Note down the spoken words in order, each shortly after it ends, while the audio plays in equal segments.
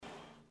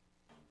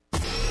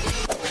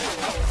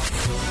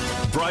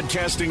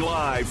Broadcasting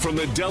live from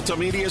the Delta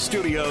Media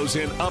Studios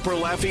in Upper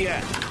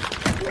Lafayette.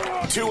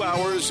 2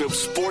 hours of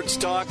sports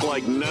talk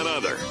like none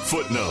other.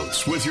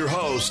 Footnotes with your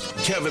host,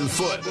 Kevin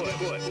Foote.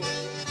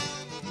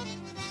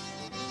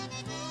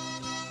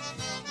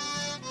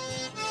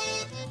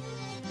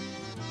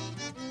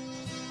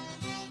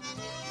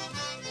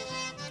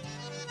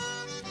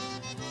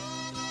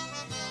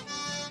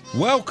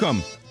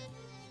 Welcome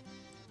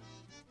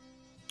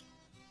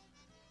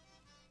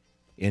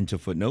into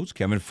Footnotes.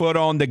 Kevin Foote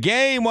on the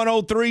game.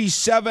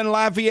 103.7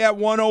 Lafayette,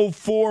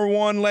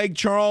 104.1 Lake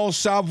Charles,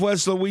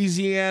 Southwest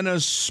Louisiana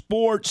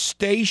Sports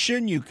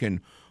Station. You can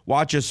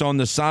watch us on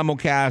the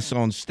simulcast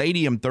on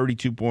Stadium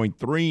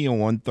 32.3 and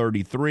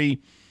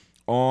 133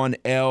 on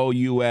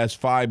LUS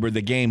Fiber.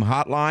 The game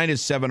hotline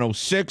is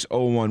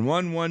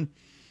 706-0111.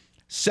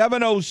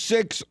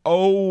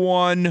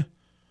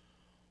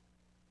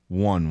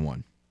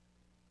 706-0111.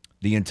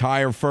 The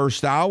entire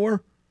first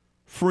hour,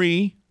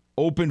 free,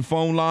 open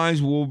phone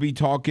lines. We'll be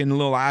talking a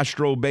little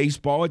Astro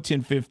baseball at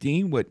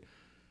 10:15 with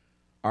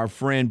our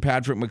friend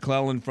Patrick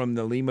McClellan from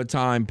the Lima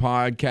Time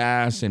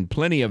podcast, and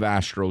plenty of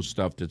Astro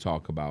stuff to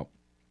talk about.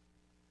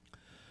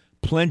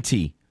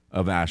 Plenty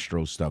of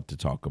Astro stuff to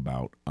talk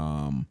about.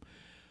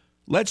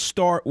 Let's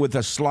start with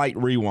a slight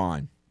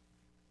rewind.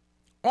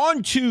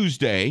 On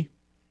Tuesday,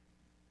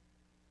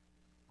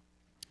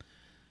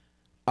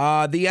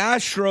 the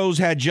Astros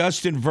had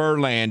Justin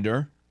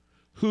Verlander,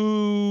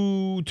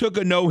 who took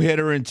a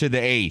no-hitter into the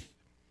eighth.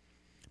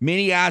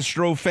 Many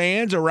Astro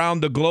fans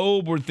around the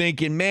globe were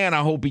thinking, man,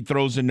 I hope he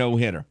throws a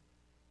no-hitter.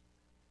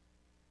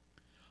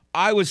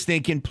 I was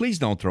thinking, please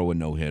don't throw a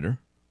no-hitter.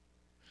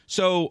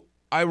 So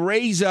I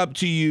raise up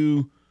to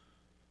you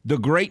the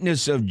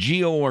greatness of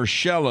Gio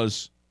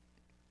Urshela's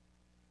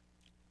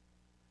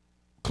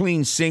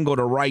clean single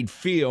to right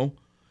field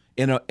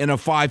in a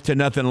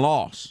 5-0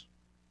 loss.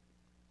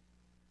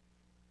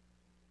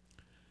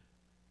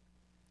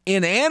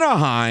 In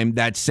Anaheim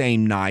that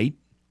same night,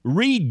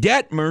 Reed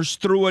Detmers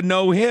threw a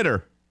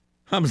no-hitter.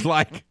 I was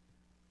like,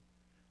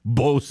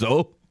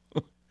 bozo,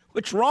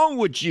 what's wrong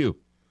with you?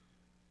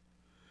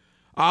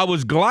 I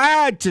was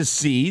glad to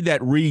see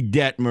that Reed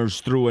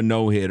Detmers threw a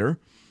no-hitter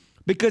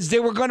because they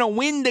were going to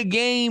win the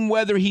game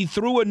whether he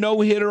threw a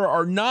no-hitter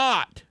or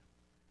not.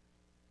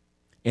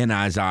 And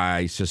as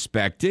I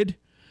suspected,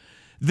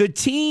 the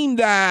team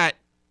that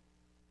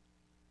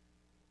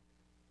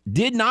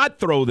did not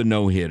throw the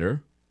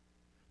no-hitter,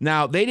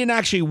 now, they didn't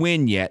actually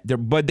win yet,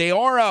 but they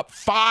are up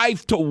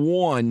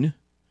 5-1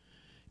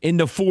 in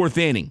the fourth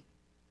inning.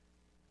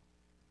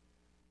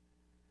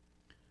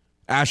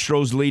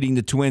 Astros leading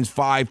the Twins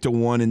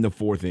 5-1 in the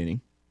fourth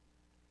inning.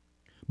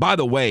 By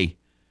the way,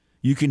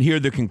 you can hear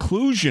the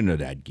conclusion of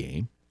that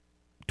game,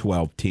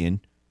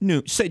 12:10.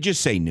 Noon.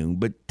 Just say noon,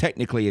 but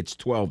technically it's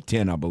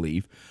 12:10, I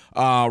believe.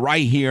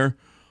 Right here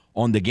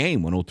on the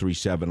game,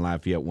 103.7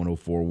 Lafayette,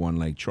 104.1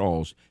 Lake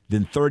Charles.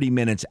 Then 30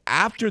 minutes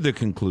after the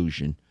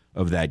conclusion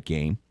of that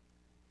game,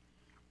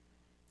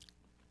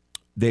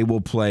 they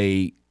will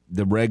play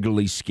the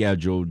regularly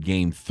scheduled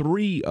Game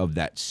 3 of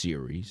that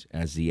series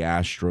as the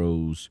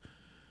Astros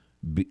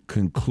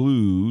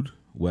conclude,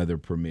 weather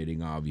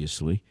permitting,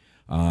 obviously,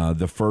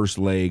 the first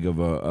leg of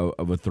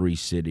a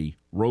three-city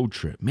road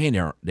trip.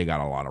 Man, they got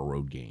a lot of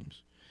road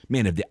games.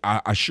 Man,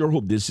 I sure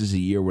hope this is a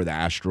year where the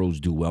Astros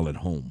do well at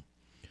home.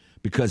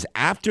 Because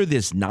after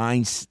this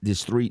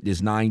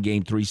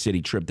 9-game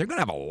three-city trip, they're going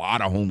to have a lot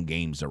of home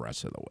games the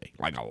rest of the way.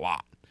 Like a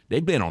lot.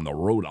 They've been on the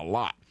road a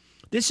lot.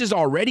 This is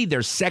already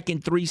their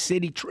second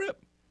three-city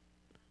trip.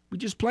 We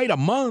just played a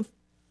month.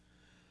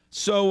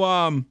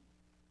 So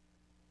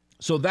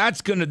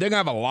that's they're going to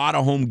have a lot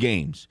of home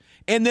games.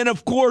 And then,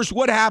 of course,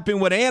 what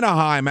happened with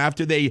Anaheim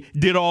after they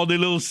did all the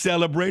little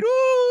celebrate?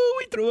 Ooh,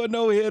 we threw a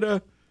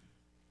no-hitter.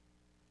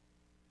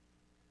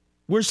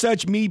 We're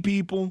such me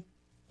people.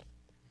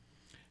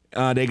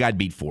 They got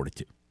beat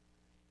 4-2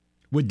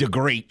 with the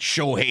great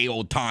Shohei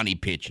Ohtani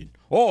pitching.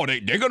 Oh,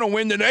 they're going to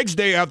win the next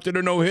day after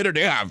the no-hitter.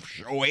 They have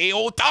Shohei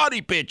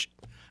Ohtani pitching.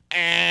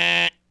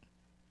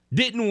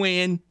 Didn't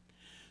win.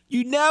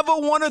 You never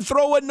want to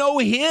throw a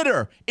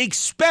no-hitter,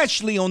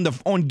 especially on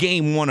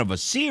game one of a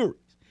series.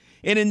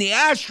 And in the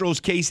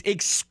Astros case,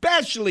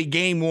 especially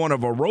game one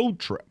of a road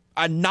trip,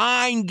 a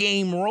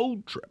 9-game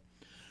road trip.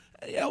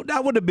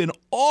 That would have been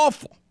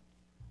awful.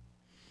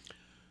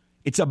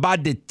 It's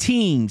about the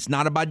teams,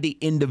 not about the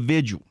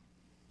individual.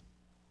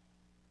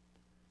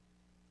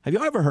 Have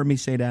you ever heard me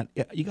say that?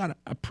 You got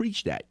to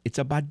preach that. It's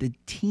about the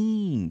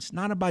teams,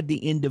 not about the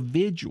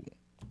individual.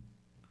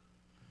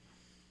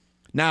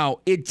 Now,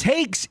 it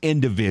takes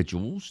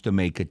individuals to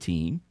make a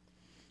team,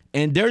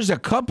 and there's a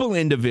couple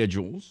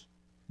individuals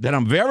that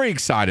I'm very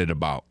excited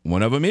about.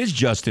 One of them is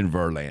Justin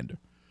Verlander.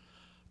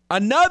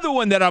 Another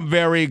one that I'm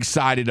very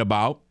excited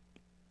about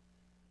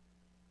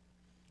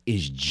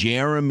is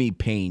Jeremy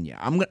Pena.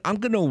 I'm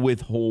going to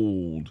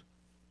withhold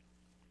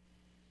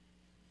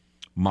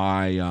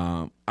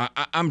my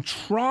I'm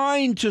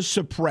trying to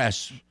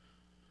suppress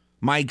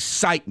my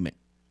excitement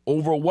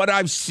over what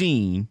I've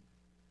seen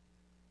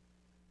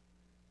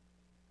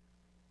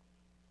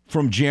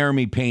from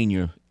Jeremy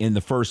Pena in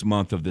the first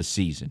month of the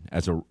season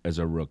as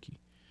a rookie.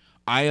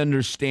 I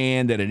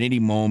understand that at any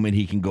moment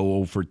he can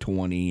go 0 for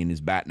 20 and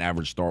his batting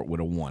average start with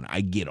a 1.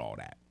 I get all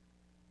that.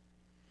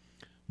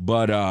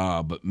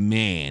 But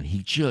man, he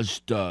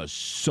just does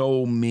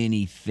so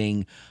many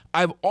things.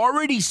 I've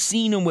already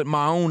seen him with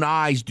my own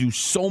eyes do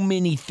so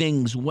many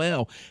things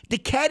well. The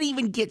cat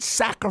even gets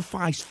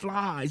sacrifice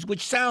flies,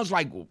 which sounds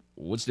like,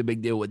 what's the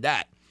big deal with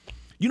that?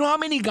 You know how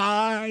many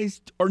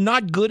guys are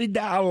not good at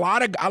that?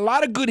 A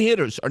lot of good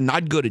hitters are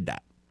not good at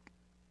that.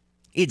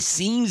 It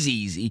seems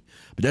easy,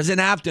 but doesn't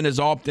happen as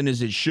often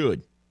as it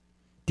should.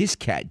 This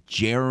cat,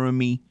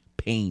 Jeremy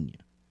Pena.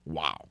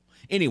 Wow.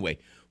 Anyway,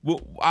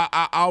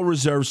 I'll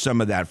reserve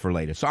some of that for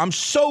later. So I'm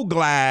so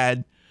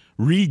glad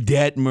Reed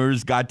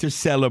Detmers got to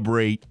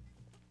celebrate.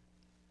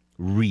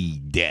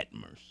 Reed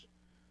Detmers.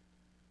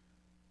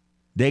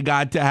 They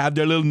got to have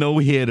their little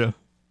no-hitter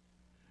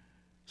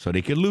so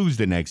they could lose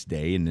the next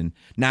day. And then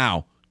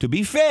now, to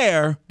be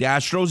fair, the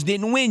Astros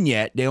didn't win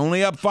yet. They're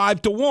only up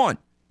 5-1.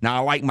 Now, I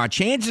like my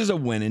chances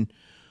of winning,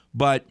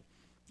 but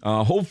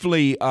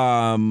hopefully,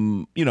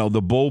 the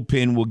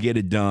bullpen will get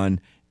it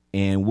done,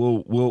 and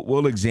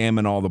we'll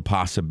examine all the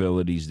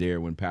possibilities there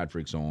when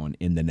Patrick's on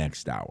in the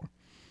next hour.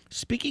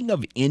 Speaking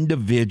of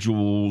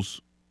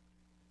individuals,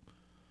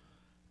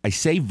 I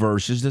say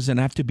versus, doesn't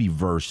have to be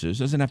versus,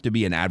 doesn't have to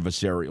be an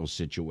adversarial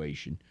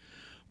situation.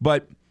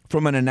 But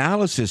from an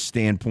analysis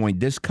standpoint,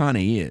 this kind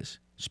of is.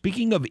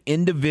 Speaking of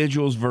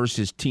individuals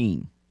versus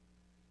team,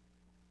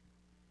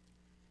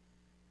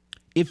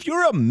 if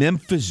you're a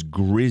Memphis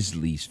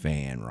Grizzlies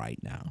fan right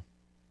now,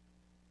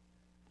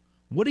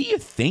 what are you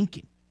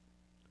thinking?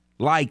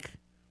 Like,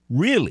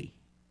 really?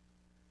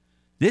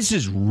 This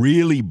is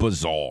really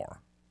bizarre.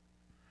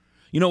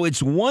 You know,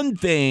 it's one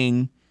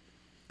thing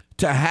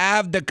to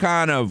have the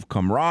kind of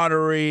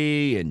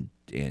camaraderie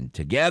and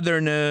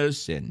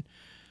togetherness and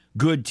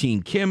good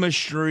team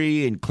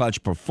chemistry and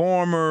clutch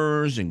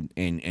performers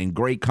and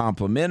great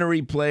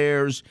complementary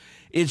players.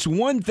 It's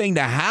one thing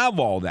to have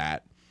all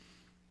that,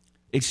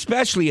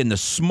 especially in the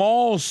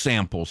small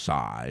sample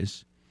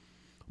size.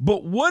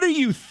 But what are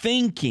you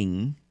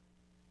thinking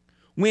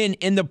when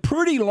in the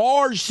pretty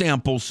large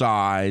sample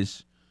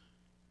size,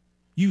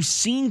 you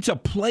seem to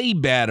play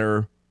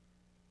better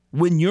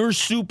when your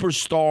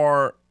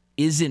superstar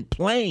isn't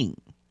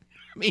playing?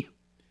 I mean,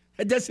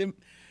 that doesn't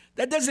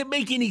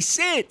make any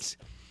sense.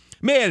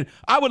 Man,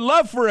 I would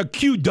love for a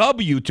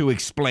QW to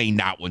explain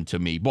that one to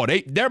me.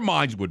 Boy, their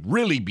minds would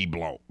really be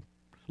blown.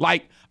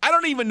 Like, I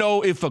don't even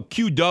know if a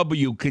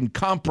QW can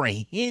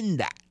comprehend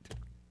that.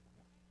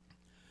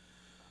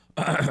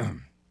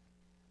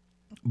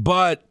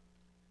 But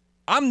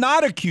I'm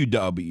not a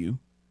QW,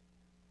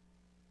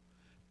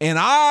 and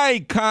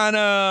I kind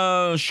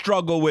of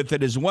struggle with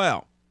it as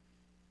well.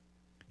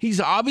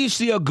 He's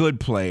obviously a good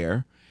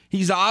player.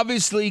 He's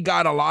obviously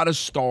got a lot of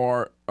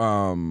star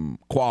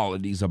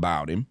qualities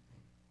about him.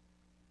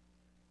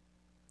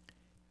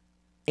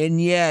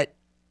 And yet,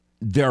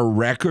 their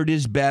record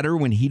is better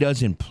when he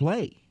doesn't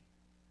play.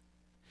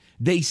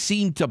 They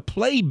seem to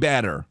play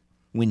better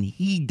when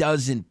he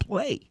doesn't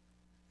play.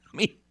 I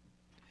mean,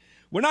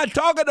 we're not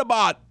talking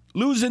about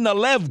losing the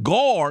left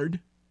guard.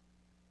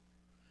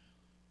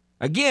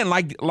 Again,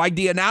 like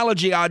the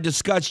analogy I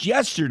discussed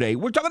yesterday,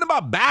 we're talking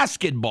about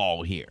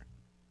basketball here.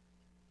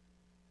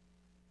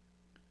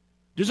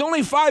 There's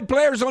only 5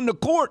 players on the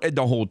court at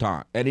the whole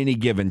time, at any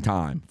given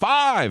time.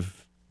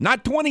 5,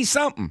 not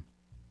 20-something.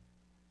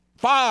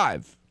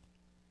 5.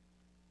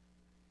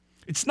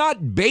 It's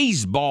not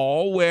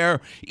baseball where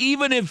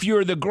even if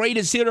you're the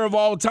greatest hitter of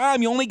all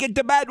time, you only get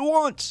to bat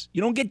once.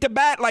 You don't get to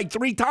bat like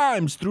 3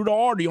 times through the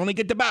order. You only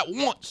get to bat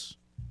once.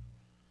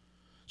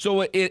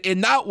 So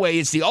in that way,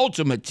 it's the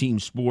ultimate team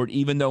sport,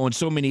 even though in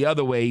so many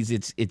other ways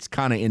it's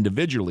kind of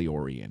individually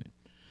oriented.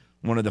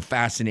 One of the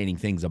fascinating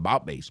things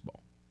about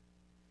baseball.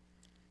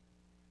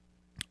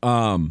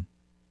 So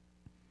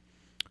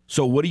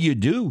what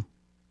do?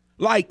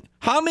 Like,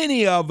 how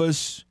many of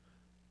us,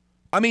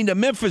 I mean, the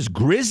Memphis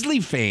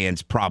Grizzly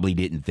fans probably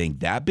didn't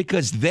think that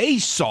because they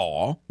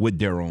saw with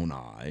their own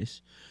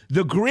eyes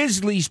the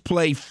Grizzlies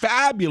play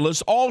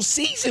fabulous all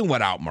season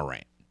without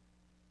Morant.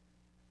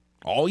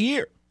 All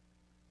year.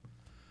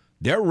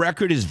 Their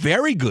record is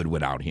very good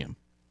without him.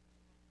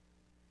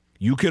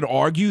 You could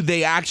argue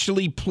they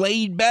actually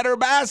played better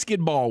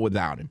basketball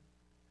without him.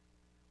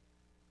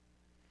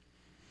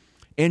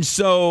 And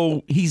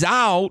so he's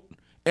out.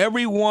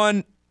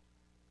 Everyone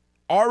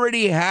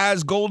already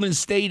has Golden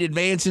State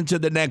advancing to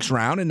the next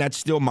round, and that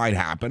still might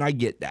happen. I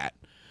get that.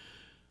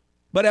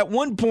 But at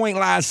one point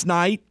last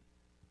night,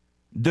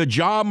 the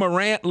Ja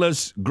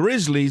Morantless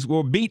Grizzlies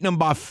were beating them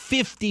by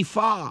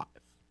 55.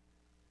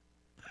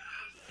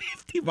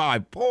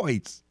 55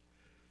 points.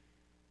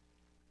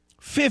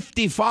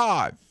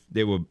 55.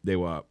 They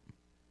were up.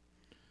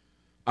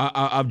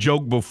 I've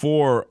joked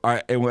before,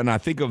 when I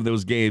think of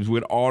those games,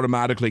 what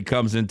automatically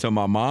comes into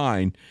my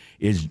mind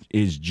is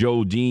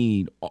Joe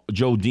Dean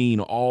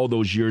all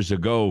those years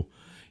ago.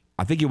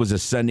 I think it was a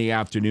Sunday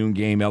afternoon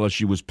game.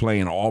 LSU was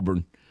playing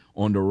Auburn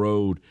on the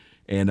road,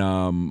 and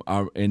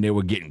they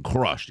were getting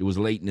crushed. It was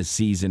late in the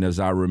season, if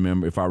I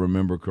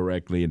remember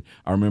correctly, and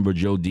I remember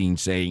Joe Dean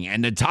saying,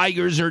 "And the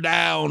Tigers are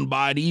down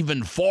by an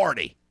even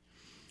 40."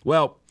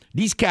 Well,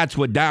 these cats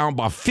were down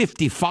by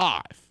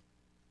 55.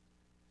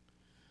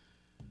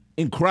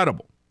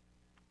 Incredible.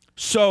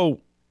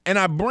 So, and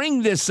I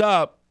bring this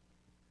up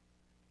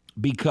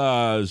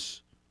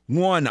because,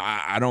 one,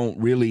 I don't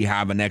really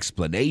have an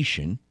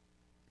explanation,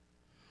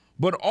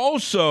 but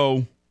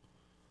also,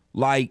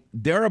 like,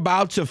 they're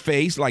about to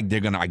face, like,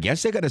 I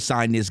guess they're going to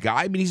sign this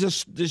guy, but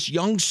he's this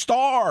young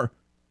star.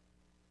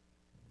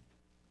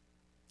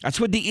 That's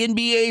what the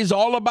NBA is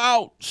all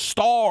about,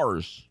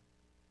 stars.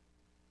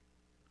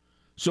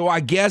 So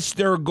I guess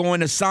they're going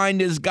to sign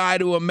this guy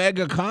to a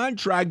mega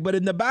contract, but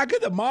in the back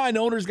of the mind,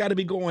 owners got to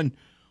be going,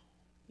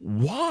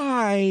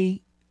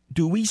 why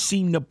do we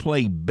seem to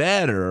play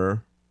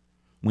better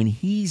when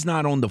he's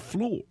not on the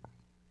floor?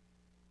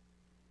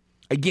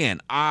 Again,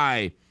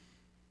 I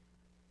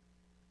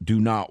do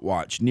not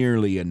watch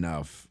nearly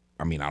enough.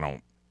 I mean, I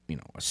don't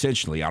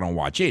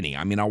watch any.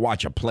 I mean, I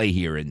watch a play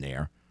here and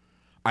there.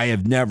 I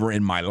have never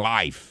in my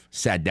life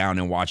sat down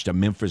and watched a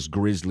Memphis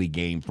Grizzly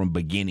game from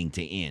beginning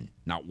to end.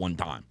 Not one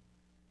time.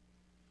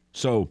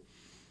 So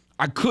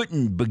I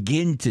couldn't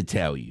begin to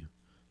tell you.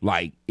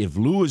 Like, if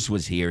Lewis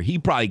was here, he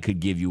probably could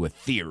give you a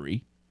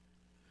theory.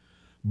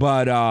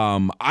 But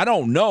I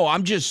don't know.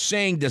 I'm just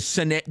saying the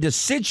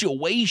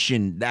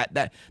situation,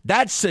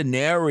 that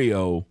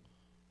scenario,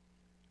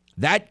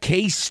 that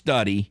case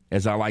study,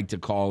 as I like to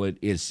call it,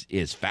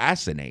 is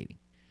fascinating.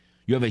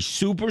 You have a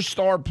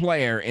superstar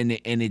player, and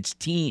his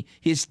team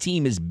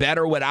is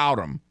better without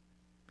him,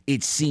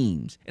 it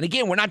seems. And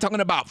again, we're not talking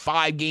about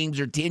 5 games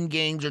or 10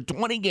 games or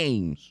 20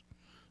 games.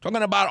 We're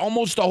talking about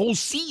almost the whole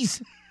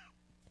season.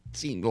 It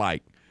seemed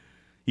like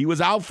he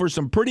was out for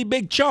some pretty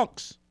big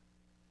chunks.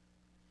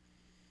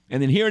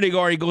 And then here they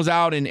go. He goes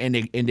out and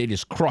they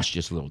just crush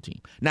this little team.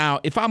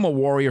 Now, if I'm a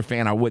Warrior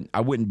fan, I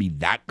wouldn't be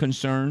that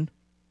concerned.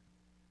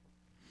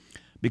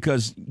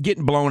 Because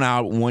getting blown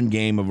out one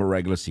game of a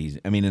regular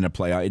season, I mean, in a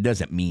playoff, it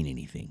doesn't mean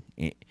anything.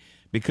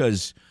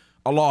 Because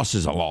a loss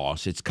is a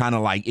loss. It's kind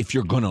of like if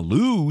you're going to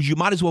lose, you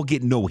might as well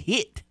get no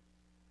hit.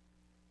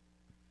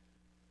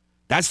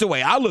 That's the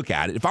way I look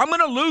at it. If I'm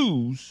going to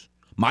lose,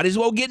 might as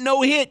well get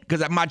no hit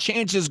because my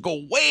chances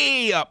go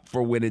way up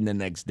for winning the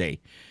next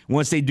day.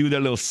 Once they do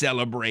their little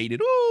celebrated,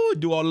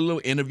 do all the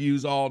little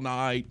interviews all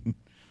night.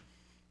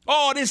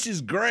 Oh, this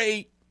is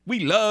great. We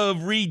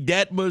love Reed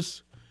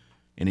Detmers.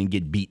 And then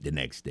get beat the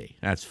next day.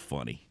 That's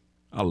funny.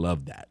 I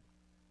love that.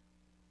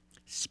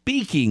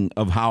 Speaking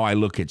of how I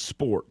look at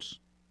sports,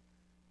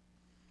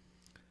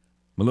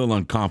 I'm a little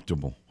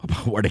uncomfortable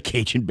about where the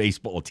Cajun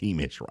baseball team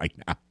is right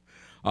now.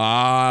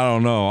 I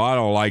don't know. I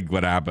don't like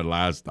what happened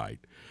last night.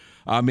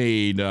 I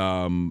mean,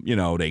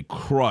 they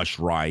crush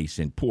Rice,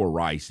 and poor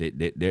Rice.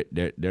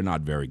 They're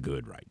not very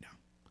good right now.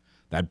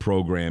 That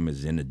program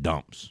is in the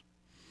dumps.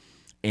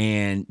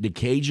 And the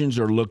Cajuns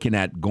are looking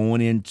at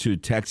going into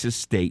Texas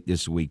State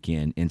this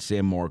weekend in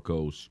San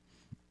Marcos,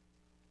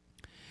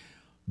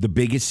 the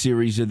biggest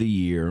series of the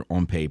year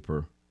on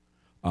paper.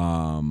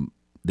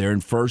 They're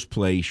in first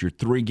place. You're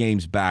 3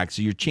 games back,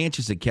 so your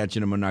chances of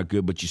catching them are not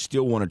good, but you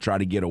still want to try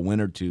to get a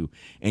win or two,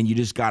 and you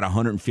just got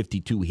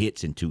 152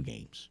 hits in 2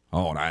 games.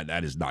 Oh,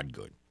 that is not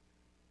good.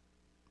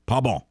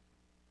 Pardon.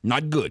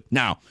 Not good.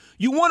 Now,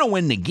 you want to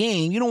win the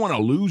game. You don't want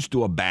to lose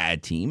to a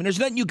bad team, and there's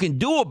nothing you can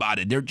do about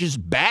it. They're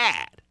just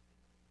bad.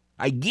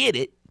 I get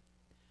it.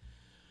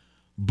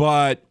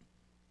 But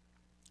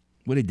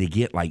what did they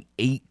get, like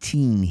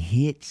 18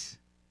 hits?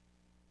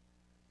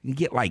 You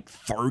get like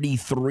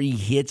 33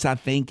 hits, I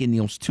think, in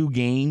those 2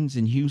 games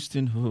in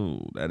Houston.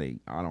 Oh,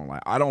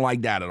 I don't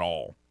like that at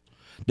all.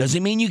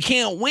 Doesn't mean you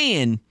can't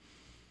win.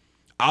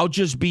 I'll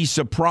just be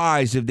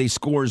surprised if they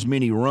score as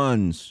many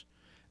runs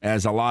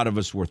as a lot of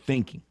us were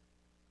thinking.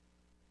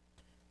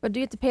 But do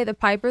you have to pay the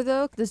piper,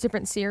 though? There's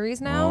different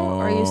series now?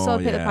 Or you still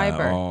pay the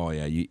piper? Oh,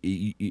 yeah.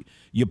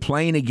 You're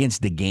playing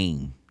against the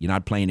game. You're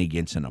not playing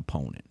against an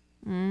opponent.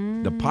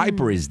 The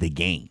piper is the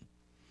game.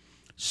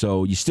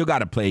 So you still got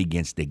to play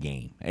against the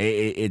game.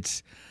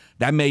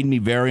 That made me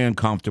very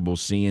uncomfortable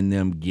seeing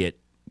them get,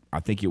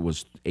 I think it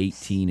was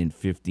 18 and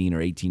 15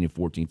 or 18 and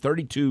 14,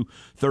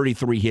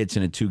 33 hits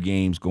in the 2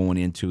 games going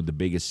into the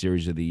biggest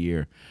series of the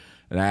year.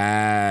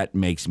 That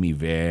makes me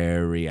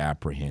very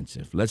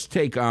apprehensive. Let's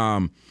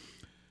go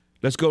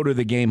to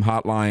the game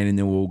hotline, and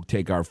then we'll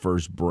take our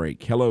first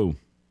break. Hello.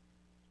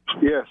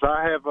 Yes,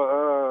 I have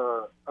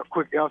a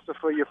quick answer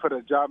for you for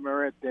the Ja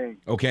Morant thing.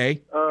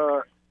 Okay.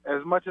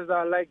 As much as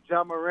I like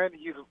Ja Morant,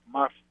 he's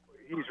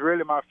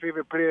really my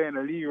favorite player in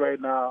the league right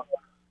now.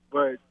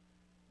 But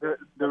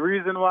the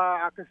reason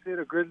why I consider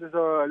the Grizzlies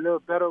are a little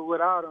better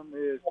without him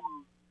is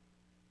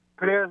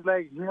players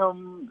like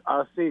him,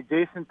 I'll say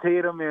Jason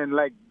Tatum and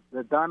like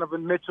the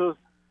Donovan Mitchells,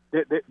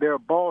 they're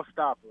ball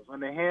stoppers.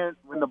 When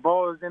the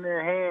ball is in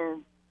their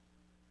hands,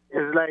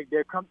 it's like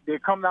they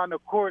come down the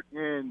court,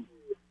 and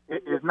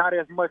it's not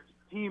as much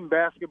team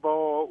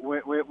basketball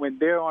when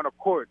they're on the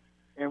court.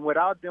 And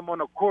without them on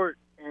the court,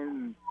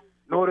 and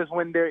notice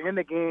when they're in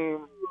the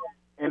game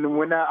and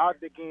when they're out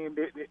the game,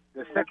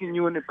 the second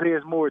unit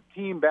plays more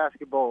team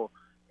basketball.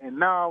 And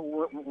now,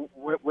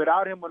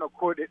 without him on the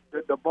court,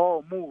 the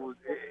ball moves.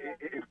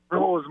 It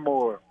flows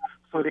more.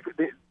 So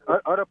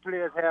other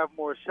players have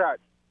more shots.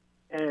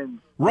 And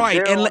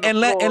right, and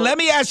let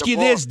me ask you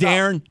this,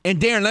 Darren. And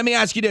Darren, let me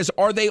ask you this: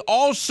 are they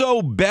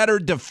also better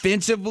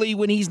defensively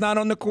when he's not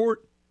on the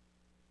court?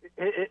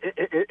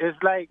 It's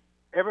like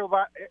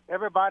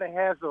everybody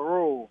has a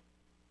role,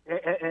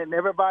 and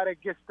everybody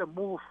gets to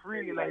move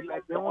freely,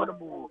 like they want to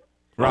move.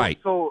 Right.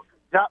 So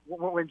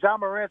when Ja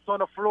Morant's on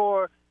the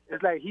floor,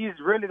 it's like he's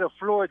really the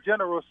floor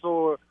general.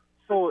 So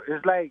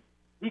it's like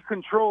he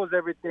controls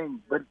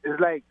everything. But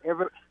it's like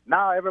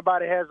now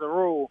everybody has a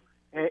role.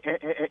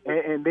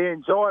 And they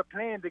enjoy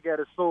playing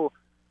together. So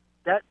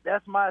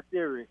that's my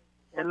theory.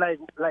 And like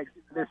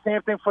the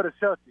same thing for the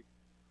Celtics.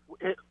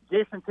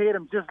 Jason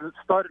Tatum just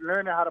started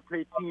learning how to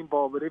play team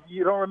ball. But if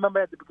you don't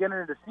remember at the beginning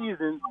of the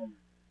season,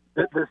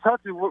 the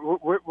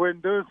Celtics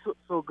weren't doing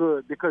so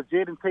good because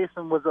Jaden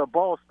Tatum was a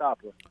ball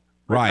stopper.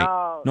 But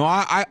right. No,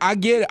 I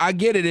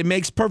get it. It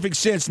makes perfect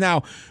sense.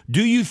 Now,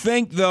 do you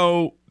think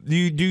though? Do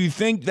you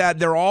think that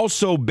they're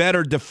also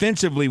better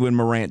defensively when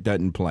Morant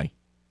doesn't play?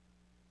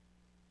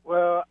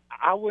 Well,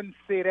 I wouldn't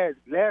say that.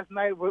 Last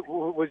night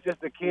was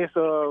just a case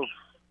of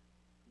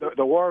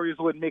the Warriors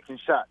weren't making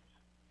shots.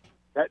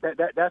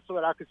 That's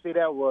what I could say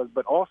that was.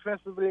 But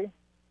offensively,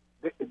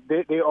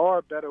 they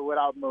are better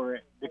without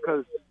Morant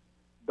because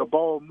the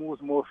ball moves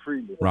more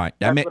freely. Right.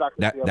 That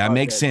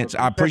makes sense.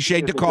 I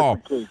appreciate the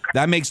call.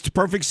 That makes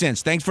perfect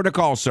sense. Thanks for the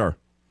call, sir.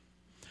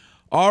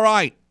 All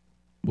right.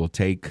 We'll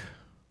take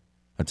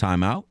a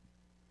timeout.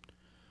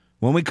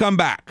 When we come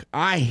back,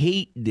 I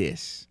hate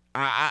this.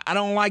 I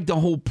don't like the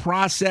whole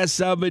process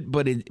of it,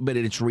 but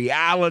it's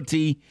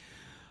reality.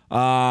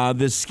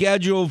 The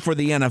schedule for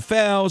the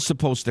NFL is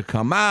supposed to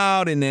come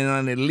out, and then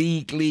on it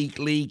leak. I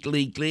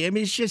mean,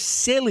 it's just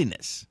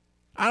silliness.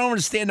 I don't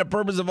understand the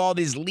purpose of all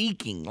this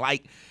leaking.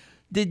 Like,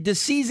 the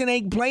season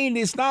ain't playing.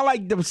 It's not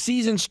like the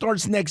season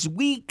starts next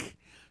week.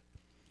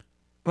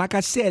 Like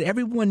I said,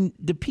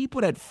 the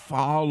people that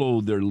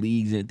follow their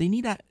leagues,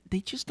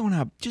 they just don't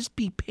have, just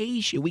be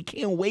patient. We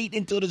can't wait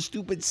until the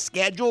stupid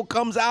schedule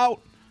comes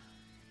out.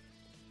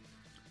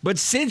 But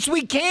since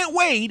we can't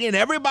wait and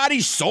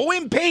everybody's so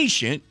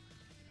impatient,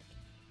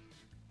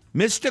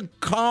 Mr.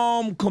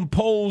 Calm,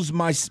 Compose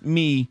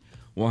me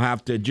will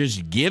have to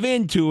just give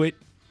in to it.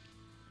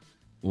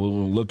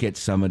 We'll look at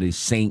some of the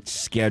Saints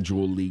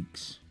schedule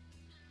leaks,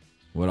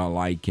 what I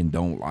like and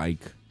don't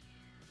like.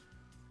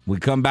 We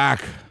come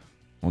back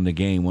on the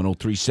game,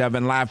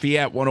 103.7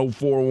 Lafayette,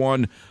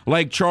 104.1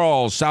 Lake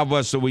Charles,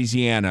 Southwest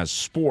Louisiana,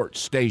 sports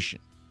station.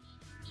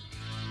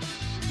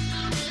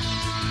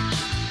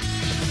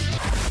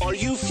 Are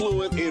you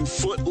fluent in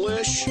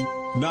Footlish?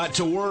 Not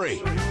to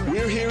worry.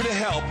 We're here to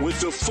help with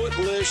the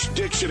Footlish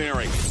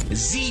Dictionary.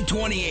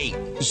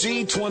 Z28.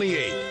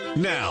 Z28.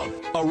 Now,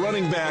 a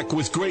running back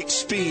with great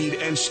speed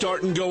and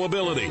start-and-go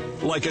ability,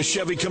 like a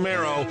Chevy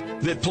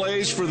Camaro that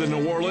plays for the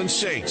New Orleans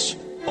Saints,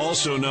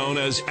 also known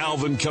as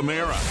Alvin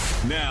Kamara.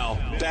 Now,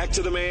 back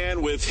to the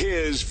man with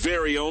his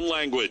very own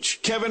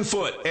language, Kevin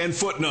Foote and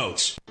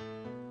Footnotes.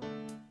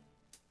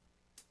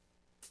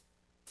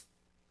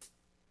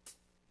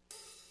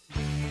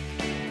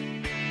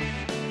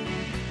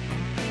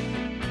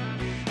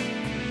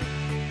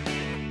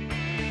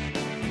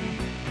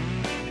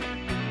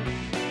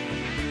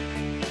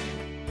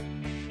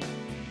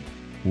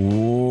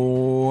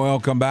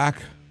 Welcome back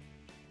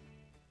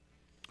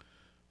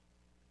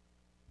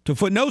to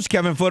Footnotes.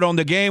 Kevin Foote on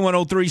the game,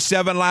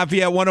 103.7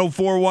 Lafayette,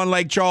 104.1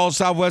 Lake Charles,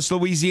 Southwest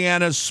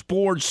Louisiana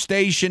sports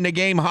station. The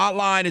game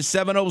hotline is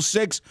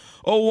 706-0111,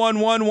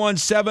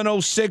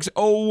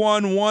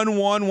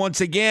 706-0111.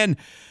 Once again,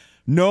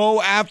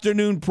 no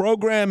afternoon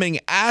programming.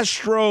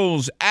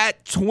 Astros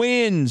at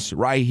Twins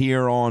right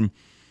here on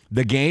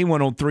the game,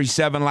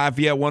 103.7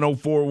 Lafayette,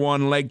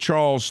 104.1 Lake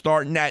Charles,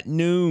 starting at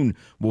noon.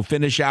 We'll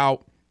finish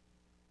out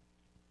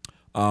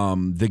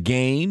the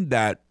game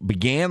that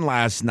began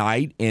last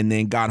night and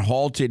then got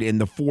halted in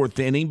the fourth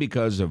inning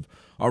because of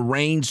a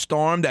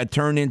rainstorm that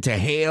turned into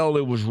hail.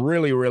 It was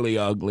really, really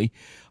ugly.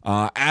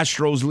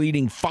 Astros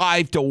leading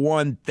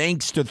 5-1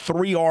 thanks to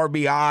 3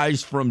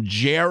 RBIs from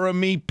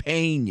Jeremy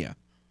Pena.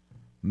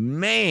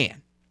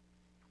 Man.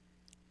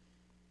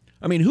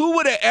 I mean, who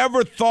would have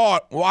ever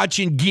thought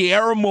watching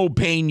Guillermo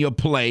Pena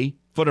play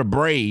for the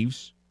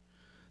Braves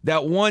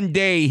that one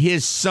day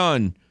his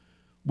son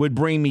would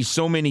bring me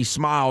so many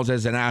smiles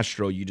as an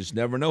Astro? You just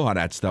never know how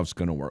that stuff's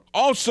going to work.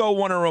 Also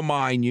want to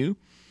remind you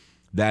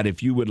that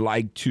if you would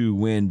like to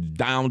win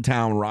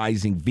Downtown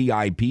Rising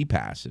VIP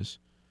passes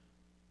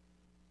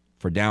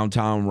for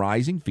Downtown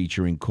Rising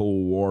featuring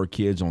Cold War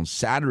Kids on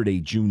Saturday,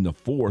 June the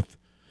 4th,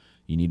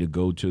 you need to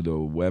go to the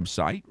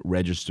website,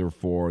 register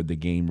for the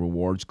Game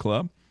Rewards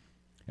Club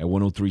at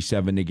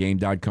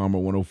 1037thegame.com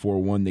or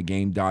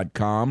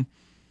 1041thegame.com,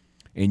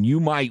 and you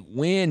might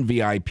win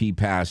VIP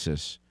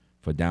passes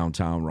for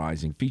Downtown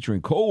Rising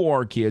featuring Cold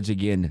War Kids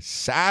again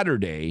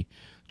Saturday,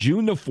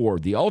 June the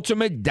 4th, the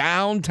ultimate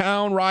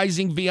downtown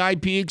rising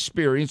VIP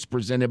experience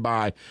presented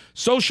by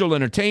Social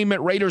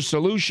Entertainment, Raider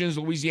Solutions,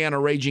 Louisiana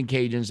Raging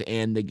Cajuns,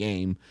 and the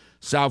game,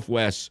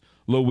 Southwest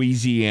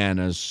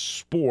Louisiana's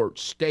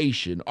sports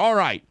station. All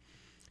right.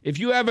 If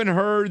you haven't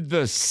heard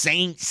the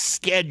Saints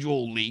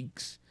schedule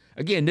leaks,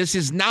 again, this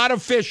is not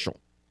official,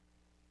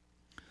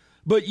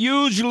 but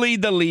usually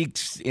the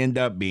leaks end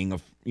up being,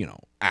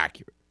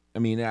 accurate. I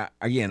mean,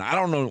 again, I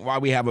don't know why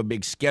we have a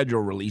big schedule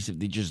release if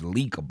they just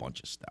leak a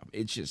bunch of stuff.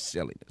 It's just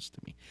silliness to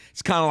me.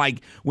 It's kind of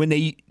like when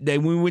we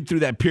went through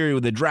that period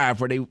with the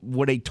draft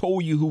where they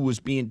told you who was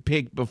being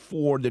picked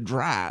before the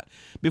draft,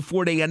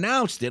 before they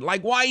announced it.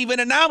 Like, why even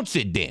announce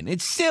it then?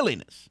 It's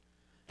silliness.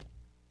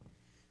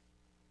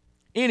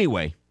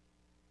 Anyway.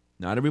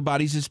 Not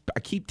everybody's I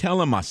keep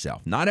telling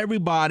myself, not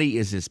everybody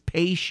is as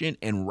patient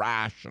and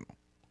rational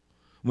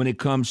when it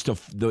comes to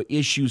the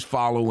issues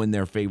following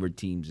their favorite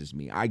teams as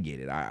me. I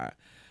get it. I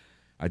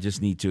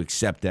just need to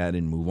accept that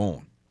and move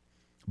on.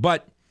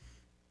 But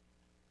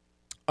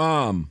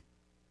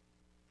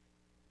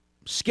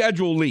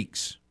schedule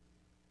leaks.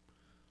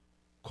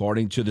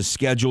 According to the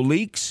schedule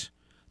leaks,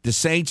 the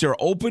Saints are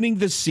opening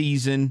the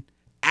season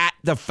at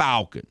the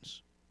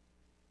Falcons.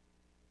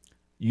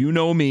 You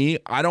know me,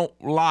 I don't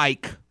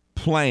like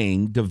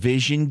playing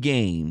division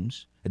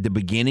games at the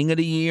beginning of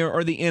the year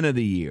or the end of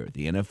the year.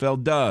 The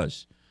NFL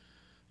does.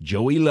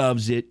 Joey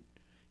loves it.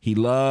 He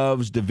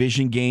loves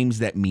division games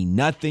that mean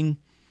nothing.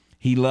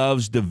 He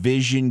loves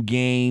division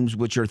games,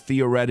 which are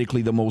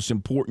theoretically the most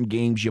important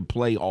games you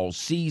play all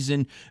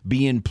season,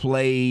 being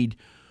played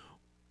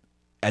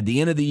at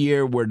the end of the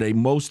year where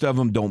most of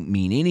them don't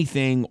mean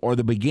anything, or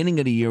the beginning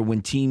of the year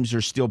when teams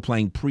are still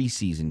playing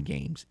preseason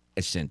games,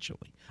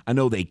 essentially. I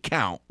know they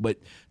count, but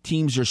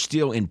teams are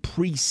still in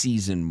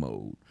preseason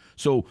mode.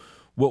 So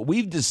what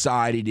we've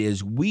decided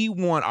is we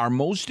want our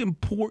most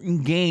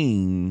important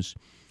games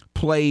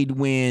played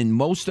when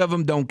most of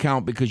them don't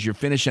count because you're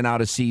finishing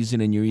out a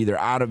season and you're either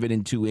out of it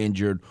and too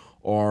injured,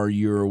 or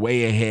you're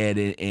way ahead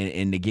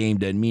and the game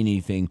doesn't mean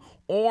anything,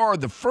 or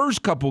the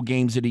first couple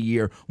games of the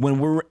year when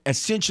we're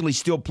essentially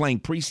still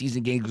playing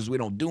preseason games because we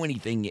don't do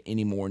anything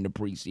anymore in the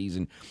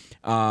preseason.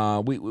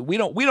 We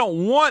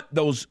don't want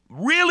those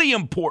really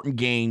important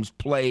games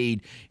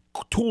played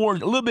a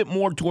little bit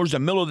more towards the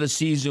middle of the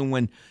season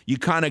when you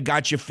kind of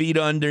got your feet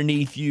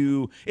underneath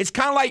you. It'd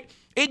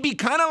be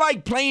kind of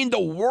like playing the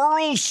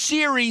World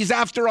Series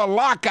after a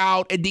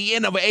lockout at the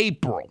end of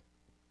April.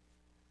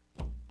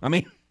 I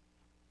mean,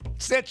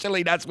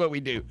 essentially that's what we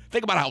do.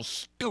 Think about how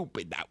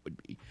stupid that would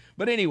be.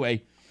 But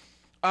anyway,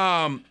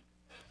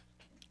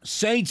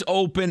 Saints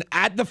open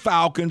at the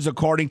Falcons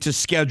according to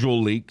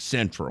Schedule Leak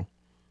Central.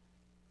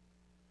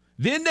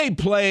 Then they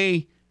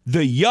play the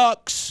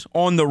Yucks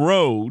on the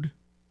road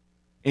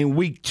in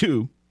week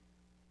 2.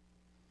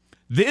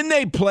 Then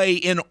they play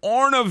in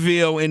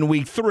Orneville in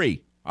week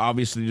 3.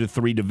 Obviously, the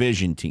 3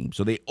 division teams.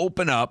 So they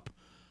open up,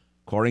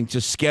 according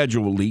to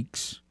Schedule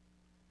Leaks,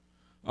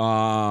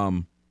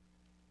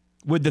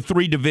 with the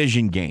 3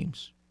 division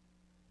games.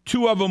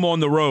 2 of them on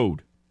the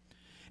road.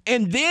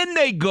 And then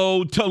they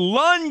go to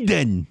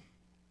London.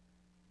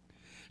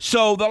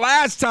 So the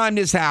last time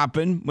this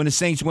happened, when the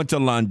Saints went to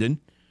London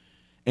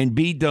and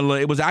beat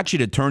it was actually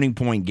the turning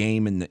point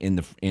game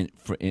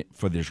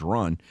for this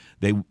run.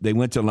 They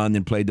went to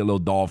London, played the little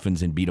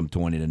Dolphins, and beat them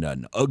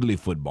 20-0. Ugly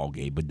football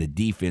game, but the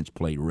defense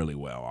played really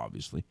well,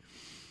 obviously.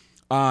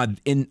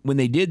 And when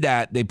they did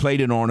that, they played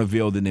in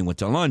Orneville, then they went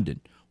to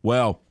London.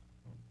 Well,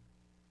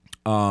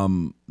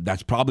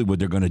 that's probably what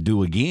they're going to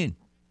do again.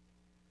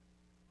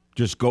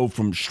 Just go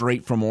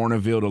straight from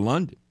Orneville to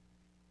London.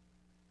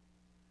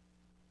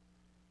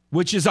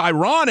 Which is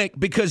ironic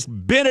because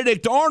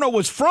Benedict Arnold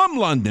was from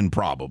London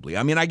probably.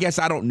 I mean, I guess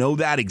I don't know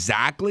that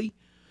exactly.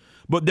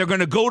 But they're going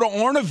to go to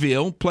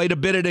Orneville, play the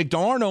Benedict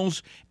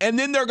Arnolds, and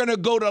then they're going to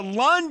go to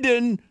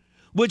London,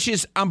 which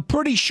is, I'm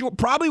pretty sure,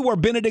 probably where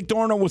Benedict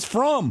Arnold was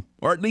from,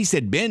 or at least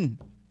had been.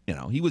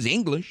 He was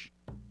English.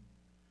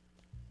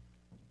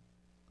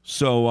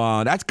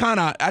 So that's kind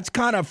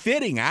of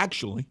fitting,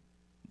 actually,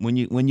 when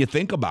you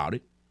think about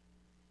it.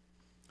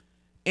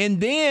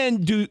 And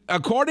then,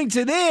 according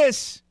to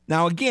this,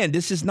 now again,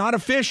 this is not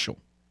official,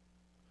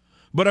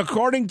 but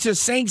according to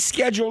Saints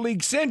Schedule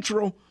League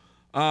Central,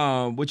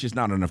 which is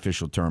not an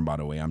official term, by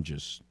the way, I'm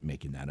just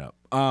making that up.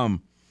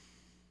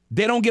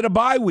 They don't get a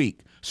bye week,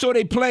 so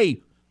they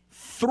play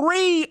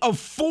 3 of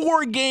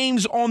 4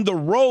 games on the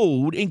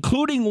road,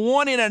 including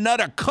one in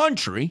another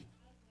country.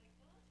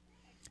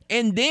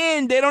 And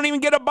then they don't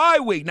even get a bye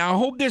week. Now, I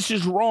hope this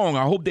is wrong.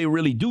 I hope they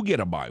really do get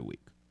a bye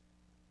week.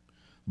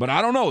 But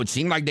I don't know. It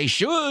seemed like they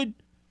should.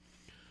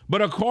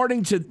 But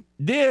according to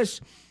this,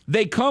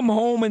 they come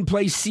home and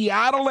play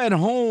Seattle at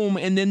home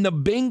and then the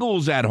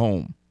Bengals at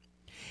home.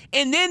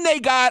 And then they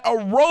got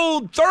a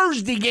road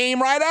Thursday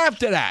game right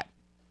after that.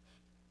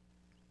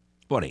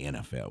 Boy, the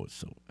NFL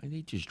is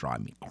they just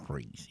drive me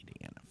crazy,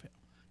 the NFL.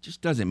 It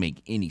just doesn't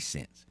make any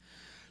sense.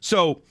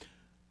 So,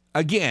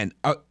 again,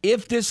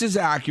 if this is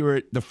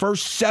accurate, the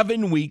first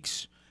 7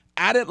 weeks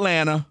at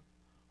Atlanta,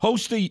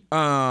 Host the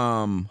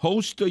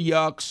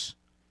Yucks.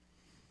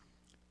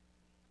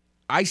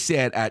 I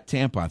said at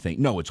Tampa, I think.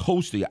 No, it's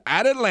host the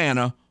at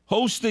Atlanta,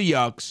 host the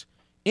Yucks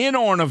in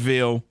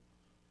Orneville,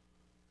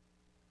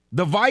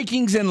 the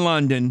Vikings in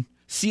London,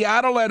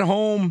 Seattle at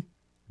home,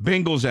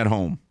 Bengals at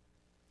home,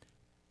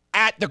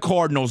 at the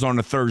Cardinals on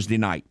a Thursday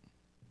night.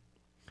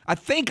 I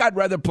think I'd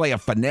rather play a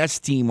finesse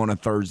team on a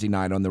Thursday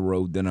night on the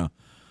road than a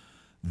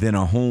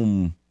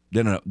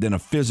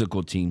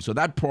physical team. So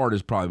that part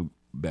is probably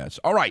best.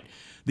 All right.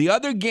 The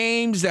other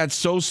games that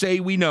so say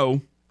we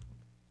know.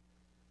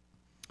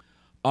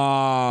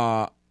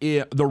 The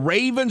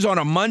Ravens on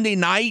a Monday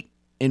night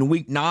in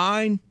Week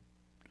 9.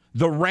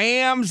 The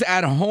Rams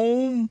at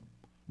home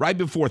right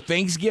before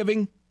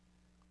Thanksgiving.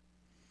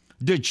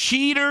 The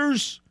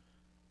Cheaters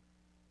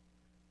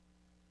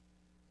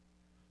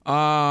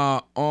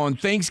on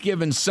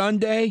Thanksgiving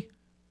Sunday.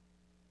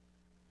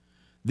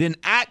 Then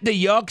at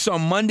the Yucks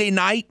on Monday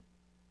night,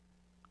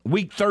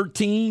 Week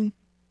 13.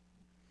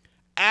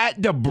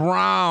 At the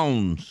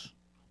Browns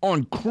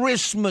on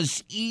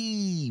Christmas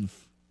Eve.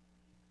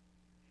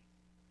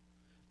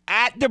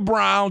 At the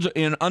Browns,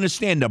 and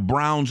understand the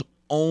Browns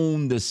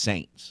own the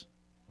Saints.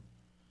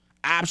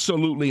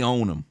 Absolutely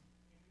own them.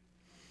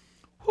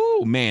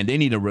 Whew, man,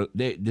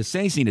 the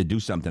Saints need to do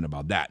something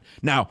about that.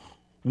 Now,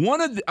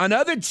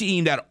 another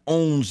team that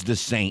owns the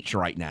Saints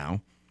right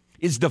now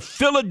is the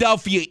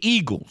Philadelphia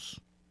Eagles.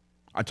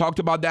 I talked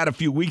about that a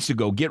few weeks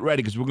ago. Get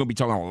ready because we're going to be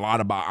talking a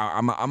lot about.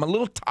 I'm a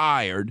little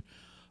tired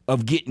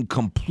of getting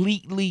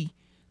completely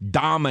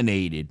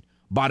dominated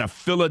by the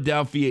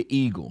Philadelphia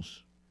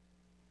Eagles.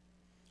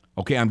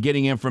 Okay, I'm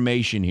getting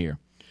information here.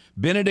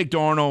 Benedict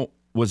Arnold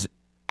was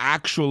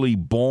actually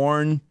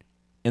born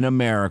in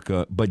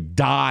America but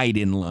died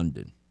in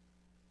London.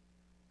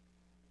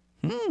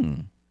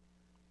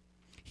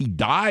 He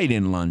died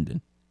in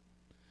London.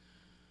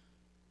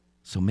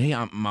 So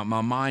my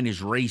mind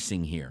is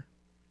racing here.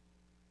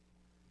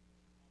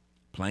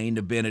 Playing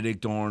the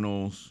Benedict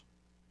Arnolds.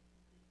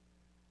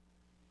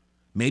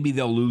 Maybe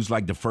they'll lose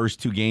like the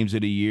first 2 games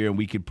of the year, and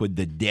we could put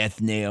the death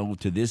nail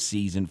to this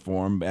season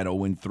for them at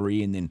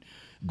 0-3 and then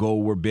go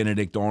where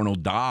Benedict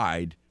Arnold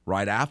died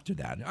right after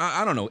that.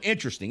 I don't know.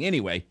 Interesting.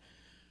 Anyway,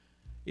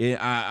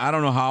 I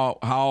don't know how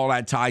all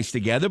that ties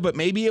together, but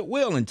maybe it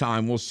will in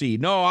time. We'll see.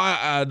 No,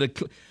 a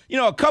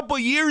couple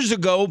years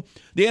ago,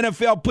 the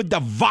NFL put the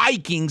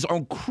Vikings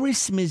on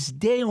Christmas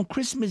Day. On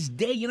Christmas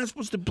Day, you're not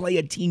supposed to play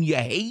a team you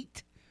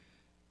hate.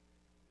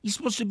 You're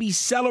supposed to be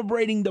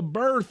celebrating the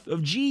birth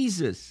of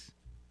Jesus.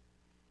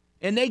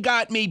 And they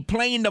got me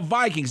playing the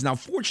Vikings. Now,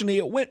 fortunately,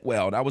 it went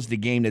well. That was the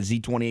game that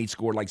Z28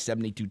 scored like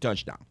 72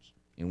 touchdowns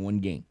in one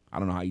game. I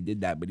don't know how he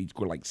did that, but he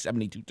scored like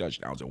 72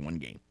 touchdowns in one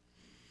game.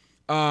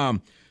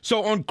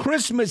 So on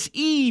Christmas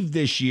Eve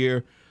this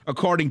year,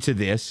 according to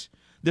this,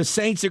 the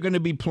Saints are going to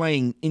be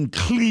playing in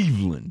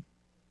Cleveland.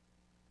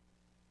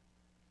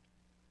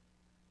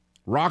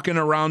 Rocking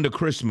around the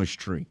Christmas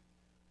tree.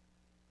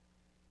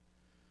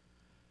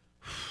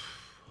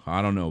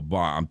 I don't know,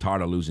 Bob. I'm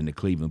tired of losing to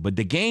Cleveland. But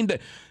the game that,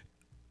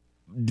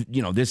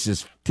 this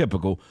is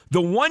typical.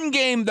 The one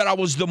game that I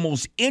was the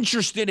most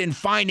interested in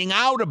finding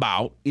out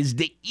about is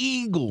the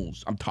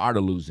Eagles. I'm tired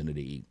of losing to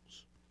the Eagles.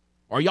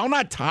 Are y'all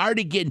not tired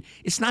of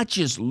it's not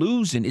just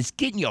losing, it's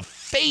getting your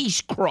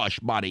face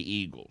crushed by the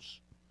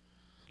Eagles.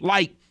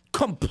 Like,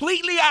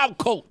 completely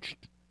outcoached.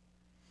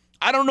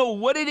 I don't know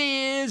what it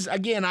is.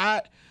 Again,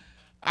 I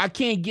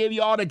can't give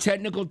you all the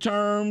technical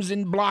terms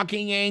and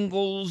blocking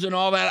angles and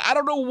all that. I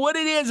don't know what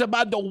it is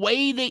about the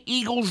way the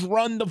Eagles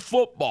run the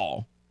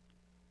football.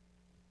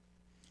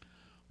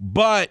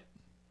 But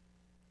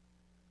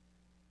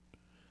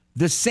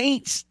the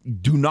Saints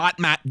do not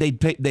match.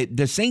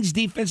 The Saints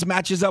defense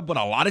matches up with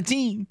a lot of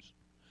teams.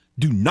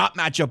 Do not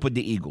match up with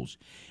the Eagles.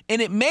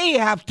 And it may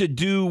have to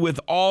do with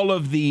all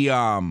of the,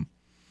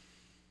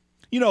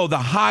 the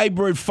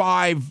hybrid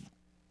 5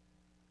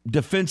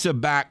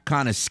 defensive back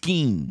kind of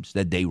schemes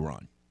that they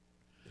run.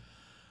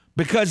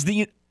 Because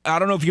I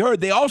don't know if you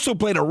heard, they also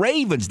play the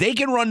Ravens. They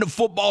can run the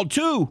football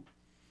too.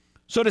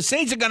 So the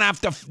Saints are going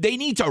to they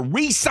need to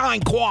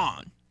re-sign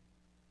Quan.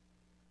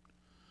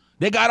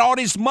 They got all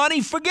this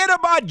money. Forget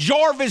about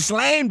Jarvis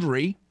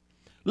Landry.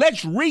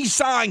 Let's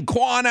re-sign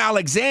Quan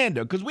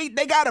Alexander because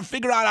they got to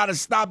figure out how to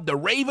stop the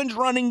Ravens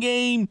running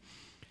game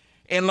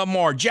and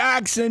Lamar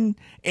Jackson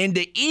and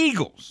the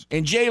Eagles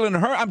and Jalen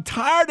Hurts. I'm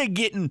tired of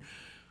getting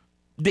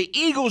the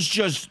Eagles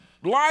just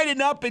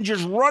lining up and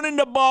just running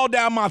the ball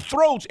down my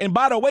throats. And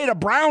by the way, the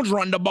Browns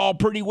run the ball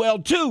pretty well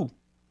too,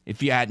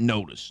 if you hadn't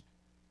noticed.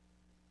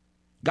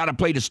 Got to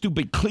play the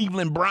stupid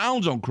Cleveland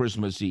Browns on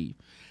Christmas Eve.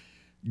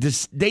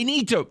 They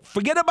need to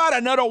forget about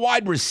another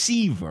wide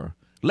receiver.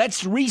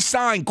 Let's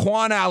re-sign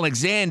Quan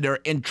Alexander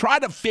and try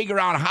to figure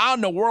out how in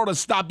the world to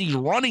stop these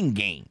running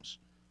games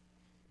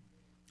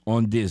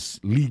on this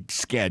league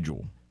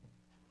schedule.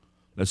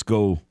 Let's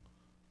go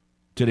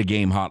to the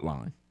game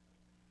hotline.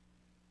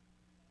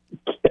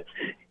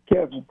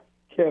 Kevin.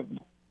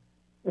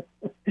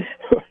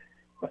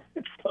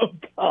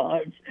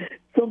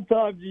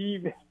 Sometimes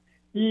you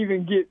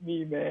even get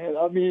me, man.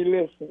 I mean,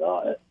 listen,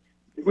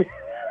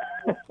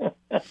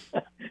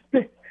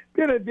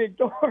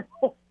 Benedict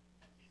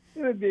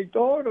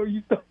Arnold,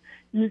 you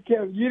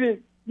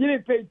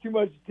didn't pay too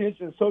much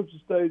attention to social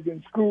studies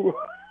in school.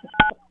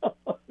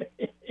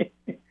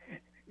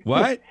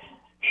 What?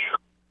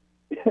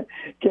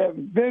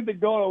 Kevin,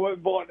 Benedict Arnold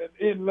wasn't born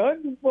in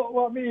London.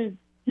 Well, I mean,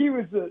 he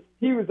was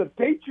a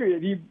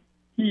patriot.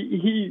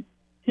 He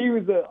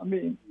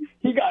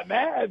got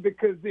mad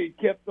because they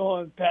kept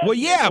on passing. Well,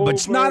 yeah, but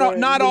it's not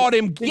all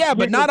them. Yeah,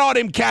 but not all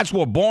them cats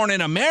were born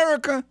in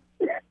America.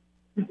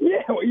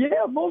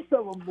 Yeah, most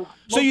of them.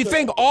 So you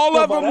think all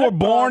of them were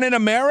born in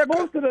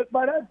America?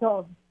 By that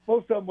time,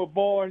 most of them were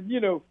born.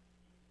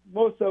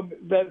 Most of them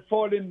that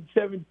fought in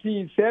the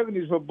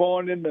 1770s were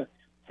born in the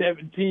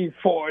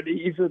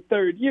 1740s or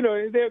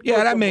 30s.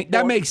 Yeah, that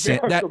makes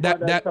sense.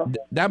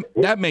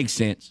 That makes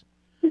sense.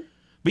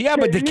 But yeah,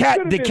 but the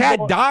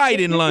cat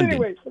died in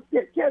London. Anyway,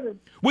 Kevin.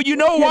 Well, you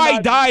know why he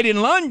died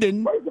in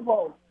London? First of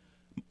all,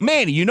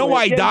 Manny, you know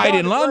why he died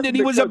in London?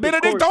 He was a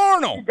Benedict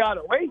Arnold. He got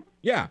away.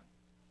 Yeah.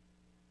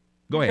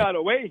 Go ahead. He got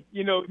away.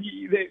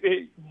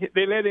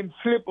 They let him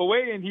slip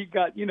away, and he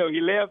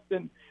left,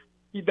 and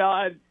he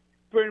died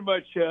pretty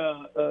much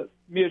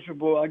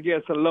miserable, I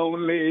guess, a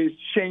lonely,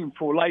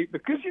 shameful life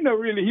because,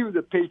 really he was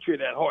a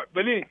patriot at heart.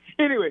 But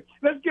anyway,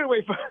 let's get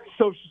away from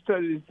social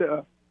studies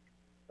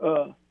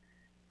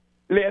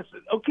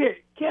lesson.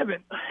 Okay,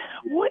 Kevin,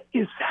 what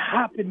is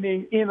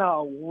happening in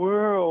our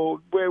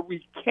world where we're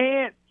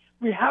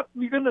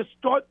going to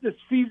start the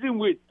season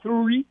with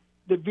 3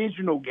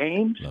 divisional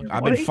games? Look,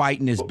 I've been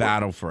fighting this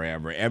battle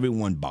forever.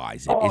 Everyone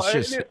buys it. It's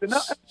just it's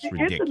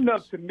ridiculous. It's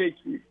enough to make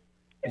you.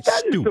 It's That's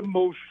stupid.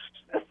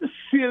 That's the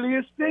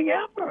silliest thing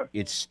ever.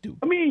 It's stupid.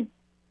 I mean,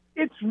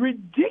 it's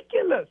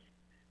ridiculous.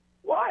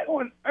 Why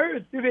on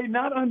earth do they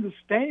not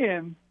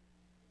understand?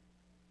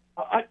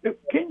 I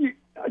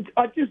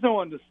just don't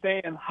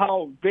understand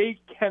how they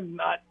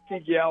cannot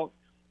figure out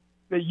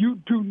that you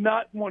do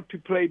not want to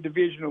play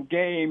divisional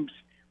games.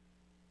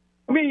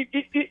 I mean,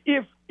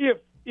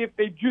 if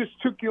they just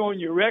took you on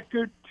your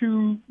record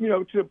to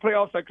the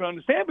playoffs, I can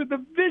understand. But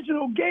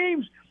divisional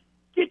games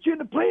get you in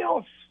the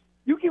playoffs.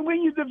 You can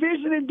win your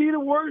division and be the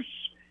worst,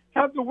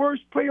 have the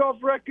worst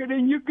playoff record,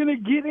 and you're going to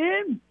get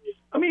in.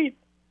 I mean,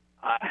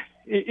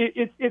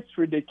 it's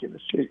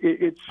ridiculous.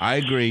 I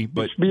agree,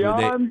 but it's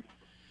beyond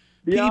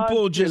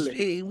people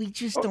silly. we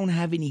just don't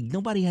have any.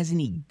 Nobody has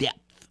any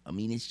depth. I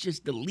mean, it's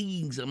just the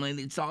leagues. I mean,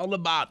 it's all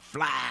about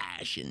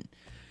flash and.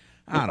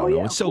 I don't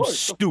know. It's so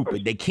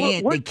stupid. They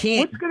can't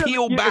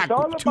peel back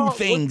 2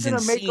 things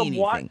and see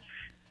anything.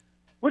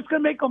 What's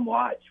going to make them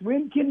watch?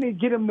 When can they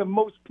get them the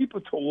most people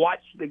to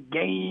watch the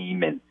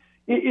game? And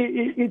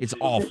it's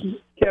awful,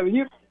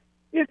 Kevin.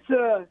 It's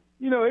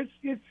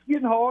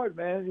getting hard,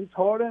 man. It's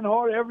harder and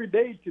harder every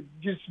day to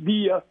just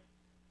be us.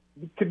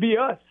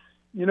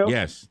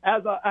 Yes.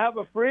 I have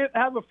a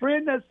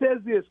friend that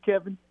says this,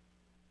 Kevin.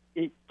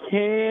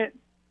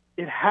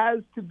 It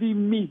has to be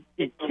me.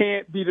 It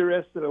can't be the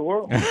rest of the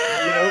world.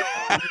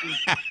 I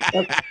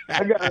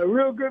got a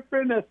real good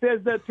friend that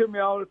says that to me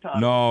all the time.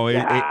 No,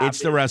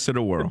 it's the rest of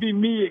the world. It be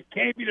me. It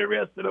can't be the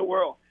rest of the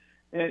world.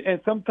 And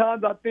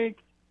sometimes I think,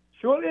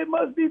 surely it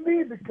must be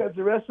me because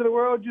the rest of the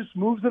world just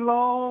moves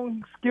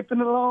along,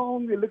 skipping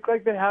along. They look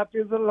like they're happy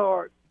as a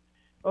lark.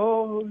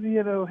 Oh,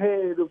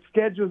 hey, the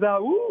schedule's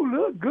out. Ooh,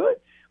 look good.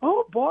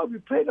 Oh, boy, we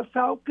play the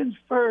Falcons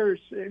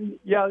first. And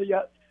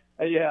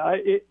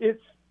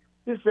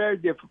it's very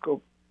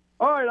difficult.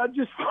 All right,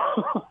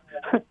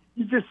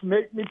 you just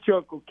make me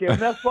chuckle, Kevin.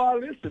 That's why I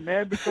listen,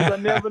 man, because I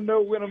never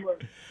know when I'm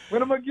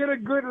gonna get a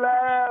good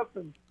laugh.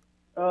 And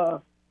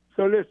so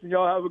listen,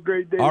 y'all have a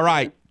great day. All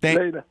right,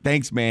 Later.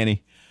 Thanks,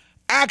 Manny.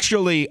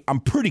 Actually,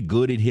 I'm pretty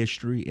good at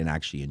history and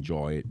actually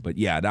enjoy it. But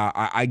yeah,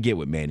 I get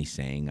what Manny's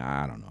saying.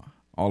 I don't know.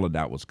 All of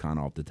that was kind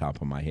of off the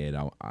top of my head.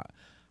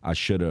 I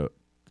should have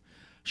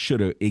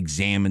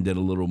examined it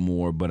a little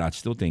more, but I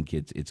still think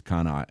it's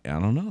kind of, I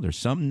don't know. There's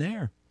something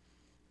there.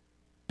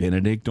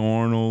 Benedict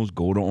Arnold,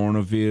 go to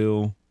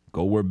Arnaville,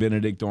 go where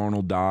Benedict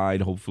Arnold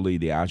died. Hopefully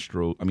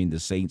the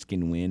Saints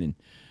can win and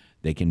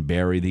they can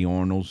bury the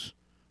Arnolds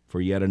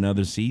for yet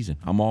another season.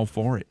 I'm all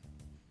for it.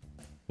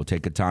 We'll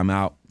take a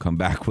timeout, come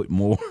back with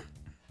more.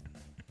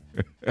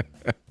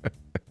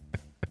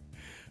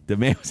 The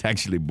man was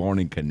actually born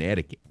in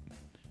Connecticut,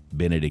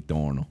 Benedict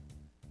Arnold,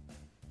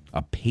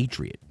 a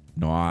patriot.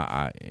 No,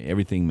 I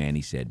everything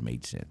Manny said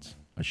made sense.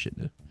 I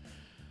should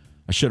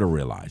have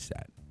realized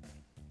that.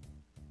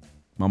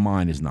 My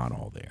mind is not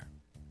all there.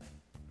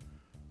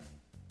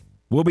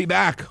 We'll be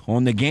back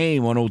on The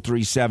Game,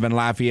 103.7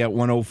 Lafayette,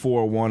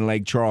 104.1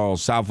 Lake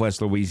Charles,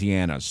 Southwest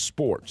Louisiana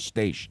Sports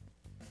Station.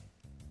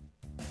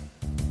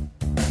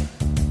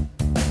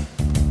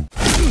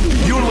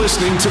 You're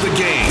listening to The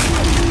Game,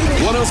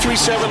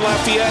 103.7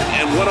 Lafayette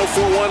and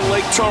 104.1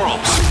 Lake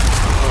Charles.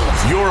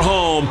 Your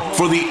home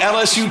for the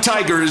LSU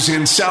Tigers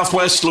in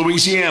Southwest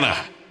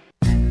Louisiana.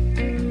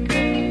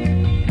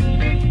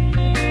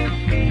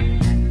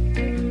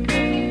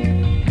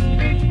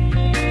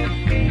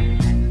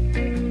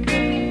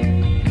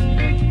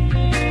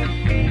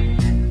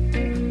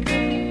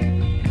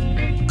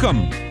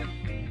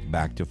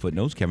 to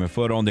Footnotes. Kevin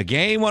Foote on the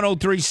game.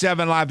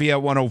 103.7 Lafayette,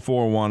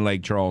 104.1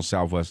 Lake Charles,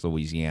 Southwest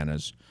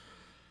Louisiana's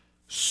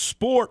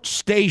sports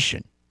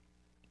station.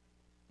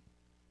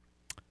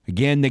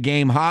 Again, the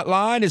game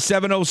hotline is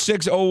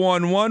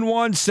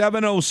 706-0111,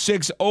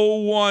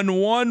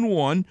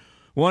 706-0111.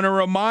 Want to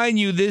remind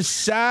you this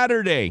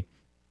Saturday,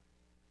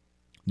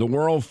 the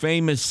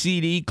world-famous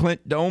CD,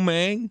 Clint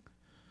Domingue,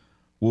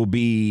 will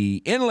be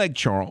in Lake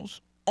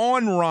Charles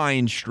on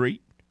Ryan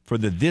Street for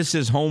the This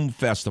Is Home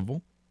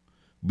Festival.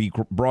 Be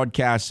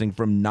broadcasting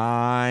from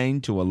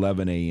 9 to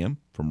 11 a.m.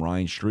 from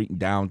Ryan Street in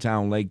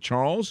downtown Lake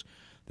Charles.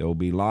 There will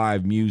be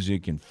live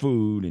music and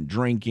food and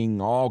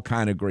drinking, all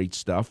kind of great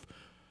stuff,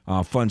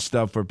 fun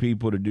stuff for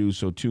people to do.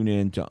 So tune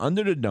in to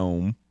Under the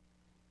Dome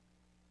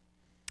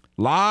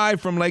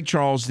live from Lake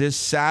Charles this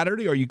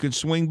Saturday, or you could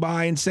swing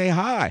by and say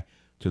hi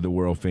to the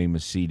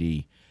world-famous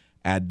CD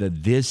at the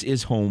This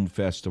Is Home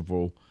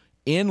Festival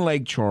in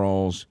Lake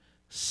Charles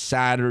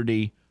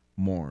Saturday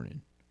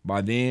morning.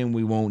 By then,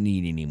 we won't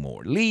need any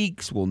more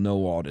leaks. We'll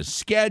know all the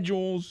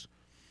schedules.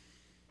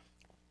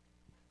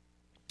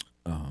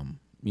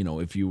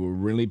 If you were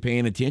really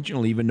paying attention,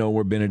 you'll even know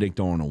where Benedict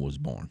Arnold was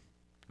born.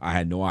 I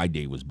had no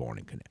idea he was born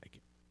in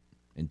Connecticut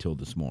until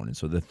this morning.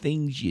 So the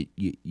things you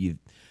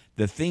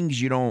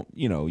don't,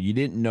 you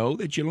didn't know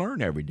that you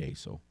learn every day.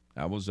 So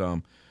that was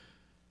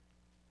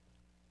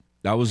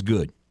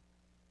good.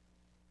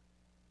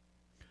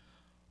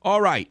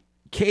 All right,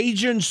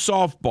 Cajun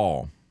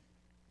softball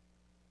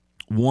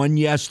won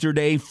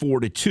yesterday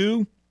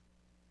 4-2.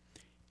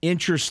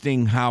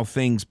 Interesting how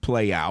things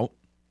play out.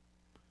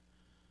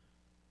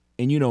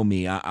 And you know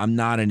me, I'm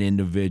not an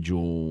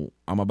individual.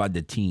 I'm about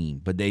the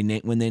team. But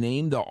when they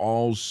named the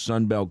All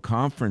Sunbelt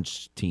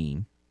Conference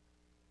team,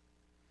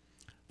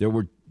 there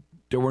were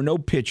no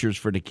pitchers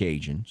for the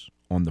Cajuns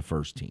on the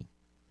first team.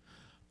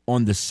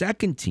 On the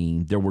second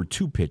team, there were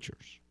two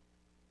pitchers.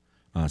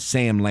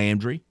 Sam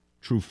Landry,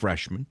 true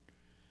freshman,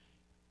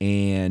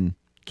 and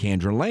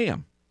Kendra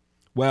Lamb.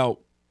 Well,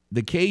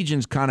 the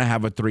Cajuns kind of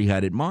have a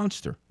three-headed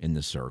monster in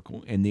the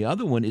circle, and the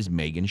other one is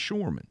Megan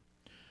Shorman.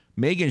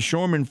 Megan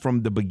Shorman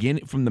from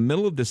the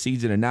middle of the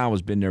season and now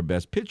has been their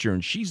best pitcher,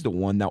 and she's the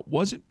one that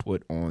wasn't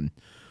put on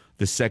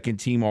the second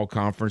team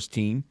all-conference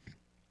team.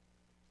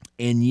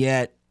 And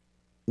yet,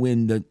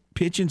 when the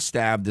pitching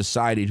staff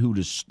decided who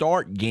to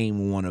start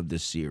game one of the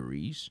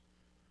series,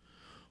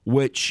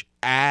 which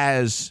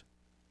as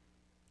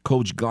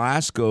Coach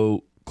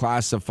Glasgow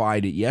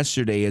classified it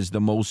yesterday as the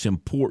most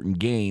important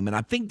game, and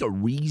I think the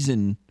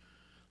reason,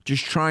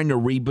 just trying to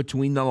read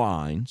between the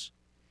lines,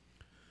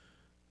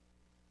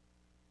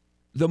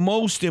 the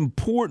most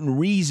important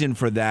reason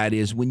for that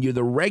is when you're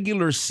the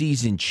regular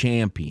season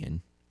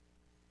champion,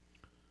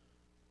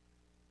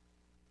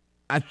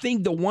 I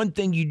think the one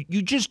thing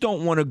you just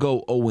don't want to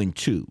go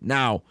 0-2.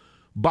 Now,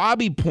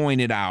 Bobby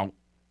pointed out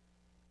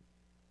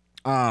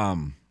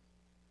when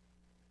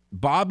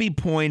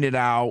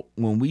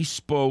we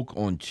spoke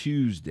on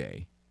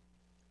Tuesday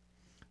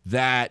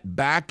that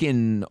back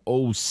in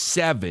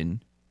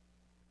 2007,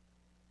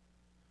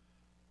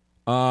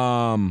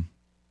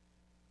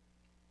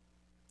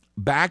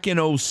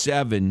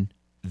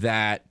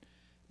 that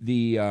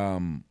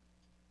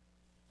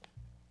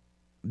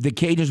the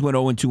Cajuns went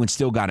 0-2 and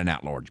still got an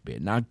at-large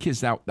bid. Now,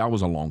 kids, that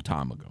was a long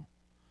time ago.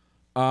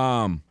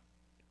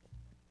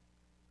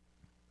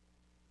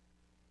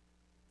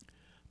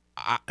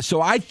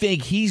 So I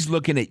think he's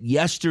looking at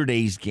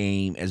yesterday's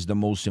game as the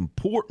most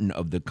important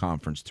of the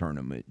conference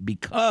tournament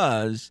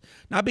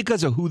not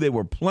because of who they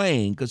were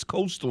playing, because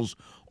Coastal's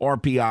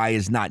RPI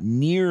is not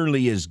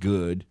nearly as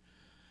good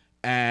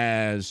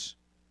as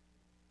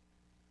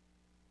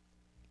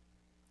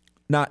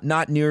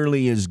not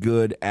nearly as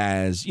good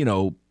as,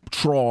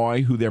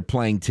 Troy, who they're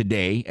playing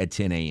today at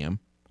 10 a.m.,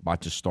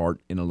 about to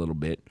start in a little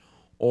bit,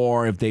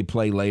 or if they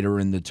play later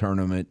in the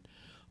tournament,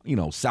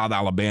 South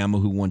Alabama,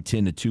 who won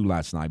 10-2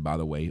 last night, by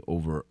the way,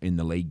 over in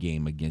the late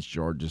game against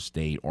Georgia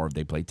State, or if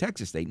they play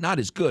Texas State, not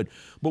as good.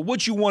 But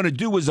what you want to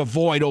do is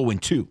avoid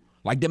 0-2.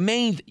 Like the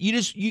main,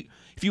 if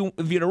you're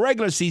the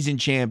regular season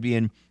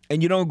champion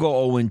and you don't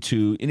go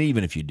 0-2, and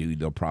even if you do,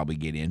 they'll probably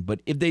get in. But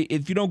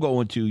if you don't go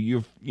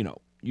 0-2,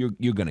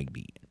 you're going to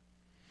be in.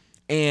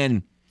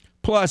 And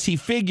plus, he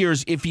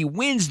figures if he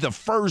wins the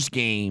first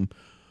game,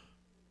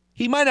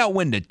 he might not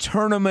win the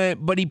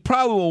tournament, but he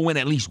probably will win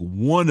at least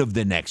one of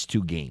the next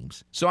two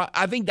games. So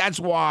I think that's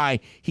why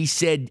he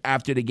said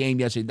after the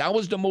game yesterday, that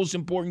was the most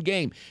important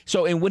game.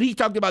 So, and when he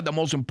talked about the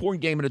most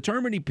important game in the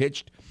tournament, he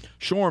pitched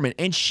Shorman,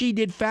 and she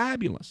did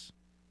fabulous.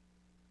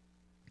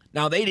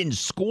 Now, they didn't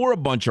score a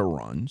bunch of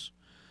runs.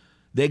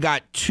 They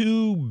got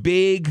three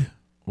big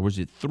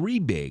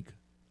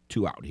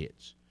two-out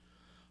hits.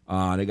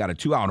 They got a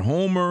two-out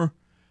homer.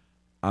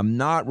 I'm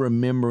not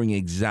remembering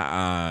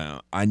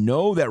exact. I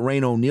know that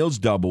Rain O'Neal's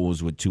double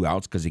was with two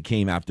outs because it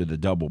came after the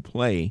double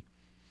play.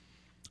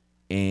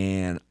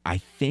 And I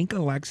think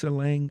Alexa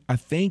Lang,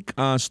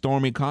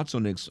 Stormy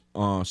Kotzelnick's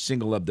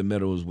single up the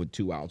middle was with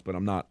two outs, but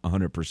I'm not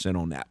 100%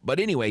 on that. But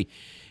anyway,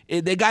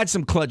 they got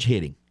some clutch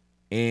hitting.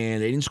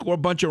 And they didn't score a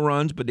bunch of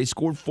runs, but they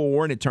scored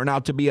 4, and it turned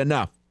out to be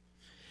enough.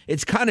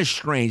 It's kind of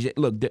strange.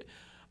 Look,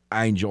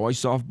 I enjoy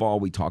softball.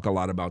 We talk a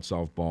lot about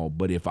softball.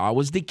 But if I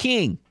was the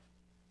king,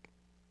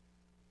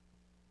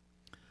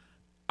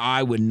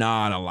 I would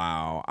not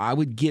allow – I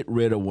would get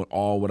rid of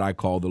what I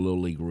call the little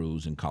league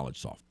rules in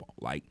college softball.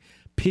 Like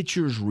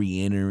pitchers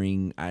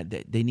re-entering,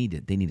 they need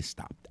to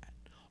stop that.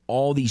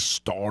 All these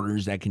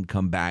starters that can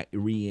come back,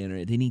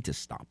 re-enter, they need to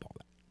stop all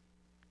that.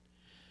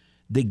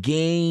 The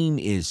game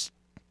is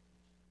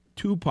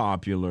too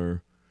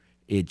popular.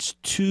 It's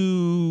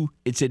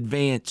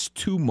advanced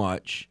too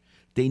much.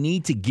 They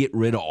need to get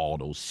rid of all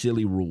those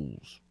silly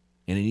rules.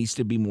 And it needs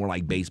to be more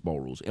like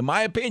baseball rules. In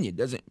my opinion,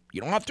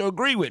 you don't have to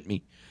agree with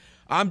me.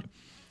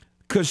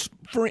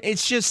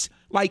 It's just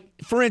like,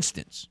 for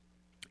instance,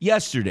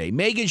 yesterday,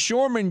 Megan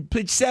Shorman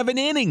pitched 7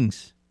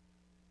 innings.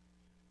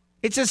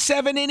 It's a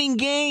 7-inning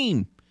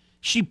game.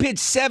 She pitched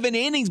 7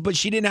 innings, but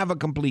she didn't have a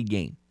complete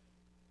game.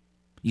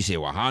 You say,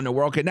 well, how in the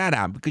world can that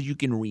happen? Because you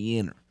can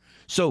re-enter.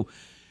 So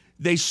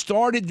they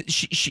started.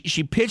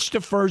 She pitched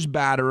the first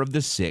batter of the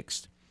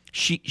 6th.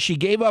 She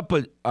gave up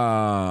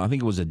I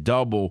think it was a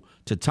double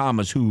to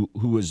Thomas,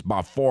 who is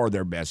by far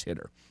their best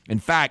hitter. In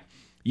fact,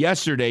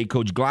 yesterday,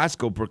 Coach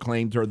Glasgow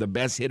proclaimed her the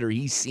best hitter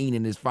he's seen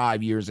in his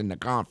 5 years in the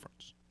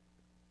conference.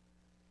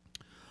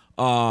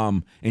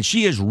 And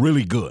she is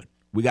really good.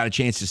 We got a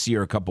chance to see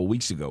her a couple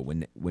weeks ago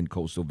when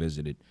Coastal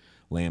visited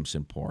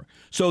Lamson Park.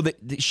 So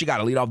she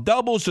got a leadoff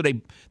double. So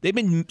they've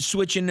been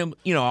switching them,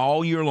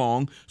 all year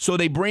long. So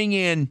they bring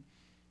in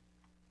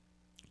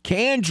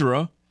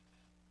Kendra,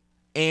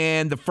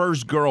 and the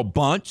first girl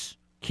bunts.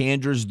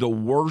 Kendra's the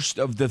worst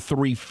of the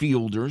 3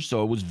 fielders,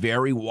 so it was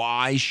very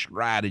wise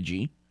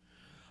strategy.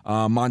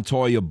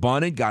 Montoya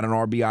bunted, got an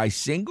RBI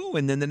single,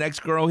 and then the next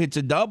girl hits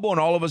a double, and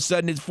all of a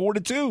sudden it's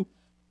 4-2.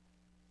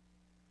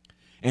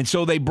 And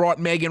so they brought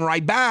Megan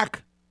right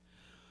back,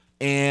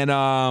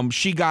 and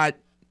she got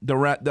the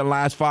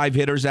last 5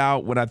 hitters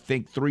out with, I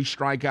think, 3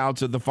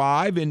 strikeouts of the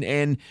 5,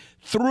 and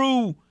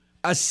threw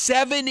a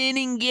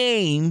 7-inning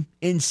game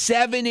in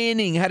 7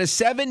 innings, had a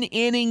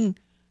 7-inning.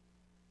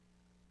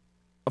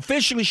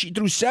 Officially, she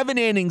threw 7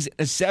 innings,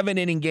 a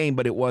 7-inning game,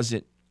 but it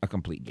wasn't a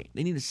complete game.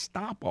 They need to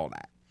stop all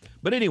that.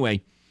 But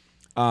anyway,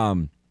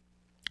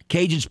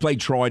 Cajuns play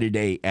Troy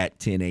today at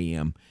 10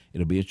 a.m.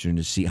 It'll be interesting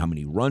to see how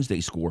many runs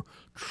they score.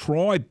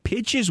 Troy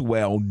pitches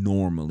well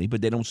normally,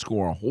 but they don't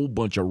score a whole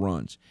bunch of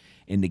runs.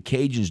 And the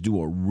Cajuns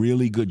do a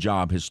really good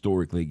job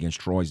historically against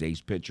Troy's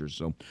ace pitchers.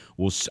 So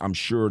I'm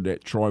sure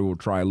that Troy will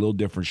try a little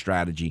different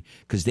strategy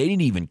because they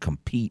didn't even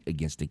compete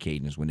against the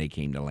Cajuns when they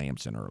came to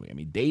Lamson early. I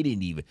mean, they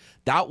didn't even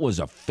 – that was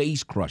a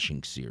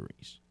face-crushing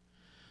series.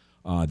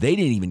 They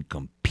didn't even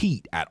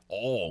compete at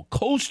all.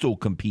 Coastal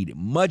competed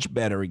much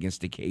better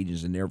against the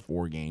Cajuns in their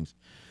 4 games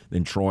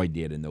than Troy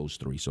did in those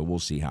 3. So we'll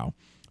see how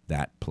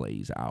that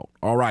plays out.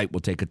 All right,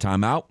 we'll take a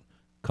timeout.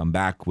 Come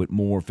back with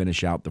more.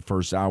 Finish out the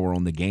first hour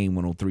on the game.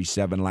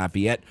 103.7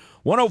 Lafayette,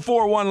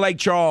 104.1 Lake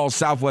Charles,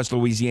 Southwest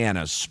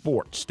Louisiana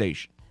Sports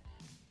Station.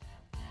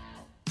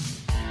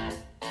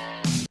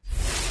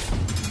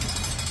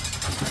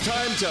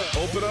 Time to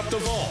open up the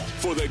vault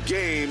for the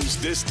games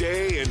this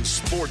day in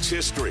sports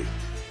history.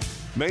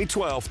 May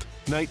 12th,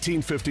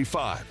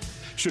 1955.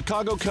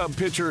 Chicago Cub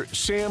pitcher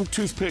Sam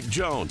Toothpick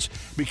Jones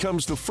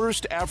becomes the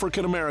first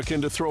African-American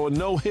to throw a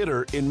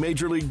no-hitter in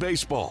Major League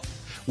Baseball,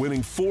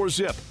 winning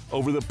 4-0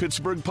 over the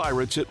Pittsburgh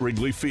Pirates at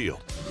Wrigley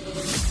Field.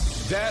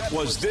 That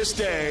was this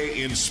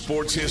day in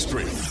sports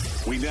history.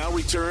 We now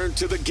return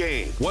to the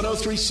game.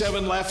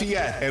 103.7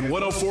 Lafayette and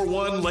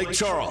 104.1 Lake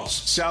Charles,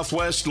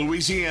 Southwest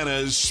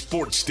Louisiana's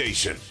sports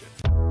station.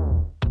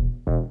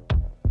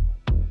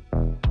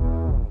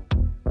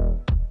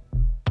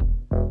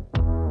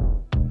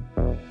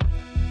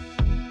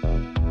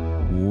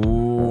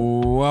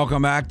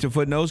 Welcome back to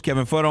Footnotes.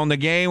 Kevin Foote on the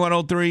game.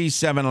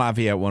 103.7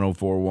 Lafayette,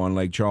 104.1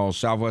 Lake Charles,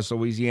 Southwest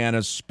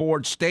Louisiana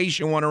Sports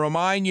Station. Want to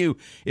remind you,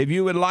 if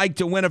you would like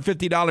to win a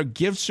 $50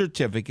 gift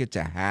certificate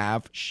to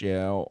Half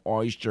Shell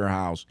Oyster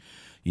House,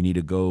 you need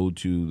to go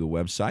to the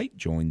website,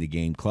 join the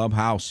game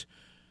Clubhouse,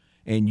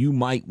 and you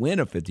might win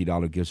a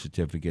 $50 gift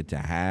certificate to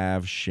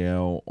Half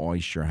Shell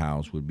Oyster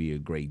House. Would be a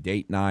great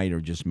date night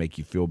or just make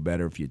you feel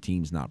better if your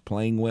team's not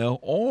playing well.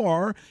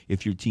 Or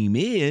if your team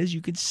is, you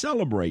could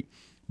celebrate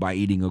by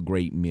eating a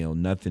great meal.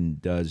 Nothing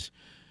gets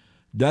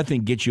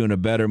you in a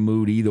better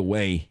mood either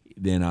way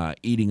than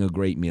eating a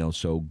great meal.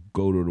 So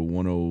go to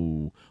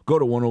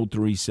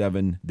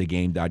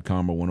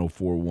 1037thegame.com or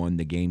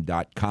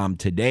 1041thegame.com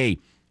today.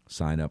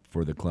 Sign up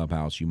for the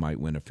Clubhouse. You might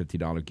win a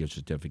 $50 gift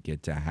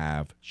certificate to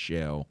Half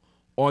Shell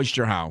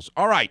Oyster House.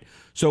 All right.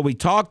 So we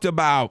talked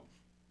about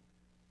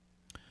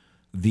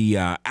the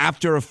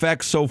after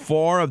effects so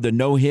far of the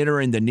no-hitter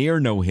and the near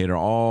no-hitter.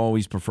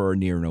 Always prefer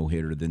near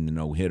no-hitter than the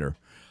no-hitter.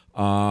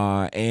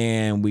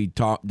 And we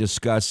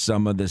discussed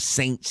some of the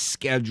Saints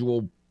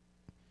schedule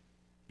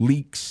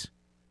leaks.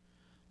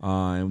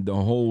 And the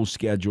whole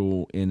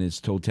schedule in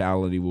its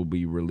totality will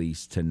be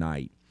released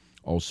tonight.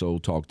 Also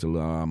talked to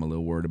I'm a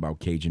little worried about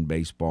Cajun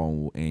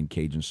baseball, and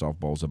Cajun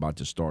softball is about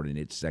to start in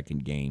its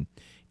second game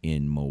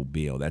in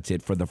Mobile. That's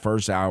it for the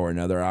first hour.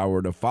 Another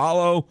hour to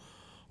follow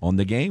on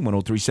the game.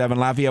 103.7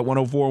 Lafayette,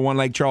 104.1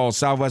 Lake Charles,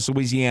 Southwest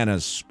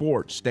Louisiana's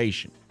sports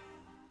station.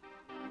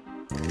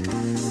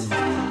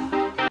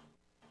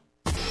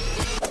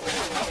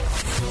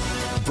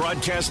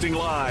 Broadcasting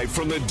live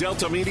from the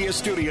Delta Media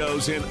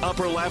Studios in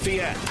Upper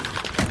Lafayette.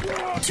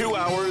 2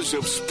 hours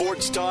of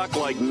sports talk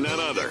like none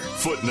other.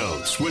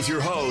 Footnotes with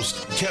your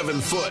host,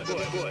 Kevin Foote.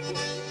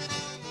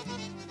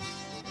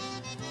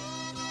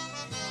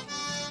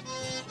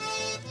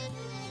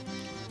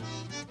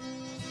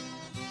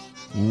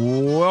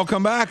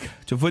 Welcome back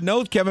to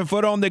Footnotes. Kevin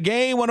Foote on the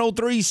game.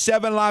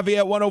 103.7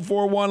 Lafayette,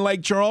 104.1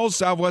 Lake Charles,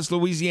 Southwest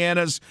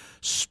Louisiana's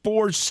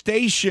sports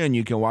station.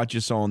 You can watch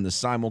us on the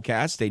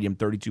simulcast, Stadium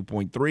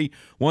 32.3,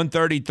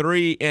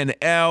 133 in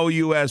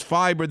LUS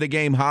Fiber. The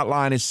game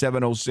hotline is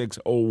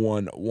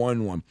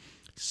 706-0111.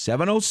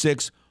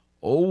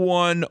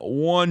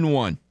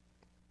 706-0111.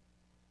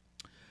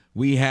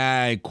 We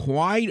had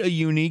quite a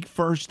unique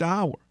first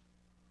hour.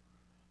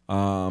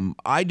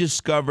 I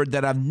discovered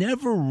that I've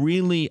never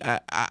really,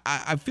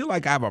 I feel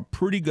like I have a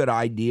pretty good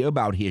idea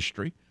about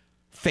history,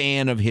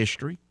 fan of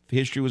history.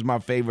 History was my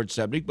favorite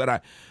subject,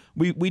 but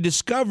we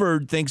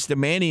discovered, thanks to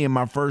Manny in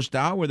my first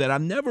hour, that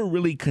I've never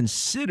really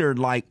considered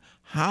like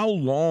how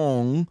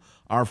long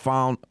where our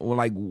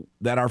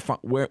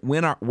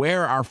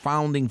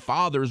founding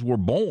fathers were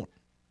born.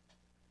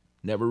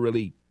 Never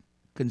really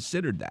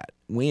considered that.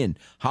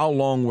 How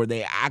long were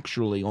they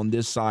actually on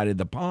this side of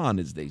the pond,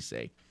 as they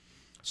say.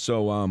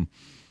 So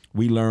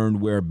we learned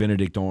where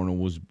Benedict Arnold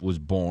was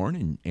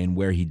born and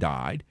where he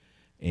died,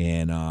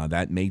 and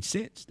that made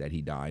sense that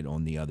he died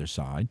on the other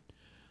side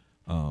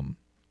of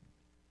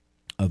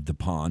the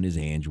pond, as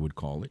Ange would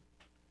call it.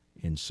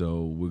 And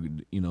so,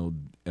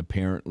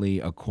 apparently,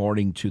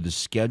 according to the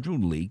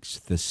scheduled leaks,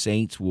 the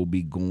Saints will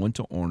be going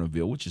to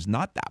Arnaudville, which is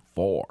not that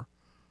far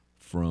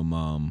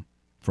from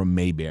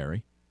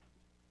Mayberry,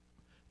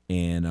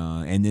 and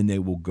then they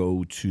will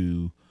go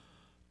to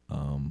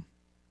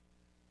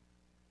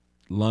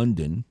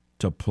London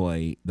to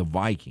play the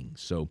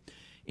Vikings. So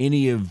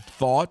any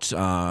thoughts,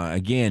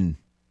 any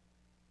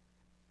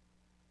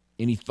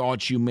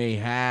thoughts you may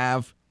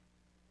have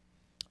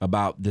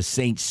about the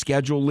Saints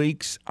schedule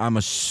leaks? I'm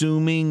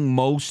assuming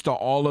most of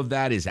all of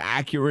that is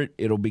accurate.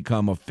 It'll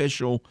become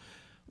official,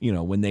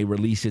 when they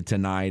release it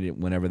tonight,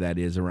 whenever that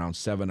is, around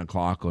 7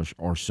 o'clock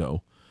or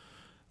so.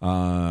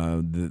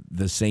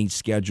 The Saints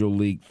schedule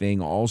leak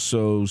thing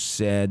also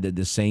said that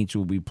the Saints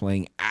will be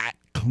playing at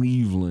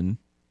Cleveland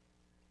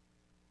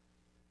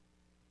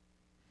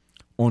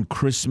on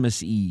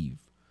Christmas Eve.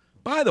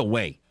 By the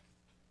way,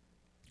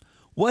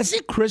 was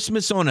it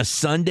Christmas on a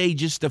Sunday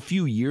just a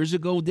few years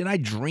ago? Did I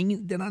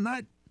dream? Did I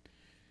not?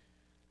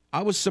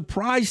 I was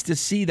surprised to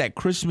see that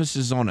Christmas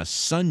is on a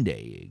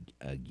Sunday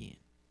again.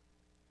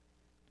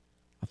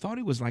 I thought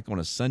it was like on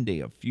a Sunday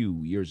a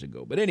few years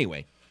ago. But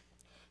anyway,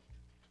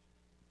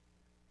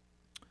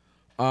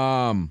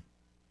 Hannah's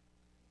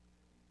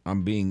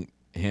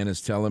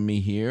telling me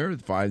here,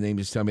 the Five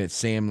Names is telling me that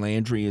Sam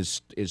Landry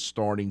is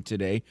starting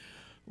today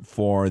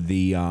for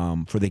the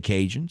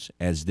Cajuns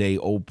as they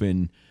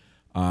open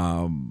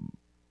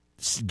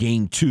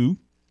game 2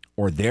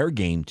 or their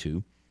game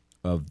 2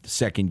 of the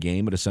second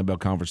game of the Sun Belt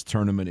Conference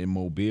tournament in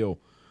Mobile.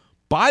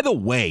 By the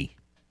way,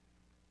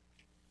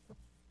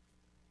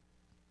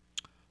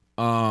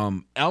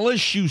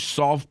 LSU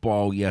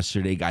softball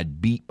yesterday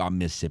got beat by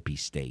Mississippi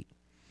State.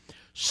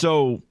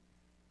 So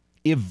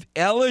if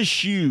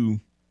LSU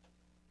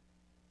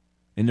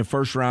in the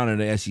first round of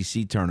the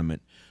SEC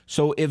tournament,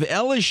 so if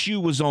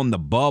LSU was on the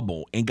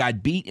bubble and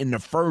got beat in the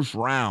first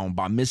round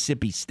by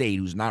Mississippi State,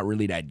 who's not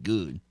really that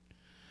good,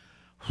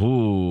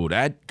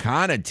 that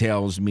kind of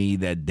tells me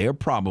that they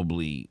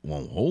probably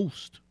won't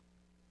host.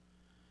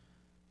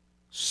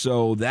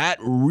 So that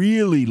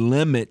really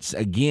limits,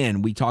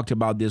 again, we talked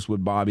about this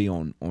with Bobby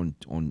on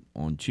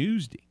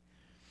Tuesday.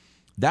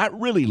 That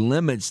really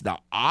limits the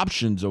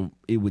options of,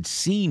 it would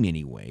seem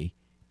anyway,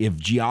 if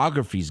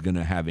geography is going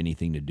to have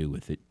anything to do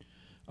with it.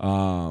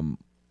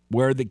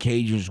 Where the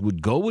Cajuns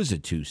would go as a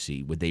 2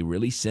 seed. Would they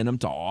really send them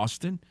to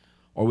Austin?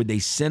 Or would they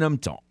send them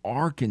to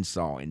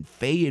Arkansas and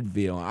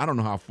Fayetteville? I don't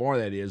know how far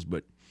that is,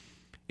 but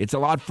it's a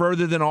lot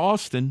further than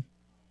Austin.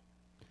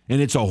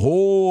 And it's a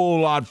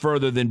whole lot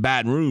further than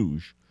Baton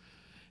Rouge.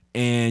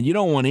 And you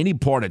don't want any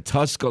part of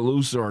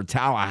Tuscaloosa or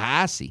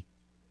Tallahassee.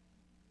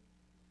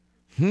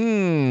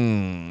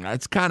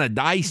 That's kind of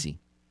dicey.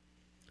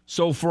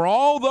 So for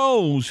all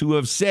those who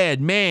have said,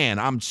 man,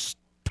 I'm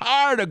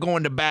tired of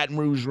going to Baton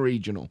Rouge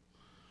Regional,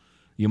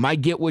 you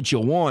might get what you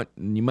want,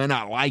 and you may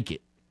not like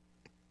it.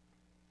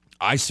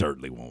 I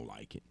certainly won't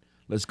like it.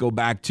 Let's go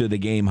back to the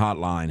game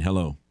hotline.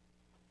 Hello.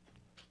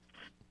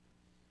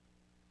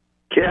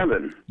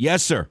 Kevin.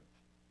 Yes, sir.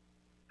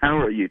 How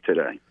are you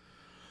today?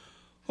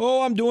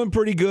 Oh, I'm doing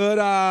pretty good.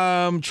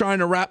 I'm trying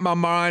to wrap my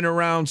mind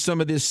around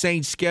some of this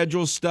Saints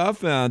schedule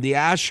stuff. The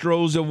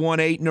Astros have won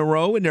 8 in a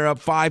row, and they're up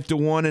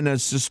 5-1 in a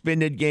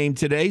suspended game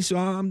today, so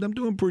I'm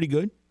doing pretty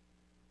good.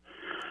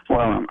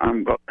 Well,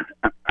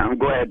 I'm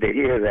glad to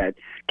hear that.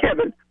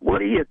 Kevin, what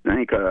do you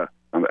think a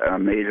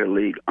Major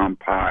League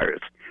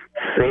umpire's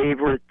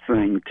favorite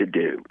thing to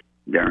do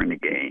during the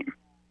game?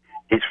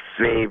 His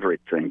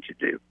favorite thing to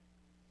do?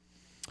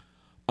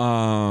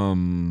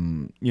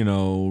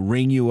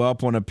 Ring you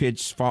up on a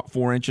pitch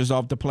 4 inches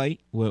off the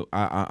plate. Well,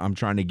 I'm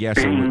trying to guess.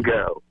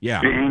 Bingo.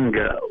 Yeah.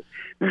 Bingo.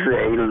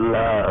 They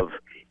love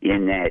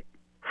in that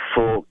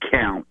full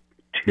count,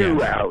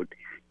 2 out,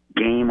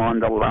 game on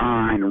the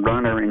line,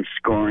 runner in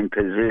scoring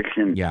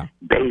position,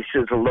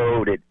 bases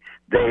loaded.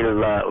 They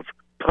love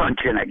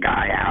punching a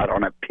guy out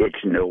on a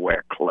pitch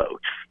nowhere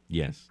close.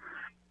 Yes.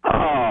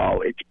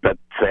 Oh, it's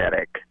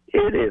pathetic.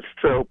 It is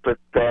so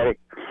pathetic.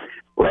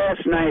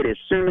 Last night, as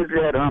soon as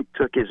that ump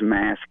took his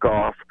mask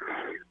off,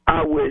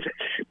 I wish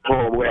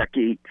Paul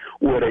Wecky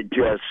would have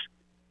just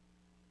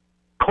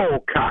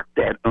cold-cocked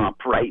that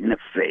ump right in the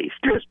face.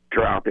 Just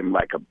drop him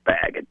like a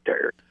bag of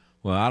dirt.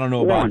 Well, I don't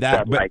know about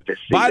that. But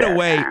by the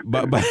way,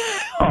 but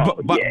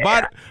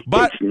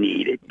it's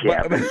needed,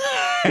 Kevin.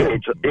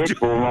 It's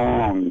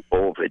long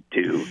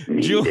overdue.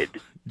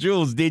 Needed.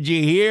 Jules, did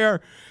you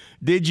hear?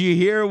 Did you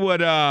hear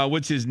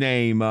what's his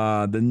name?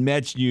 The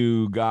Mets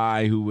new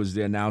guy who was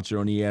the announcer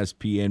on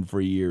ESPN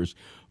for years.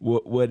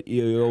 What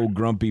old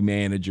grumpy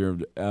manager of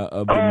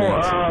the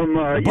Mets?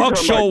 Buck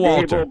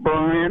Showalter.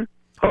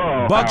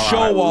 Buck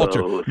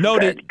Showalter.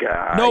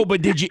 No,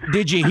 but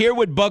did you hear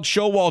what Buck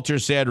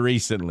Showalter said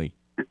recently?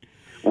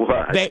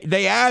 What?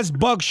 They asked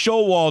Buck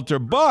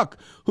Showalter, Buck,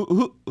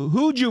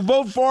 who'd you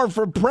vote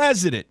for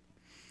president?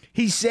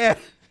 He said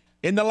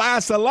in the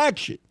last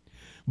election.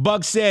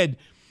 Buck said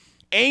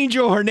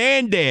Angel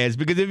Hernandez,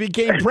 because if he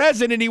became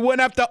president, he wouldn't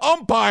have to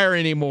umpire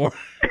anymore.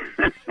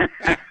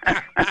 I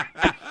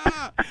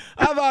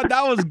thought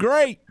that was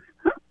great.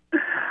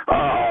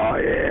 Oh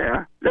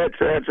yeah, that's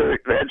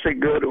a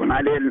good one.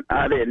 I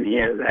didn't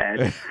hear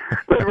that,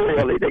 but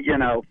really,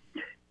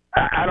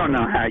 I don't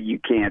know how you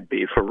can't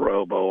be for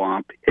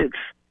RoboUmp. It's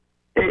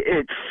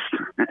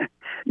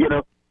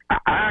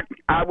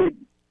I would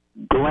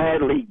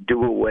gladly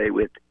do away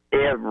with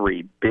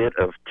every bit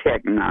of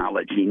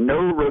technology. No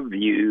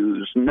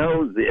reviews,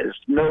 no this,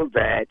 no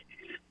that,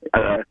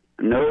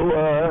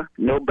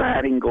 no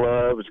batting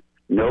gloves,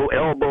 no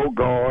elbow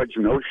guards,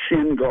 no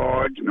shin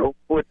guards, no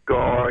foot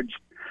guards,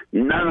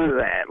 none of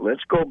that.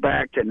 Let's go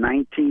back to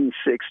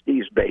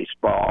 1960s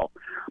baseball,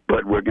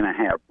 but we're going to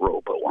have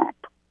RoboUmp.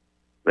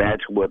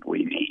 That's what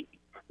we need.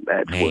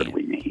 What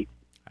we need.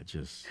 I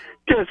just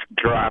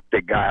drop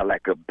the guy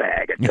like a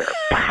bag of dirt.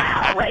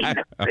 Pow, right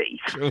in the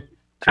face.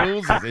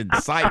 Jules is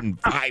inciting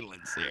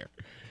violence here.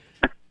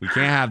 We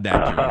can't have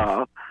that,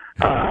 Jules.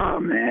 Oh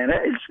man,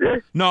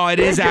 it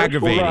is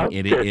aggravating.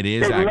 It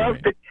is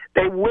aggravating.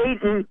 They're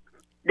waiting.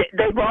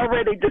 They've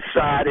already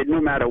decided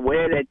no matter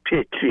where that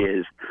pitch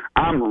is,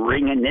 I'm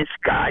ringing this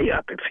guy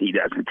up if he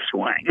doesn't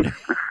swing.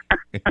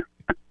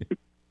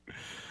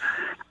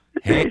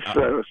 They're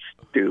so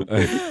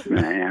stupid,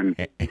 man.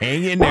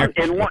 Hang in there.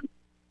 And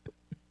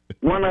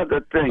one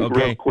other thing,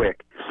 real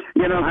quick.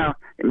 You know how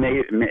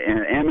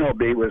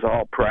MLB was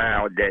all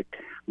proud that,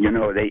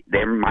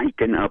 they're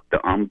miking up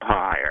the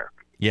umpire.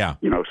 Yeah.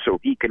 So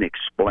he can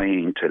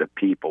explain to the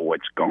people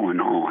what's going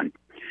on.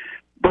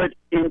 But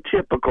in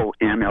typical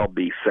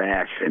MLB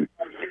fashion,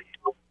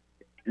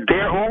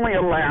 they're only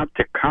allowed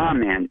to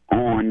comment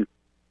on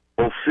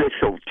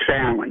official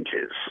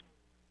challenges,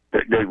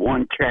 the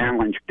one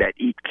challenge that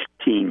each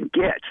team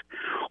gets.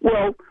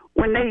 Well,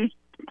 when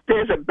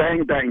there's a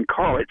bang-bang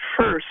call at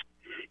first,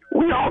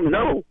 we all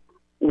know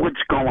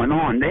what's going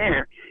on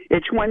there.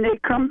 It's when they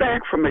come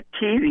back from a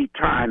TV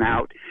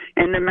timeout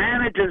and the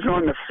manager's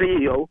on the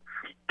field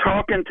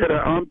talking to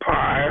the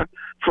umpire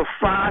for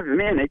 5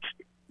 minutes.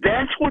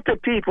 That's what the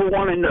people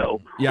want to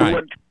know,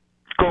 what's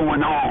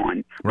going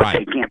on, but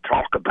they can't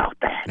talk about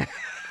that.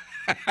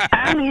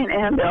 I mean,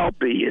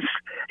 MLB is,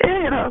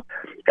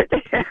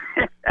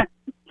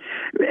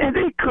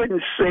 they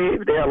couldn't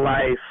save their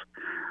life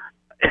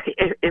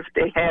if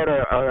they had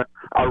a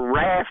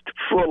raft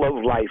full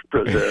of life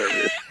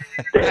preservers.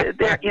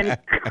 They're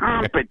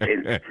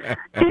incompetent.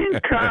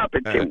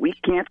 We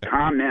can't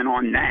comment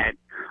on that.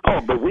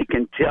 Oh, but we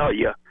can tell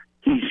you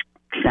he's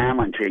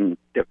challenging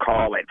the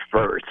call at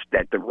first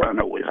that the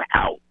runner was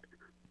out.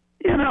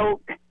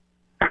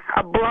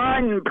 A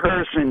blind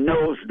person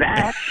knows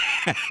that.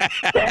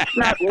 That's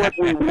not what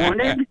we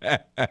wanted.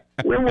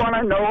 We want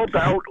to know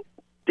about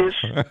this.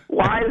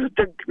 Why is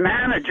the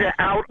manager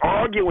out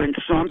arguing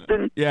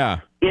something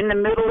in the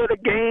middle of the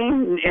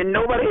game and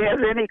nobody has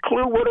any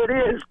clue what it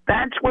is?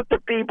 That's what the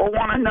people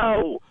want to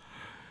know.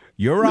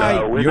 You're right.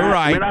 No, You're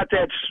right. We're not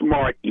that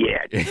smart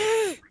yet.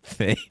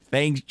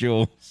 Thanks,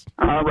 Jules.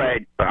 All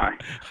right, bye.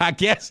 I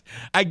guess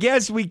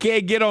we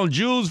can't get on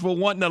Jules for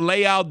wanting to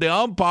lay out the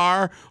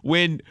umpire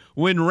when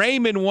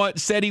Raymond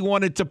said he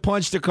wanted to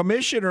punch the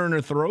commissioner in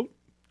the throat.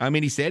 I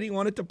mean, he said he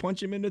wanted to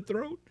punch him in the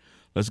throat.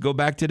 Let's go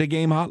back to the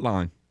game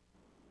hotline.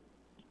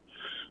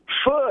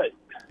 Foot.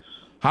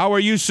 How are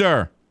you,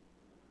 sir?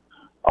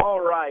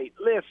 All right.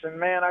 Listen,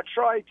 man, I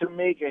tried to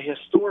make a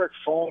historic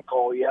phone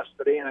call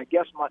yesterday, and I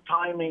guess my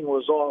timing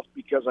was off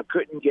because I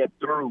couldn't get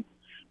through.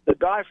 The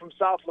guy from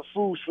South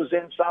Lafourche was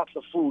in South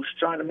Lafourche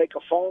trying to make a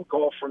phone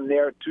call from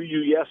there to you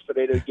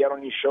yesterday to get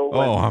on your show.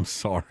 Oh, I'm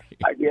sorry.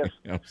 I guess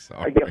I'm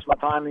sorry. I guess my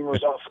timing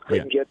was off. I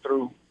couldn't get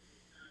through.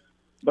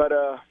 But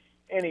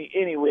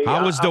anyway.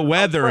 How was the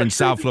weather in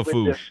South frustrated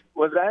with Lafourche? this.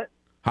 Was that?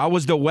 How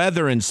was the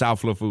weather in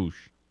South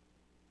Lafourche?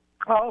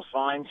 Oh, it's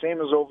fine. Same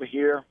as over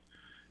here.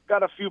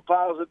 Got a few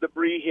piles of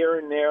debris here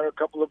and there, a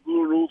couple of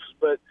blue roofs,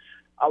 but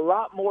a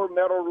lot more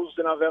metal roofs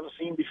than I've ever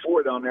seen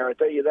before down there. I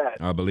tell you that.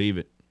 I believe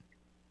it.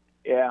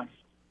 Yeah,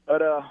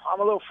 but I'm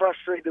a little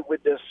frustrated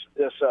with this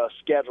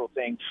schedule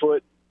thing.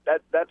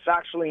 That's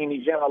actually an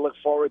event I look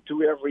forward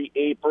to every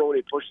April.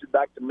 They pushed it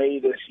back to May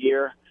this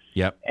year.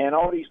 Yep. And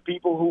all these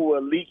people who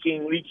are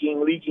leaking,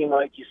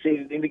 like you say,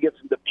 they need to get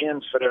some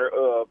Depends for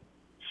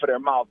their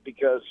mouth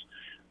because,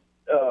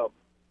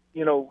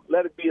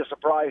 let it be a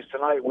surprise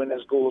tonight when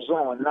this goes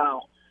on.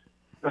 Now,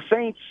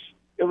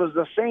 it was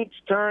the Saints'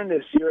 turn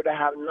this year to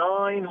have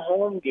 9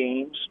 home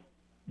games,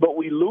 but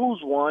we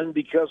lose one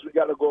because we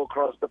got to go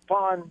across the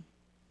pond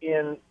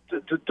to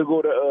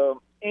go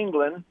to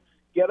England,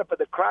 get up at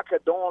the crack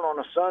of dawn on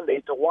a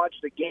Sunday to watch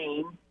the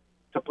game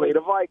to play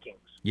the Vikings.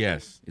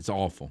 Yes, it's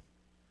awful.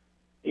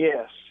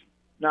 Yes.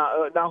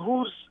 Now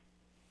who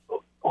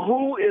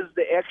is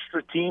the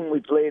extra team we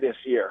play this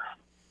year?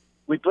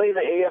 We play the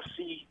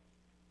AFC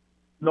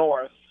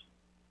North.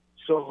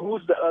 So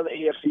who's the other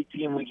AFC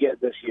team we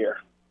get this year?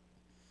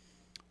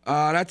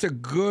 That's a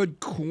good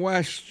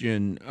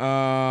question.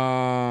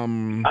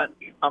 I'm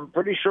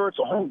pretty sure it's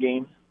a home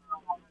game.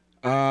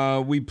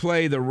 We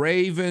play the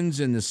Ravens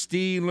and the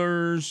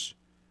Steelers.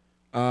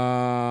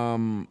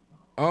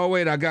 Oh,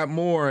 wait, I got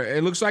more.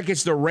 It looks like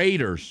it's the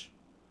Raiders.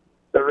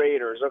 The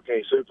Raiders.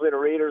 Okay, so we play the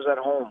Raiders at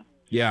home.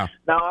 Yeah.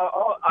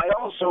 Now, I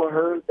also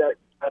heard that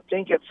I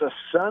think it's a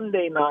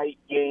Sunday night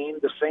game.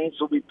 The Saints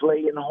will be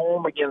playing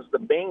home against the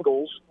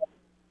Bengals,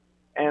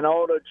 and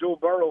all the Joe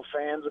Burrow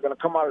fans are going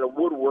to come out of the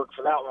woodwork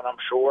for that one, I'm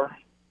sure.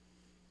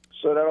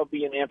 So that'll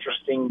be an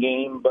interesting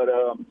game. But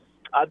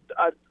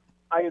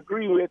I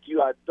agree with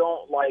you. I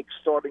don't like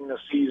starting the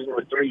season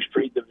with 3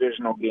 straight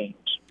divisional games.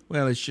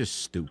 Well, it's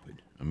just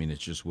stupid. I mean,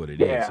 it's just what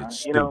it is. It's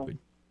stupid.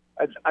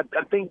 I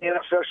think the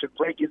NFL should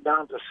break it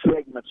down to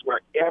segments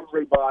where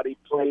everybody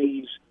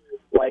plays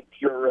like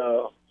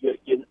your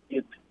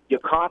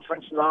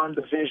conference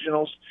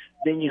non-divisionals.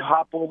 Then you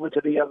hop over to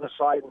the other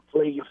side and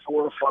play your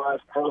 4 or 5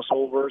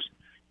 crossovers,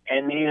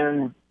 and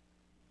then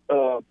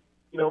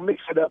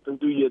mix it up and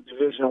do your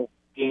divisional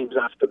games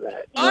after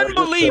that.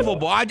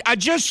 Unbelievable. I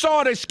just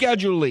saw the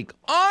schedule leak.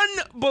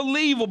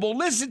 Unbelievable.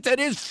 Listen to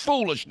this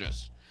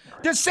foolishness.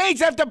 The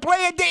Saints have to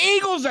play at the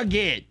Eagles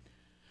again.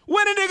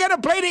 When are they going to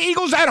play the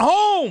Eagles at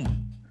home?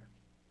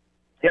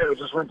 Yeah, we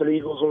just went to the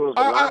Eagles.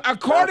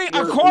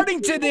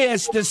 According to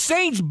this, the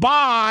Saints'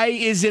 bye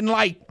is in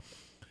like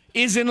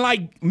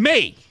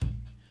May.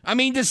 I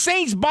mean, the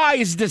Saints' bye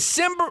is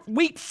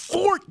week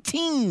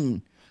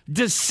 14,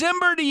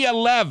 December the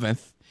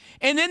 11th,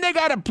 and then they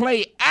got to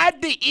play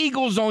at the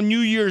Eagles on New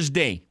Year's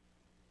Day.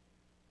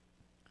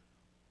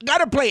 Got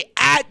to play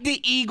at the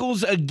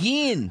Eagles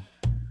again.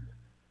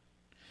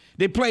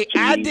 They play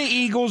at the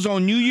Eagles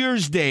on New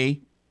Year's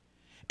Day,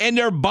 and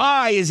their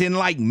bye is in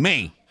like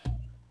May.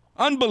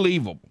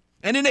 Unbelievable.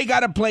 And then they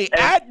got to play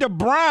at the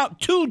Browns,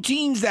 2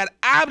 teams that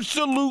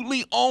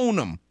absolutely own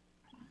them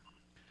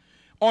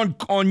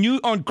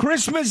on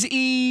Christmas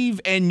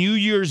Eve and New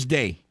Year's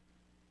Day.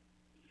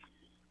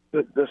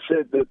 That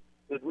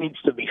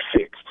needs to be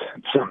fixed.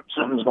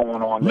 Something's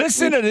going on.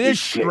 Listen to this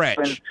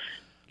stretch.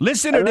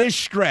 Listen to this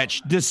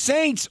stretch. The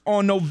Saints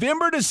on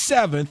November the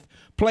 7th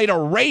play the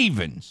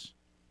Ravens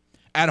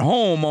at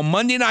home on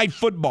Monday Night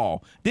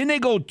Football. Then they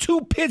go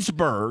to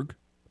Pittsburgh.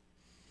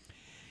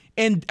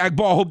 And I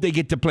hope they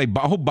get to play.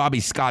 I hope Bobby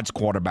Scott's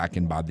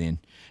quarterbacking by then.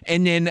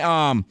 And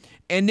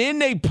then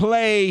they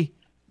play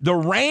the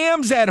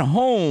Rams at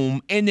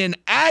home, and then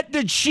at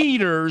the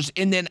Cheaters,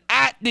 and then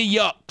at the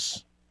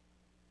Yucks.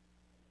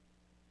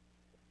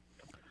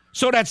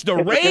 So that's the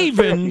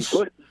Ravens,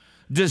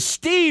 the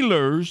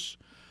Steelers,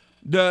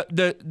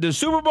 the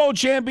Super Bowl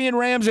champion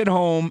Rams at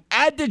home,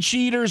 at the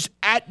Cheaters,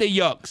 at the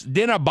Yucks.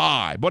 Then a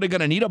bye. But they're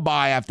going to need a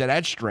bye after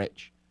that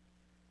stretch.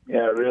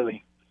 Yeah,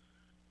 really.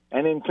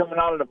 And then coming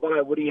out of the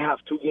bye, what do you have,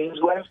 2 games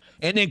left?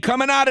 And then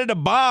coming out of the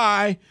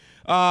bye,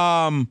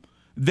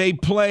 they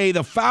play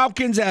the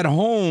Falcons at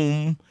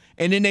home,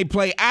 and then they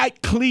play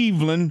at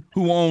Cleveland,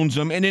 who owns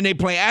them, and then they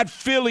play at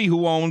Philly,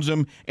 who owns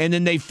them, and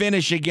then they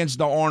finish against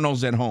the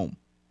Arnolds at home.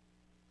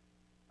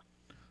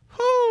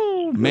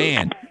 Whew,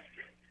 man.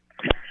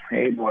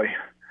 Hey, boy.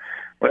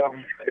 Well,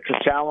 it's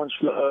a challenge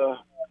for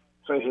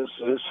his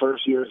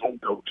first year as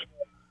head coach.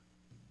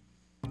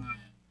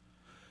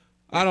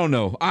 I don't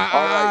know.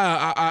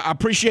 I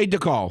appreciate the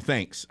call.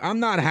 Thanks. I'm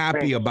not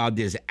happy about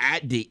this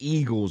at the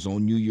Eagles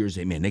on New Year's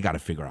Day. Man, they got to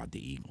figure out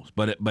the Eagles.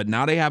 But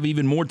now they have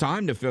even more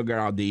time to figure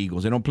out the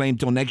Eagles. They don't play them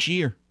until next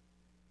year.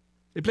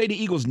 They play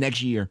the Eagles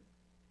next year.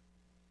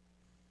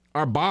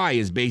 Our bye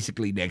is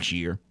basically next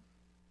year.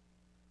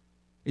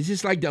 Is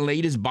this like the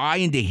latest bye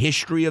in the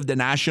history of the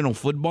National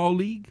Football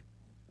League?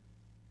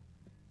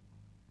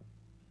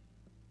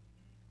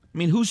 I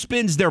mean, who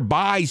spends their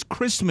buys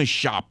Christmas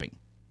shopping?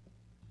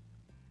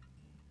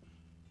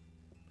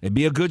 It'd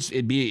be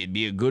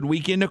a good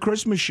weekend to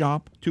Christmas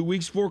shop. 2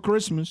 weeks before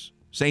Christmas,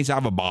 Saints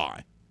have a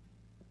bye.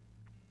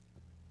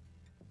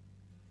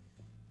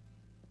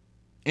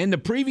 And the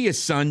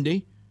previous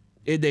Sunday,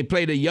 they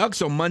played the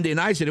Yucks on Monday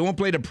night, so they won't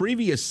play the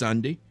previous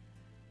Sunday.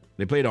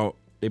 They played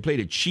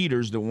the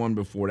Cheaters, the one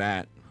before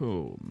that.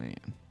 Oh,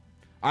 man.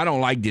 I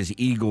don't like this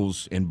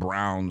Eagles and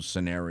Browns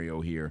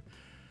scenario here.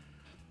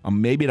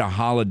 Maybe the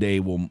holiday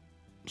will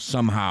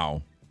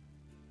somehow.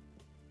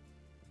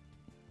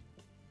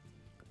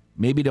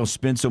 Maybe they'll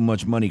spend so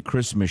much money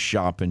Christmas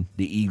shopping,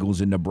 the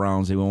Eagles and the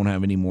Browns, they won't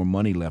have any more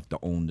money left to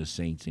own the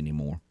Saints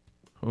anymore.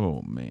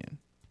 Oh, man.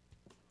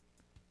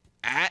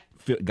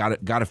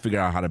 Got to figure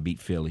out how to beat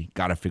Philly.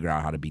 Got to figure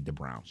out how to beat the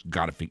Browns.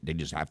 They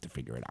just have to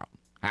figure it out.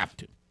 Have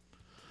to.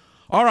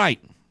 All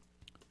right.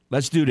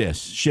 Let's do this.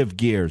 Shift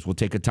gears. We'll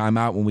take a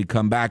timeout. When we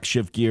come back,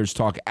 shift gears,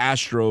 talk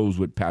Astros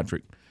with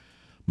Patrick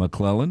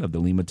McClellan of the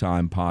Lima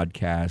Time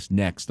Podcast.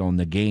 Next on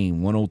The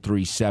Game,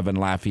 103.7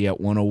 Lafayette,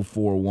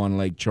 104.1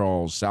 Lake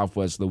Charles,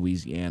 Southwest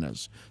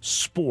Louisiana's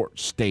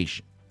sports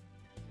station.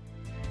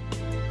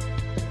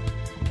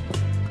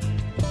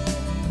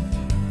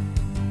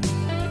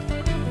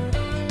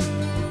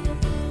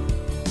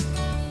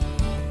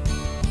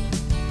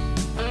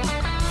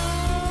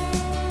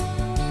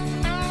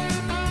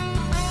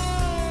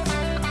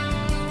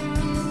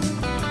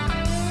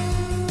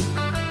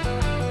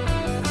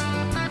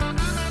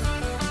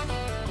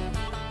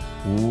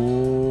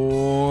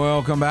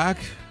 Welcome back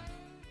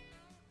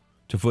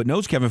to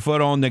Footnotes. Kevin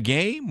Foote on The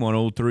Game,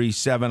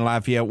 103.7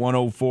 Lafayette,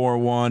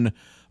 104.1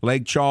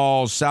 Lake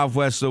Charles,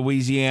 Southwest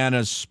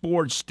Louisiana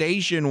sports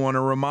station. Want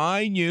to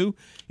remind you,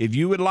 if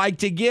you would like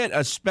to get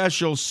a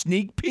special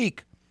sneak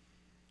peek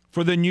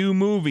for the new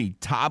movie,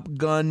 Top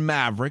Gun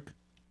Maverick,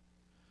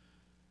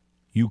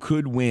 you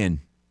could win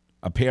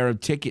a pair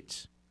of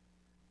tickets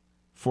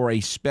for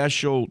a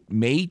special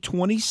May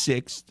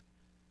 26th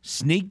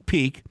sneak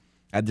peek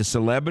at the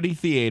Celebrity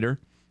Theater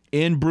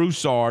in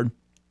Broussard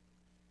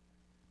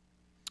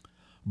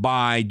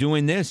by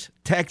doing this,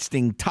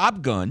 texting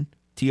Top Gun,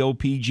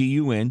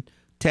 TOPGUN,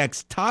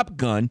 text Top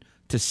Gun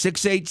to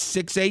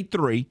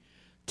 68683,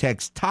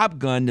 text Top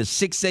Gun to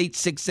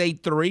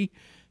 68683.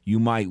 You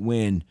might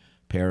win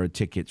a pair of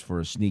tickets for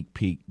a sneak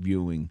peek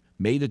viewing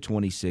May the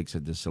 26th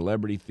at the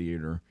Celebrity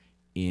Theater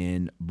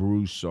in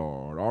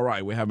Broussard. All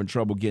right, we're having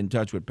trouble getting in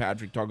touch with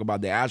Patrick, talk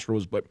about the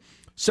Astros, but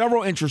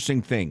several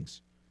interesting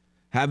things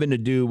having to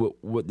do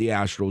with the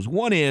Astros.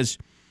 One is,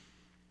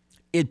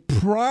 it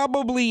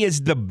probably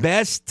is the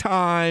best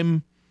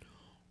time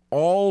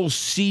all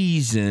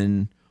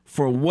season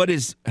for what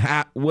is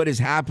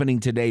happening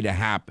today to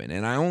happen.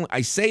 And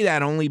I say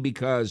that only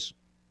because,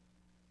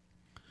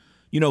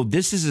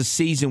 this is a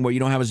season where you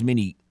don't have as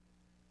many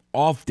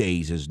off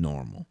days as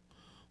normal.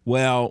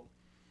 Well,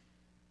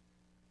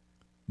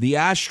 the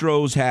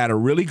Astros had a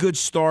really good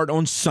start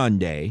on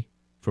Sunday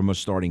from a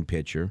starting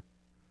pitcher.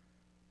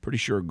 Pretty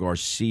sure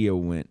Garcia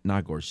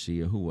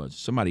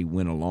somebody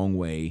went a long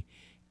way.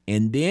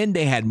 And then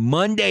they had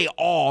Monday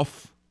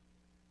off.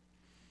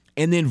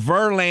 And then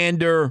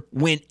Verlander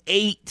went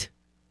 8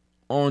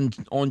 on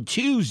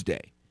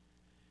Tuesday.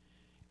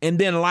 And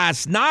then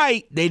last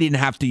night, they didn't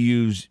have to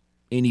use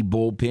any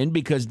bullpen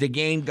because the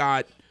game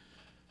got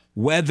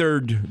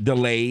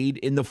delayed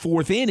in the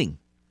 4th inning.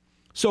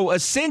 So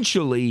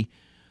essentially,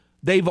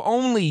 they've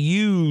only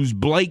used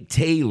Blake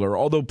Taylor,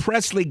 although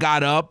Presley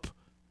got up.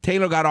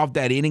 Taylor got off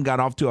that inning, got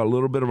off to a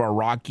little bit of a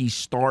rocky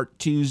start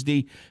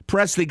Tuesday.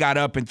 Presley got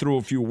up and threw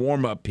a few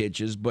warm-up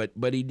pitches, but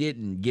he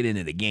didn't get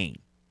into the game.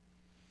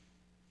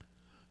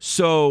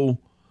 So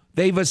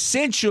they've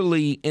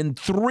essentially,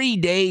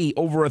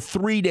 over a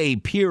 3-day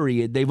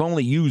period, they've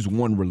only used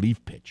one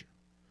relief pitcher.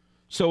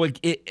 So,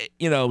 they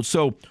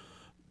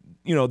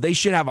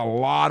should have a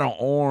lot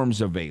of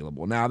arms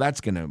available. Now,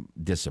 that's going to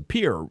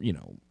disappear,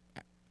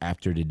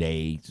 after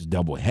today's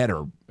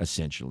doubleheader,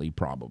 essentially,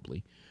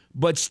 probably.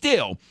 But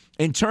still,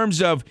 in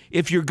terms of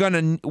if you're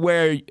going to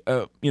wear,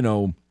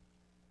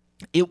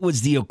 it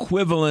was the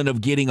equivalent of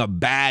getting a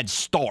bad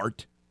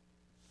start.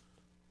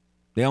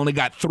 They only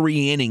got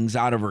 3 innings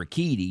out of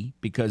Urquidy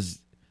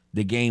because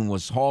the game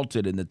was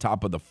halted in the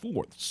top of the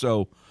 4th.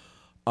 So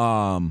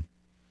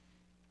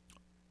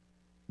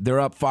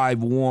they're up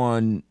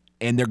 5-1,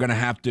 and they're going to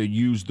have to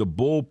use the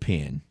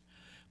bullpen.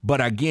 But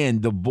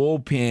again, the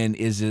bullpen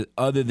is,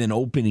 other than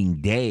opening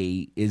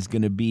day, is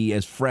going to be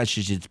as fresh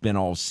as it's been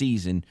all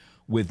season,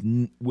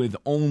 with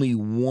only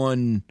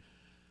one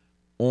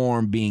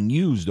arm being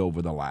used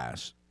over the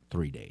last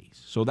 3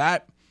 days. So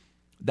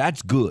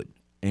that's good.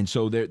 And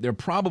so they're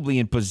probably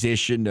in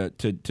position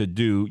to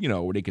do,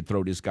 where they could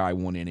throw this guy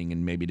 1 inning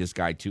and maybe this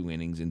guy 2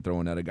 innings and throw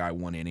another guy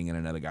 1 inning and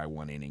another guy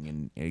 1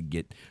 inning and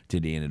get to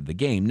the end of the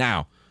game.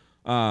 Now,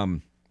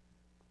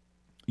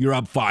 you're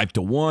up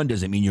 5-1.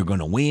 Does it mean you're going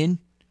to win?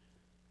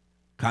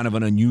 kind of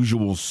an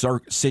unusual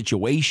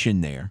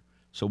situation there.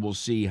 So we'll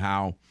see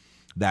how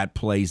that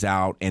plays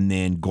out. And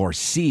then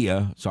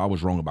Garcia. So I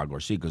was wrong about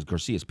Garcia because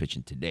Garcia's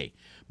pitching today.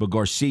 But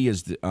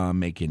Garcia's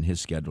making his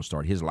schedule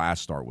start. His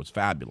last start was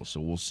fabulous. So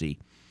we'll see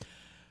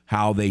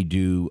how they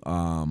do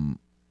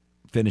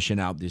finishing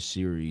out this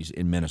series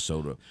in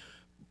Minnesota.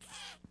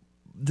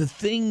 The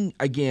thing,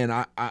 again,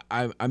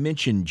 I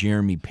mentioned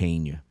Jeremy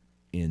Pena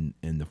in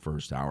the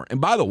first hour. And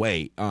by the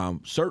way,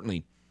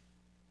 certainly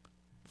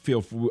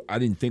feel free, I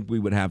didn't think we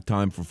would have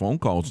time for phone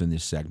calls in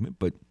this segment,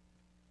 but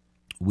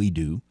we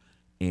do.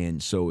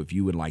 And so if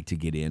you would like to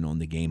get in on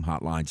the game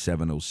hotline,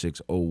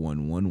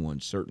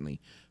 706-0111, certainly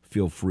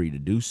feel free to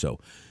do so.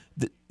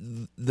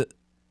 The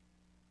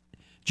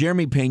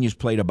Jeremy Pena's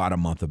played about a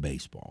month of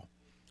baseball.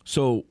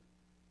 So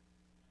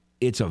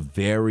it's a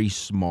very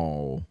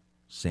small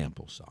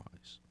sample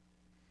size.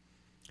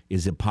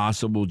 Is it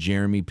possible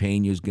Jeremy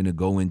Pena is going to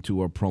go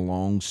into a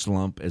prolonged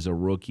slump as a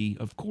rookie?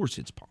 Of course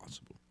it's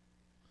possible.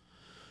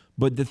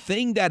 But the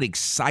thing that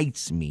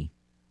excites me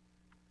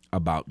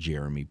about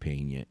Jeremy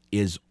Pena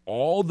is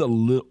all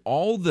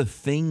the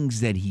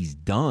things that he's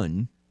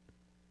done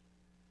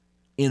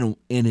in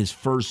his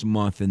first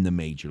month in the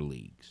major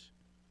leagues.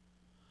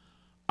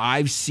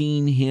 I've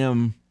seen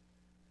him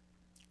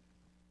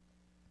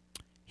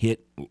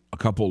hit a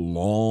couple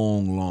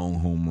long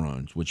home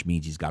runs, which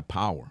means he's got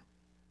power.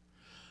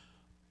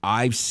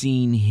 I've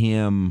seen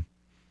him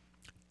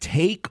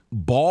take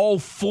ball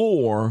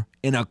 4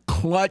 in a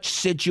clutch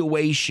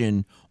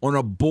situation on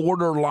a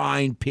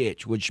borderline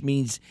pitch, which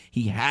means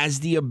he has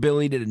the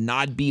ability to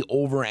not be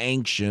over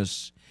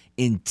anxious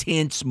in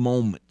tense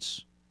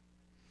moments.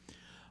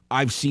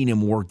 I've seen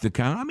him work the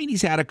count. I mean,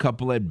 he's had a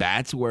couple at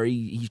bats where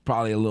he's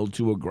probably a little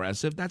too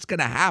aggressive. That's going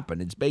to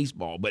happen. It's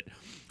baseball. But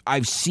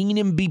I've seen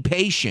him be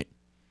patient.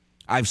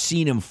 I've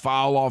seen him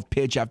foul off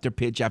pitch after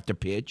pitch after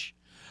pitch.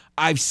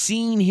 I've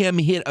seen him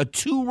hit a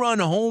 2-run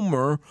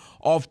homer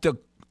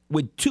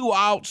with 2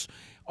 outs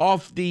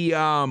off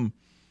the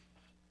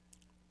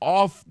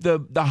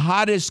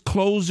hottest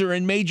closer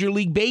in Major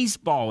League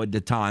Baseball at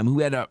the time,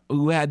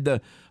 who had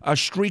a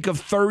streak of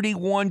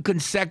 31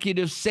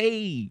 consecutive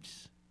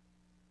saves.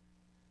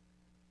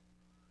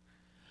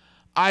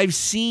 I've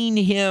seen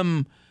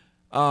him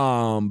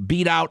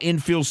beat out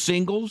infield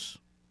singles.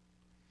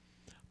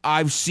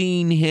 I've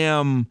seen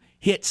him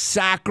hit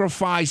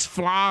sacrifice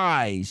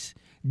flies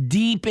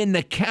deep in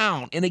the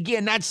count. And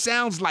again, that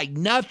sounds like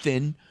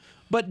nothing,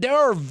 but there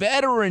are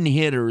veteran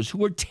hitters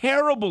who are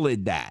terrible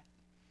at that.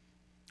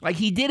 Like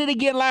he did it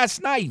again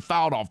last night. He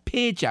fouled off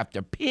pitch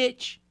after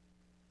pitch.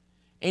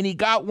 And he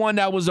got one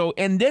that was,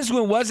 and this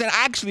one wasn't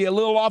actually a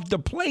little off the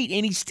plate,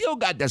 and he still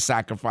got the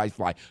sacrifice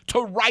fly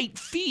to right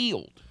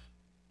field.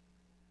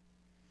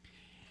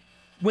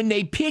 When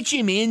they pitch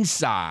him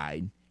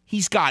inside,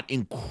 he's got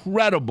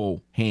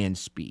incredible hand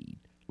speed.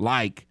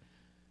 Like,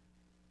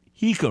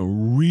 he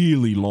can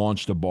really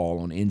launch the ball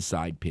on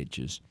inside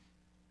pitches.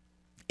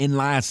 And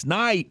last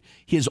night,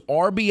 his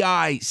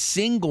RBI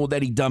single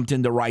that he dumped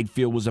into right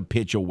field was a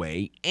pitch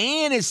away,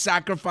 and his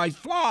sacrifice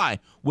fly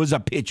was a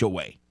pitch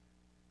away.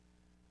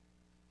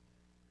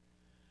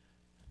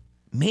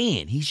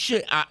 Man,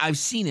 I've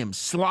seen him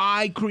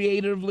slide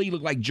creatively,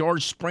 look like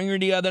George Springer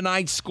the other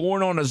night,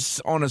 scoring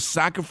on a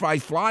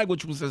sacrifice fly,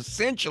 which was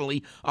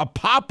essentially a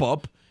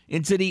pop-up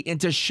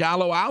into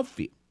shallow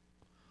outfield.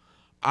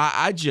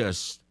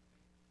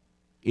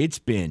 He's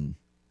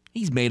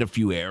made a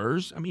few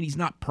errors. I mean, he's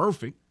not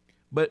perfect,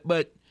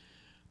 but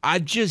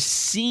I've just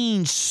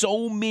seen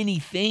so many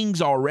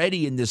things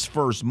already in this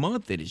first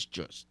month that he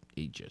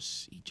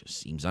just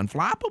seems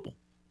unflappable.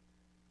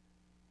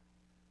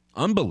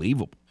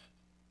 Unbelievable.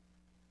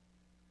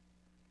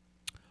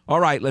 All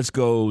right, let's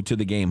go to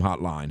the game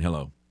hotline.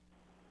 Hello.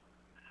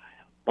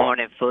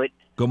 Morning, Foot.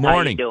 Good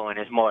morning. How you doing?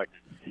 It's Martin.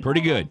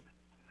 Pretty good.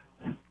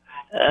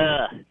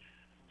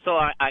 So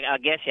I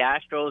guess the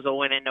Astros are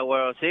winning the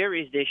World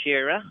Series this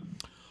year, huh?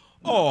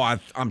 Oh,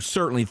 I'm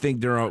certainly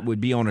think there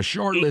would be on a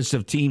short list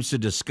of teams to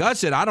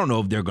discuss it. I don't know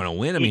if they're going to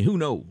win. I mean, who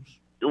knows?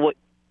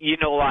 You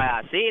know why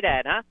I see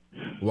that, huh?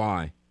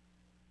 Why?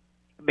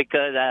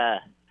 Because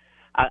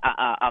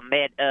I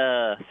met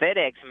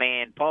FedEx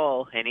man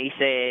Paul, and he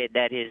said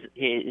that his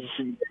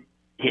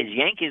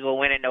Yankees were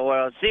winning the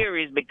World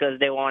Series because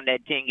they won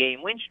that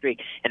 10-game win streak,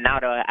 and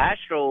now the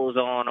Astros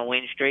are on a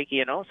win streak,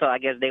 so I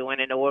guess they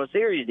winning the World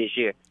Series this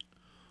year.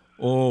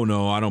 Oh,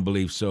 no, I don't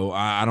believe so.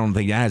 I don't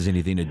think that has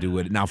anything to do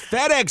with it. Now,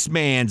 FedEx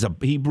Man's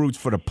he roots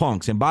for the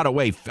Punks. And by the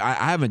way, I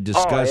haven't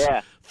discussed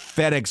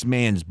FedEx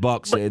Man's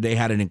Bucks. They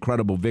had an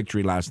incredible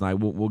victory last night.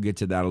 We'll get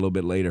to that a little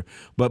bit later.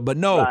 But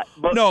no,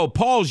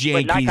 Paul's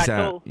Yankees.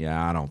 I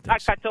don't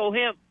think so. I told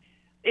him,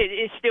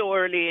 it's still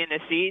early in the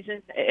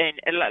season.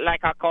 And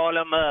like I call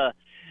him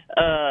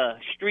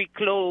street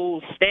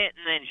clothes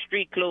Stanton and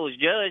street clothes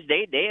Judge,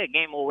 they a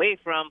game away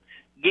from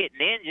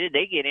getting injured.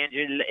 They get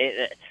injured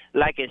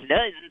like it's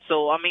nothing.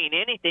 So, I mean,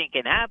 anything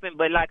can happen.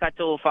 But like I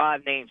told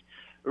Five Names,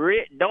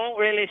 don't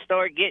really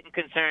start getting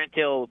concerned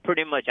till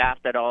pretty much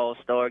after the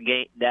All-Star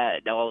game, the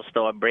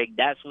All-Star break.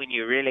 That's when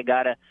you really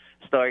got to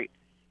start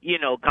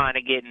kind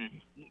of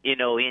getting,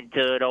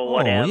 into it or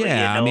whatever.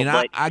 Yeah. I mean,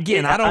 but I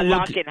don't a look.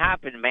 lot can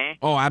happen, man.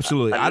 Oh,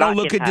 absolutely. A I don't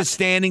lot look can at the happen.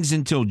 standings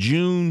until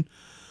June,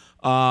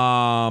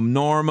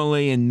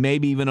 normally, and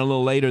maybe even a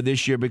little later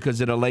this year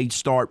because of the late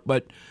start.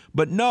 But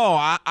no,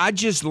 I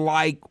just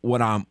like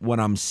what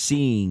I'm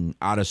seeing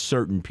out of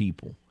certain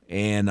people,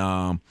 and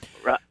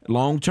Right.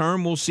 long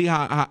term, we'll see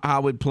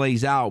how it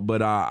plays out.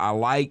 But I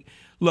like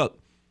look.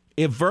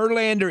 If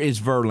Verlander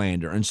is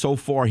Verlander, and so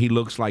far he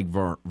looks like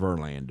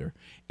Verlander,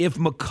 if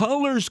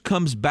McCullers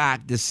comes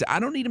back, I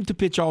don't need him to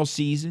pitch all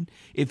season.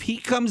 If he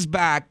comes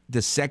back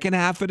the second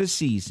half of the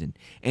season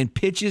and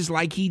pitches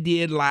like he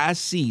did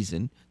last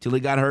season till he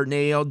got hurt in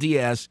the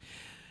ALDS,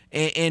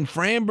 and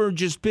Framber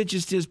just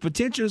pitches to his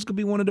potential, it's going to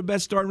be one of the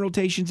best starting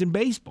rotations in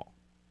baseball.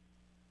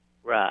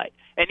 Right.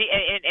 And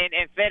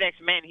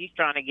FedEx, man, he's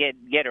trying to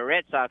get a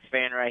Red Sox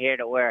fan right here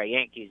to wear a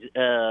Yankees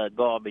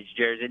garbage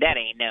jersey. That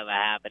ain't never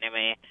happening,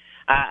 man.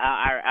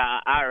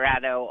 I'd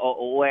rather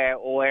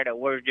wear the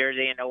worst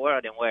jersey in the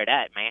world than wear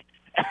that, man.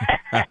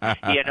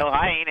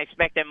 I ain't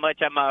expecting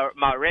much of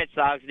my Red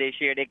Sox this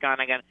year. They're kind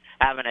of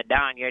having a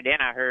down year. Then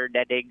I heard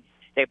that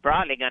they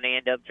probably going to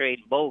end up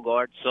trading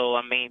Bogart. So,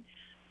 I mean,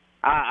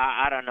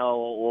 I don't know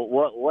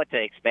what to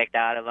expect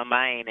out of them.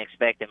 I ain't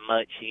expecting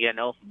much,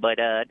 But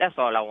that's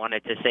all I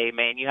wanted to say,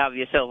 man. You have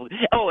yourself.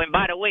 Oh, and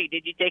by the way,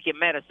 did you take your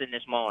medicine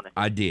this morning?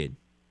 I did.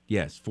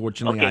 Yes,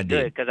 fortunately okay, I did.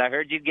 Good, because I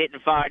heard you getting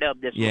fired up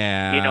this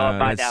Yeah,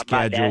 about that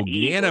that schedule.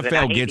 Eagles. The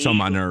NFL gets on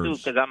my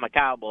nerves. Because I'm a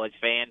Cowboys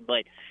fan,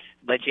 but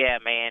yeah,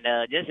 man,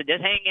 just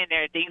hang in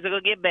there. Things are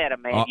gonna get better,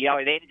 man.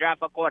 They didn't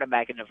draft a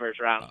quarterback in the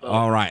first round. So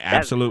all right,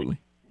 absolutely.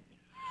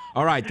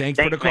 All right, thanks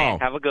for the call. Man.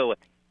 Have a good one.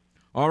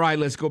 All right,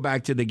 let's go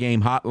back to the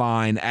game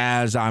hotline.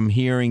 As I'm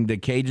hearing, the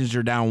Cajuns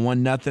are down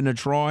 1-0 to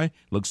Troy.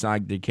 Looks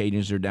like the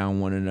Cajuns are down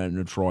 1-0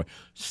 to Troy.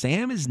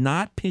 Sam has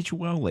not pitched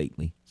well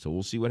lately, so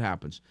we'll see what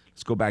happens.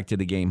 Let's go back to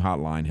the game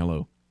hotline.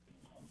 Hello.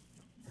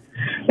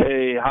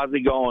 Hey, how's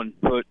it going?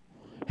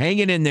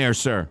 Hanging in there,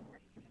 sir.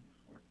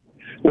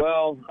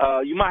 Well,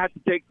 you might have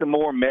to take some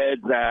more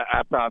meds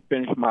after I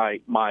finish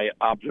my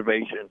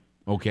observation.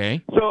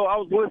 Okay. So I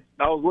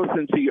was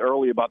listening to you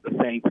earlier about the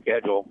Saints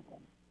schedule.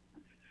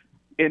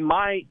 In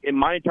my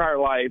entire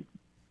life,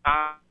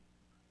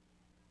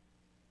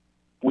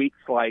 weeks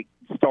like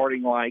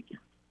starting like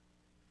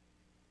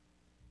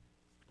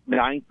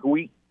 9th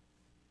week.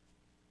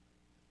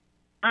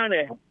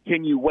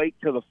 Can you wait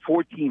till the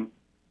 14th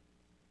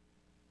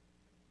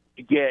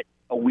to get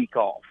a week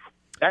off?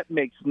 That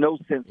makes no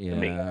sense to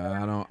me.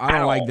 I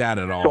don't like that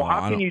at all. So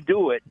how can you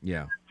do it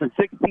for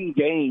 16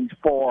 games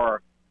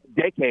for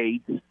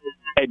decades,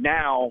 and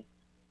now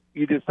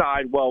you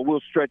decide, well,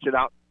 we'll stretch it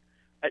out?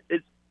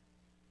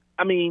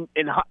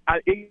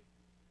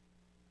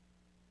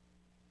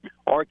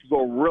 Or it could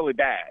go really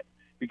bad,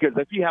 because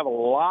if you have a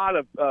lot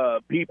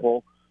of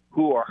people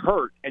who are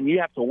hurt and you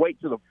have to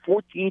wait till the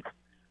 14th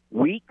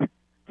week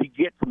to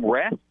get some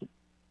rest,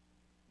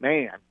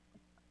 man,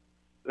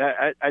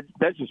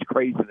 that's just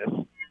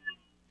craziness.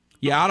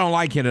 Yeah, I don't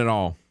like it at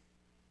all.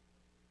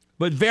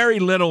 But very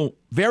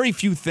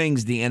few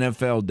things the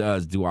NFL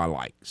does do I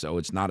like, so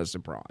it's not a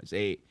surprise.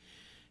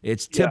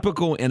 It's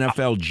typical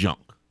NFL junk.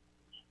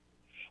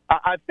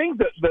 I think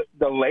that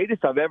the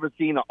latest I've ever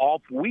seen an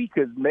off week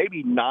is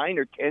maybe 9th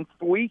or 10th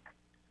week.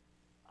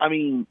 I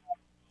mean,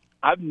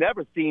 I've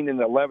never seen in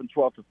the 11th,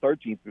 12th, or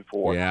 13th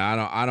before.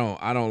 Yeah, I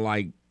don't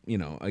like,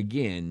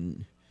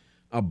 again,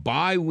 a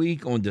bye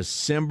week on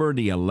December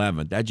the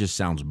 11th. That just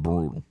sounds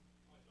brutal.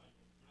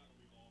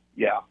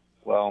 Yeah,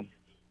 well,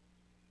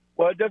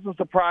 it doesn't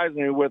surprise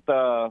me with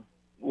the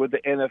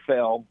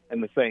NFL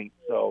and the Saints.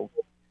 So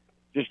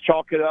just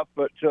chalk it up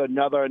to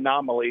another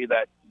anomaly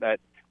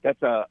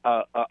that's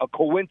a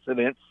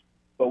coincidence,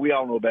 but we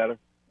all know better.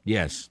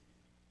 Yes.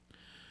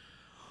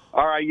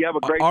 All right, you have a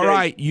great day. All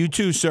right, you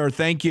too, sir.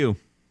 Thank you. All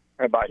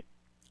right, bye.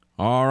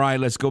 All right,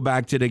 let's go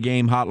back to the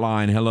game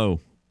hotline. Hello.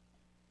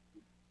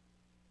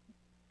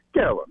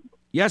 Kevin.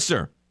 Yes,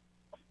 sir.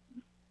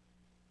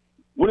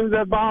 When is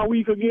that bye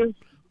week again?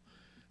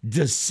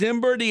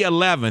 December the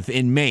 11th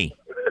in May.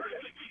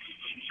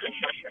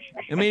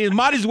 I mean, it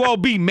might as well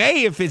be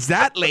May if it's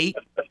that late.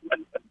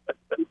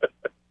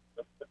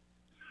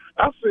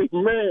 I say,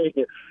 man,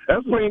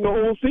 that's playing the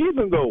whole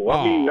season, though.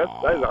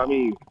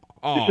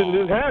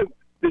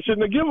 They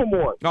shouldn't have given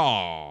one.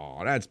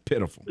 Oh, that's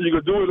pitiful. You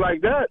could do it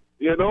like that,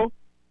 You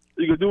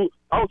could do.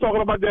 I was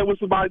talking about that with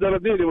somebody the other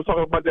day. They were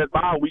talking about that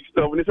bye week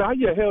stuff, and they said, "How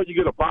the hell you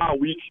get a bye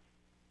week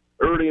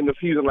early in the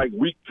season, like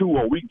week 2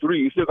 or week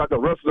 3? It's just like the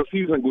rest of the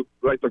season,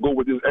 like to go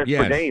with this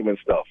extra game and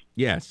stuff."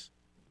 Yes.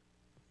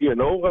 I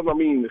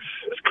mean,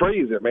 it's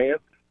crazy, man.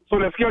 So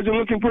that schedule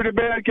looking pretty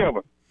bad,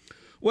 Kevin.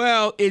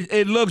 Well,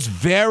 it looks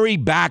very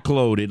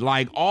backloaded.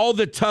 Like all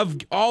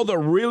the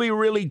really,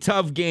 really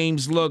tough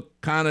games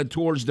look kind of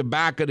towards the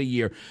back of the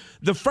year.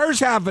 The first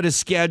half of the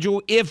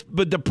schedule,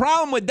 but the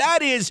problem with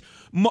that is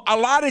a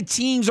lot of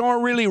teams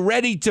aren't really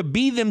ready to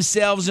be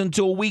themselves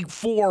until week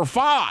 4 or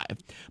 5.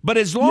 But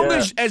as long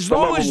as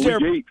they're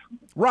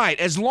right,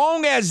 as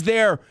long as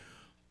they're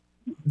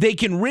they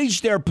can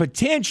reach their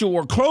potential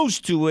or close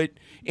to it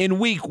in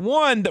week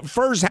one. The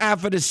first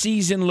half of the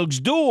season looks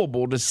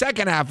doable. The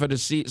second half of the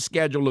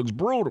schedule looks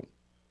brutal.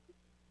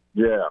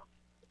 Yeah.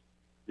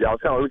 Yeah, I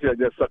was kind of looking at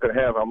that second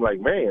half. I'm like,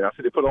 man, I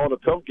said they put all the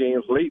tough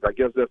games late. I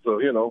guess that's,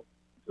 to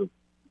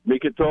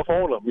make it tough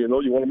on them. You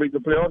want to make the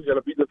playoffs, you got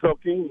to beat the tough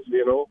teams,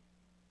 So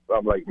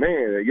I'm like,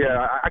 man,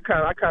 yeah, I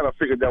kind of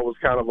figured that was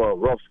kind of a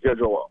rough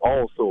schedule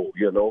also,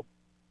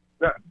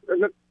 Now,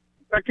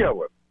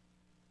 Kevin,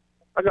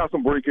 I got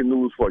some breaking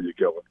news for you,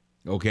 Kevin.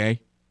 Okay.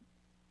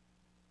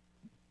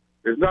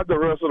 It's not the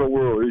rest of the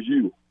world, it's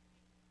you.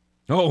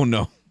 Oh,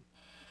 no.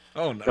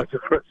 Oh, no. That's the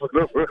rest of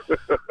the world.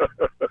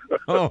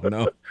 Oh,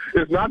 no.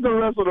 It's not the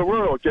rest of the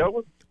world,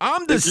 Kevin.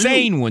 I'm the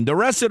sane one. The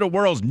rest of the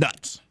world's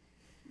nuts.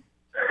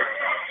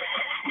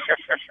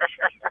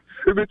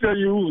 Let me tell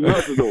you who's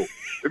nuts, though.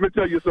 Let me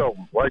tell you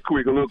something right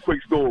quick, a little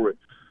quick story.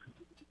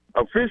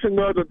 I'm fishing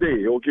the other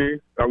day, okay?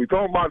 Now, we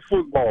talking about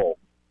football.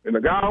 And the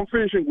guy I'm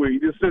fishing with, he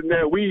just sitting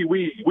there, we.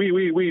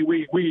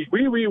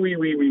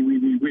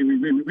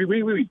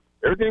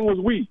 Everything was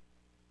we.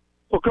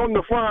 So come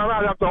to find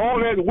out, after all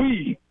that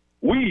we.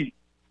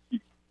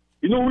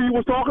 You know who he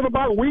was talking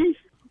about, we?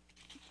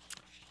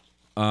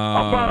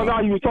 I found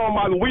out he was talking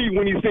about we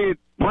when he said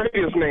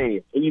Brady's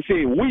name. And he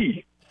said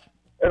we.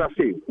 And I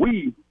said,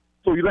 we.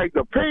 So you like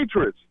the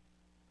Patriots.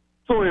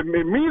 So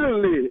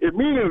immediately,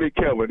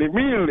 Kevin,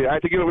 I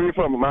had to get away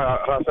from him. I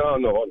said, oh,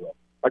 no.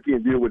 I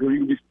can't deal with him. You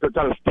can be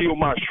trying to steal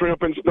my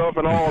shrimp and stuff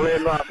and all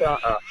that. No,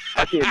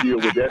 I can't deal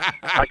with that.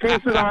 I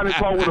can't sit down and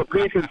talk with a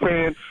Patriots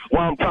fan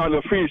while I'm trying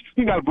to fish.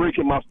 You got to break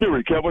in my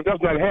spirit, Kevin.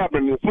 That's not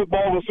happening. The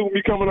football will soon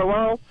be coming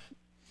around.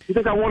 You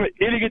think I want an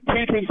idiot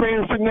Patriots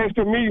fan sitting next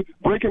to me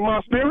breaking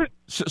my spirit?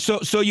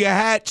 So you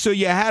had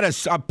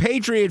a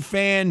Patriot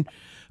fan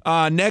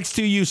next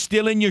to you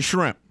stealing your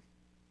shrimp?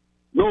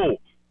 No.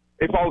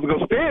 If I was going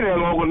to stay there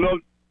long enough,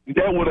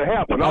 that would have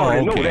happened. I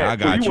already know that. I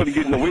got you wasn't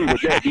getting away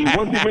with that.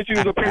 Once he mentioned he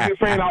was a Patriot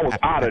fan, I was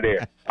out of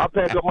there. I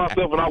packed up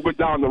myself and I went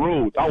down the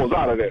road. I was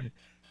out of there.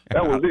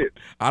 That was it.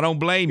 I don't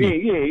blame you.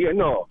 Yeah.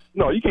 No,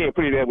 you can't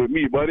play that with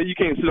me, buddy. You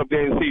can't sit up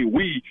there and say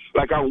we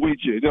like I'm with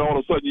you. Then all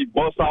of a sudden you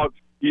bust out,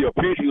 you're a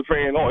Patriots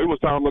fan. Oh, it was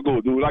time to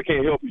go, dude. I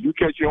can't help you. You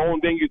catch your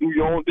own thing, you do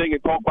your own thing,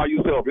 and talk by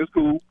yourself. It's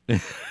cool.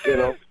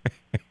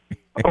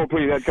 I don't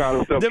play that kind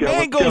of stuff. The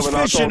man goes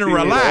fishing to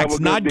relax,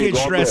 not get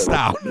stressed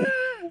out.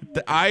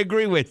 I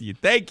agree with you.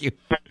 Thank you.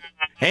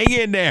 Hang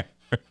in there.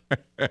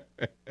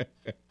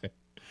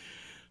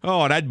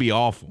 Oh, that'd be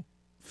awful.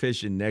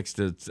 Fishing next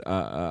to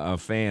a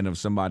fan of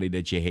somebody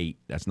that you hate.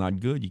 That's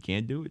not good. You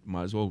can't do it.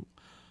 Might as well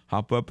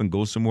hop up and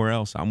go somewhere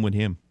else. I'm with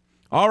him.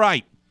 All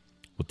right.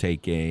 We'll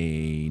take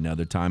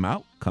another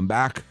timeout. Come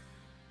back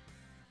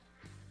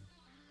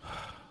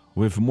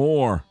with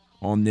more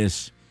on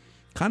this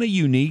kind of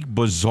unique,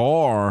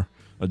 bizarre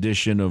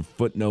edition of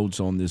Footnotes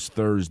on this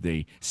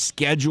Thursday.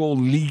 Schedule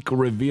leak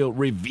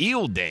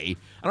reveal day.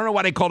 I don't know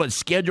why they call it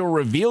schedule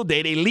reveal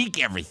day. They leak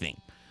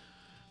everything.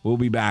 We'll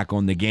be back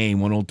on The Game,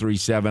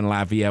 103.7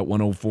 Lafayette,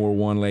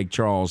 104.1 Lake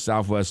Charles,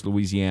 Southwest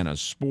Louisiana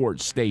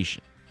Sports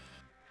Station.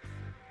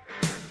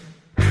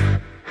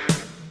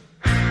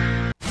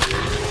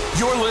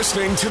 You're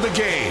listening to The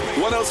Game,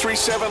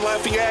 103.7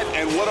 Lafayette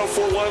and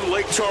 104.1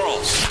 Lake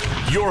Charles.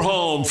 Your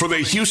home for the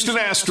Houston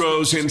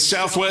Astros in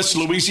Southwest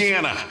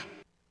Louisiana.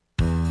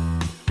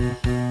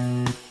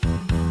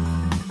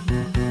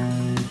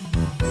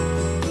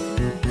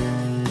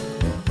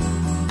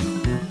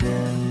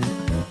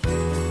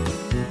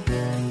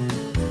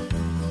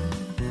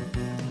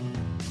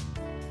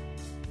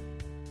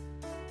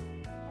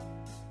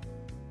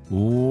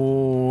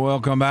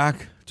 Welcome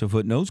back to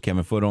Footnotes.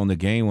 Kevin Foote on The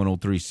Game,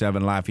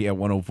 103.7 Lafayette,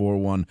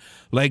 104.1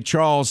 Lake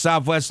Charles,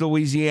 Southwest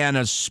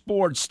Louisiana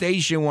Sports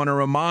Station. Want to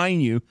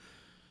remind you,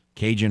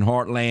 Cajun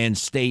Heartland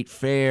State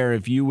Fair,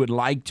 if you would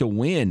like to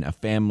win a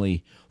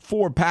family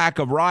 4-pack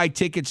of ride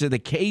tickets to the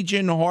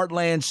Cajun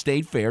Heartland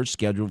State Fair,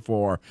 scheduled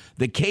for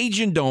the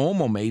Cajun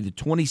Dome on May the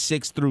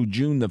 26th through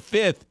June the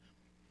 5th,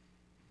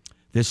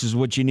 this is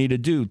what you need to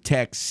do.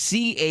 Text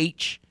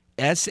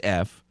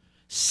CHSF,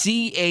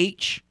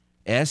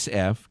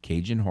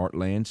 Cajun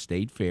Heartland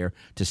State Fair,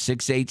 to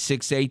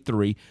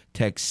 68683.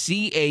 Text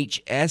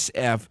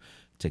CHSF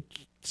to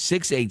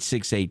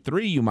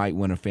 68683. You might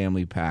win a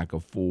family pack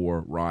of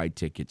 4 ride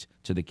tickets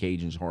to the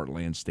Cajuns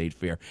Heartland State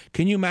Fair.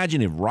 Can you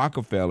imagine if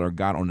Rockefeller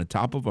got on the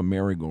top of a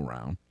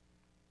merry-go-round,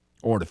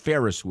 or the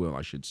Ferris wheel,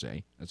 I should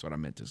say. That's what I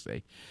meant to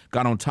say.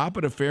 Got on top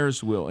of the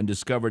Ferris wheel and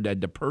discovered that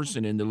the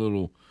person in the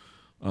little,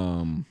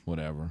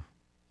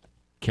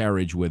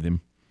 carriage with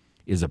him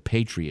is a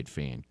Patriot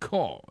fan.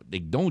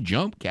 Don't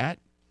jump, cat.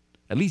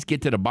 At least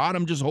get to the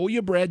bottom. Just hold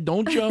your breath.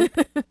 Don't jump.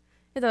 He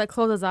had to like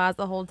close his eyes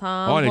the whole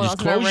time. Oh, just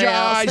close your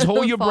eyes,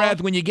 hold your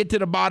breath when you get to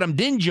the bottom,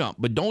 then jump.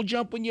 But don't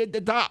jump when you're at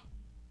the top.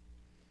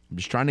 I'm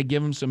just trying to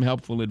give him some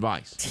helpful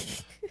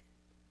advice.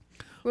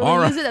 Will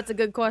we use it? That's a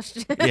good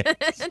question.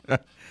 Yes.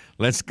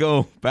 Let's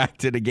go back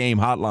to the game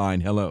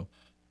hotline. Hello.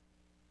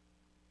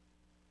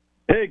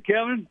 Hey,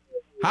 Kevin.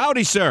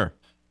 Howdy, sir.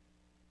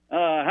 How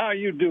are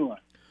you doing?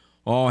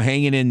 Oh,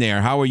 hanging in there.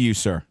 How are you,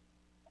 sir?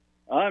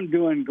 I'm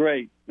doing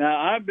great. Now,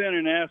 I've been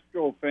an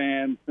Astro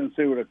fan since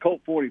they were the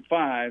Colt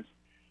 45s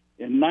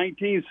in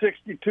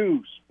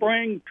 1962,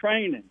 spring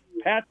training,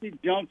 Patsy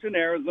Junction,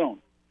 Arizona.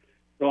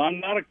 So I'm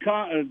not a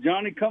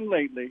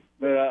Johnny-come-lately,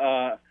 but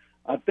I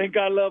think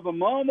I love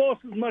them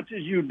almost as much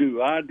as you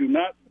do. I do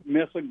not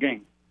miss a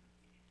game.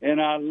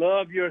 And I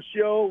love your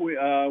show.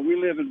 We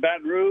live in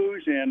Baton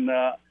Rouge, and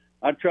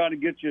I try to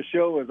get your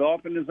show as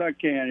often as I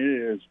can.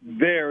 It is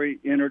very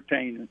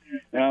entertaining,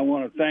 and I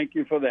want to thank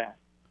you for that.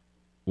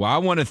 Well, I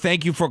want to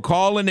thank you for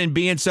calling and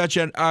being such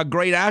a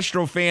great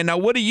Astro fan. Now,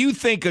 what do you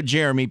think of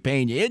Jeremy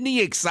Pena? Isn't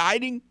he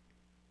exciting?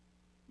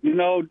 You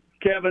know,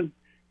 Kevin,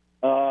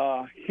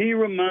 he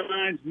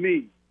reminds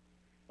me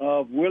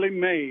of Willie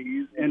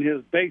Mays and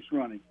his base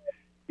running.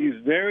 He's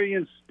very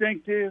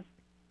instinctive,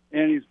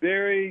 and he's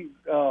very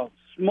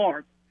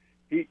smart.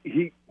 There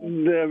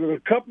were a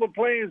couple of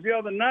plays the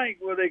other night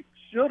where they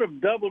should have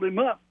doubled him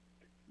up,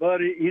 but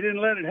he didn't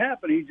let it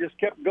happen. He just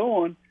kept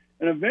going,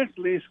 and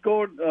eventually he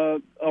scored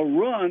a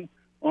run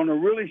on a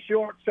really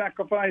short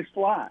sacrifice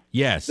fly.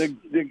 Yes.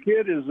 The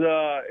kid is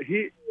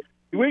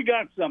we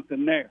got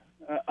something there.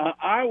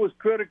 I was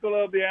critical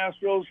of the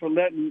Astros for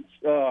letting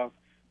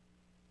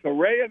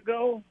Correa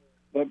go,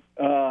 but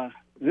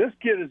this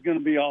kid is going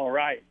to be all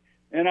right.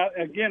 And I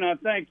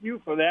thank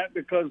you for that,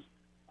 because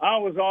I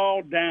was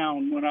all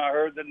down when I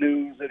heard the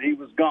news that he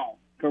was gone,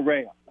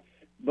 Correa.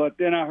 But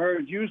then I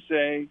heard you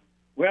say,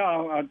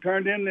 well, I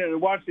turned in to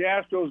watch the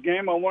Astros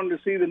game. I wanted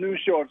to see the new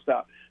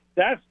shortstop.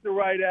 That's the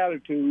right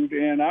attitude,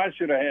 and I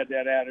should have had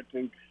that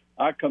attitude.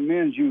 I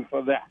commend you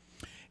for that.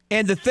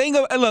 And the thing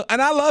of look,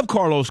 and I love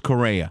Carlos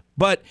Correa,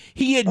 but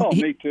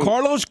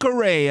Carlos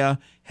Correa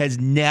has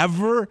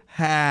never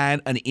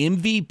had an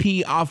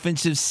MVP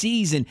offensive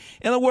season.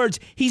 In other words,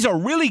 he's a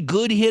really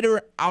good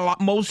hitter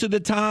most of the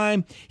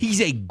time.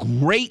 He's a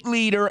great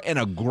leader and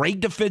a great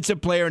defensive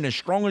player and the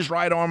strongest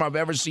right arm I've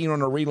ever seen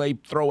on a relay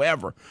throw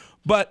ever.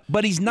 But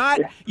he's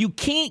not. You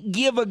can't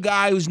give a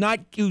guy who's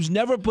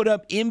never put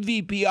up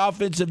MVP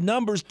offensive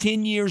numbers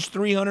 10 years,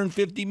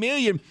 $350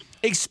 million.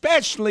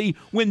 Especially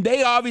when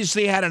they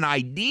obviously had an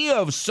idea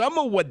of some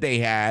of what they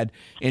had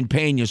in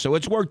Pena. So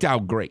it's worked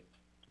out great.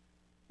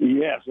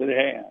 Yes, it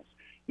has.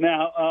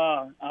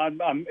 Now,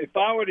 if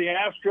I were the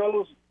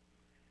Astros,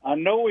 I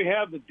know we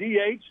have the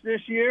DH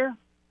this year.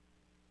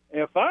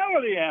 If I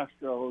were the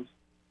Astros,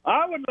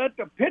 I would let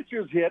the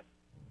pitchers hit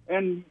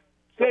and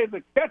say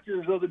the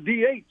catchers are the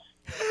DH.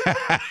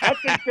 I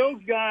think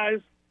those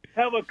guys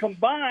have a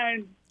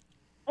combined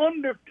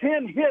under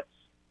 10 hits.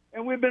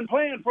 And we've been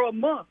playing for a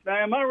month. Now,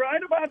 am I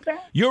right about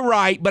that? You're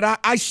right, but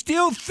I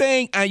still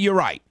think you're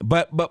right.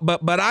 But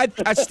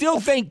I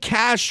still think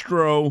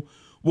Castro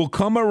will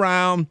come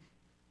around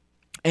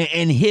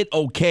and hit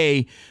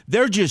okay.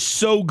 They're just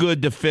so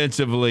good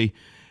defensively.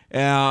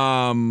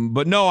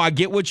 But no, I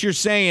get what you're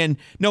saying.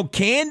 No,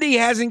 Candy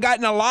hasn't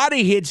gotten a lot of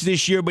hits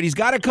this year, but he's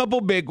got a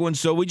couple big ones.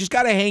 So we just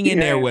got to hang in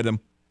there with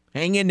him.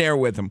 Hang in there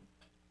with him.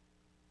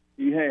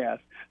 He has.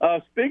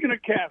 Speaking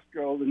of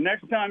Castro, the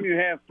next time you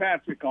have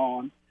Patrick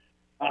on,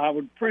 I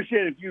would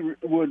appreciate if you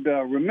would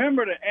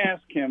remember to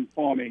ask him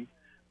for me,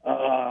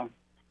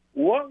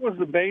 what was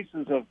the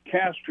basis of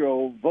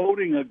Castro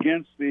voting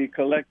against the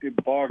collective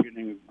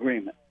bargaining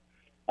agreement?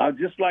 I'd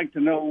just like to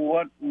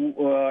know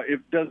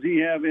does he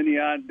have any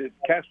idea? Did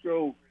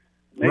Castro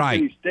make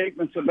any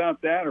statements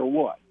about that or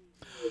what?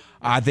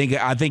 I think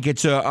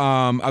it's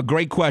a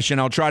great question.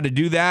 I'll try to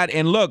do that.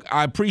 And look,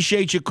 I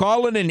appreciate you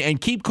calling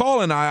and keep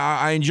calling.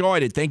 I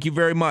enjoyed it. Thank you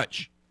very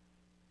much.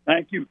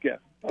 Thank you, Kevin.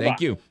 Bye-bye.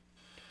 Thank you.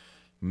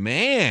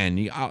 Man,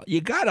 you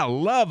got to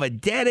love a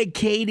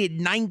dedicated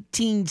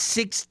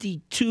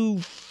 1962,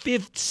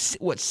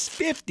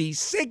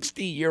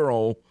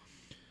 60-year-old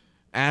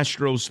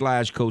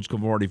Astros/Coach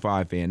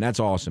 45 fan. That's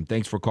awesome.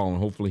 Thanks for calling.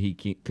 Hopefully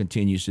he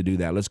continues to do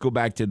that. Let's go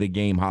back to the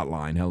game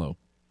hotline. Hello.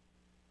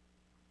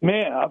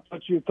 Man, I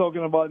thought you were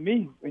talking about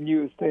me when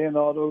you were saying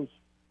all those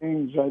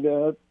things right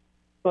there. I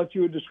thought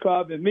you were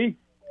describing me.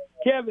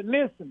 Kevin,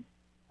 listen,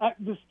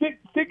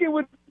 sticking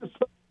with the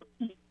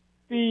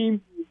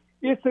theme,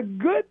 it's a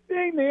good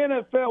thing the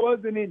NFL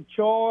wasn't in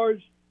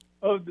charge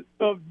of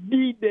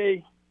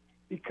D-Day,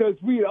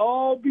 because we'd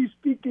all be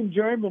speaking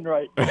German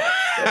right now.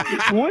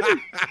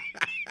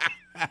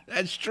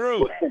 That's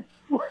true.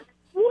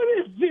 What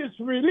is this,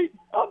 really?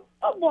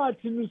 I'm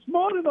watching this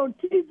morning on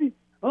TV.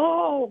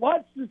 Oh,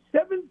 watch the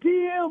 7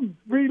 p.m.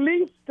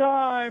 release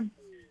time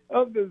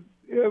of the.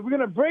 We're going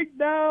to break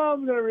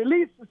down. We're going to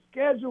release the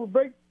schedule.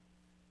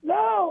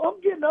 No, I'm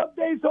getting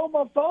updates on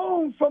my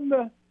phone from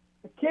the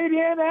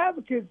Acadiana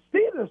Advocate.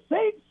 See, the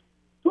Saints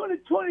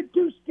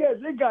 2022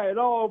 schedule. They got it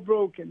all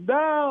broken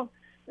down.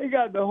 They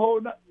got the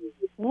whole.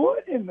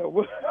 What in the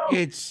world?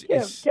 It's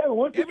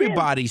Kevin,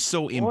 everybody's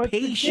so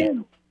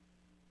impatient.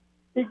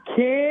 It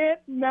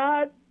can't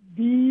not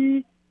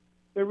be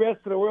the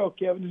rest of the world,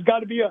 Kevin. It's got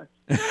to be us.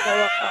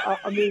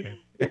 I mean,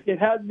 it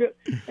has been.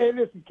 Hey,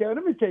 listen, Kevin,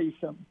 let me tell you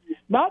something.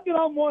 Not that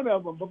I'm one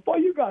of them, but boy,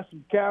 you got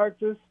some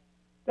characters.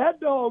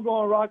 That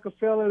doggone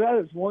Rockefeller, that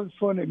is one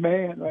funny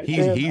man right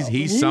there.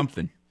 He's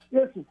something.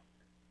 Listen,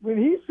 when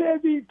he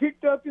said he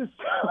picked up his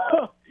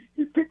stuff,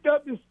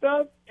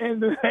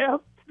 and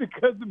laughed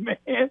because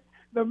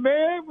the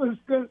man was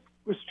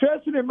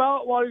stressing him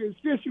out while he was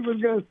fishing,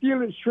 was going to steal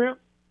his shrimp.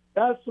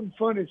 That's some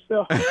funny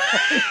stuff.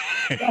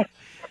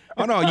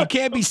 Oh, no, you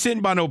can't be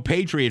sitting by no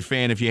Patriot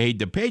fan if you hate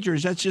the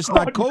Patriots. That's just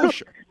not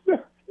kosher.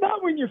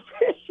 Not when you're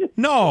fishing.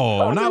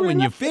 No, not when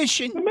you're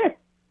fishing. The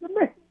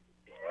man,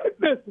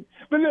 listen,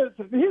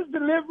 his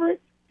delivery,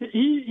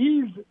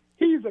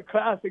 he's a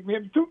classic,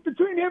 man.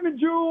 Between him and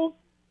Jules,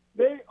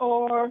 they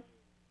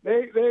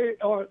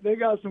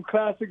got some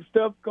classic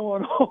stuff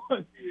going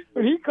on.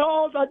 When he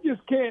calls, I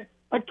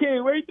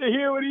can't wait to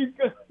hear what he's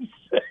going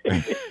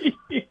to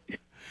say.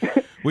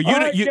 Well,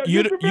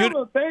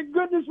 remember, thank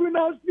goodness we're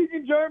not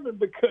speaking German,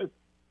 because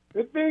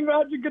good thing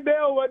Roger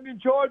Goodell wasn't in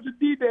charge of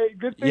D-Day.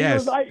 Good thing it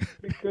was Ike,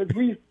 because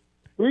we'd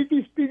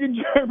be speaking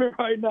German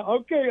right now.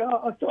 Okay,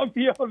 I'll talk to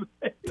y'all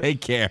later.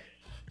 Take care.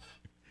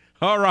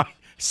 All right.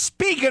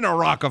 Speaking of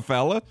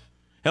Rockefeller,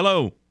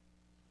 hello.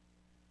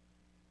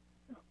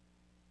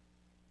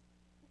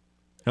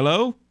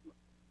 Hello?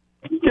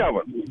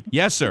 Kevin.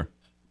 Yes, sir.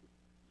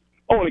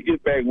 I want to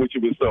get back with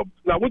you with something.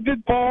 Now, what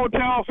did Paul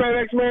tell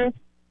FedEx man?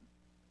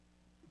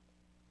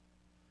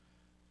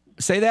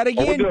 Say that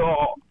again?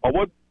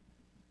 What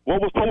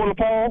was told to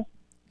Paul?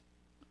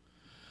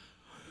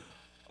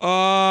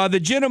 The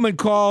gentleman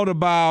called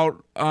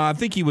about, I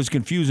think he was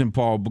confusing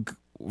Paul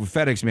with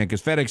FedEx man,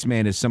 because FedEx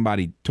man is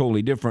somebody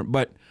totally different.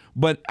 But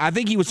I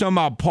think he was talking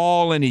about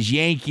Paul and his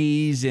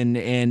Yankees and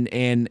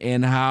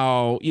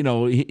how, you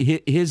know,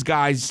 his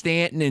guys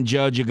Stanton and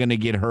Judge are going to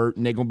get hurt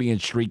and they're going to be in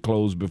street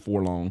clothes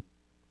before long.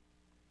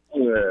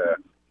 Yeah.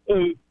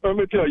 Let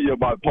me tell you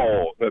about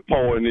Paul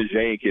and his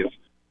Yankees.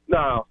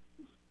 Now,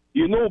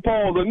 you know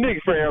Paul's a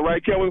Knicks fan,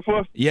 right, Kevin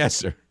Fuss? Yes,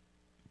 sir.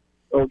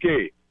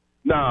 Okay.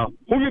 Now,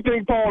 who do you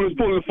think Paul is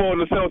pulling for in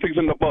the Celtics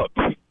and the Bucks?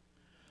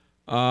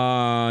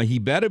 He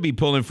better be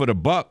pulling for the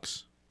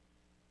Bucks.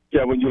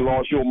 Kevin, you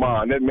lost your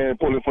mind. That man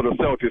pulling for the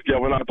Celtics,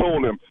 Kevin. I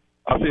told him,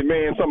 I said,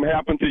 man, something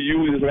happened to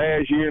you this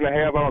last year and a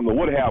half. I don't know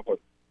what happened.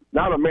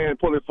 Now the man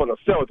pulling for the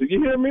Celtics.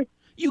 You hear me?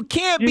 You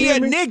can't be a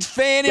Knicks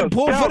fan and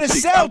pull for the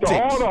Celtics.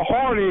 After all the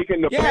heartache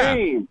and the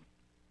pain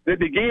that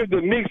they gave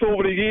the Knicks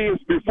over the years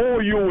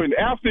before you and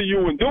after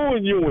you and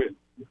doing you, and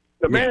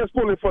the man's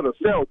pulling for the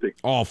Celtics.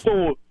 Awful.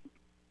 So,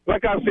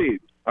 like I said,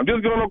 I'm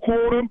just going to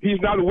quote him. He's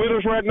not with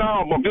us right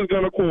now, but I'm just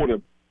going to quote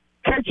him.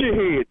 Catch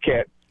your head,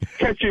 cat.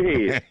 Catch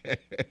your head.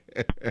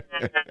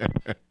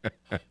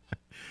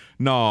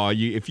 No,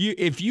 if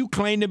you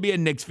claim to be a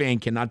Knicks fan,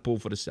 cannot pull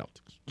for the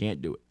Celtics.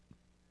 Can't do it.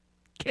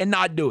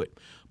 Cannot do it.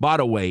 By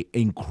the way,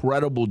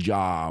 incredible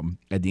job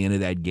at the end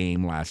of that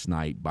game last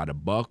night by the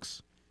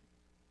Bucks.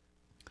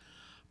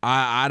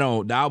 That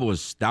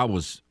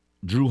was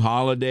Drew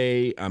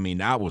Holiday. I mean,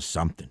 that was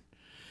something.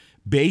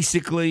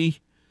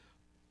 Basically,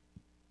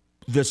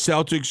 the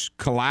Celtics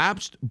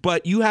collapsed,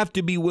 but you have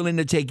to be willing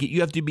to take it. You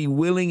have to be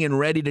willing and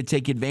ready to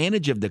take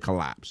advantage of the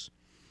collapse.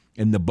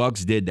 And the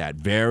Bucks did that.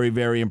 Very,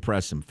 very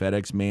impressive.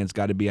 FedEx man's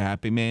got to be a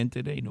happy man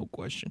today, no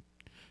question.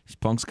 His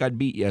Punks got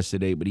beat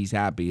yesterday, but he's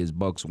happy. His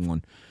Bucks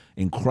won.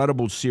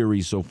 Incredible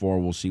series so far.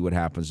 We'll see what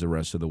happens the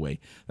rest of the way.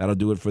 That'll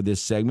do it for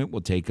this segment.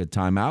 We'll take a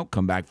timeout,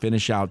 come back,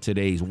 finish out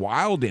today's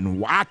wild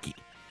and wacky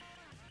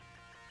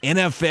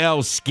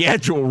NFL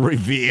schedule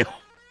reveal.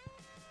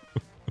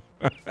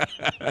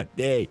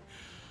 Day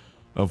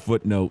of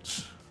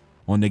footnotes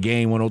on the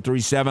game.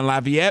 103.7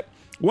 Lafayette,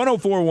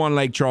 104.1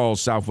 Lake Charles,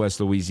 Southwest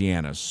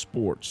Louisiana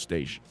sports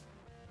station.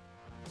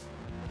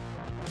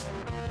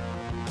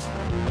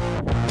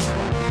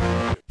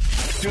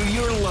 Do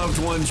your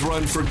loved ones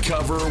run for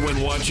cover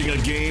when watching a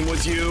game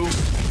with you?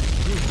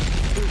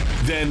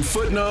 Then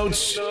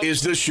Footnotes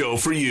is the show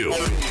for you.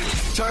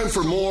 Time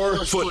for more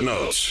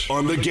Footnotes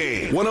on the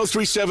game.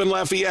 103.7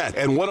 Lafayette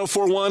and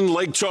 104.1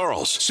 Lake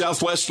Charles,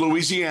 Southwest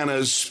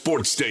Louisiana's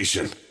sports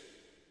station.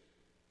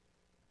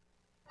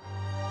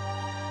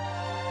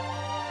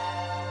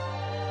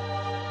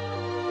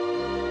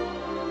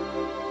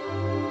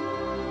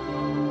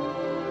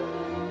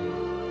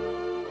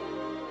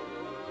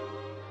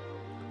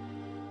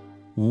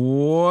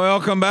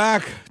 Welcome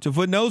back to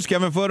Footnotes.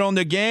 Kevin Foote on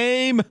the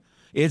game.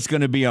 It's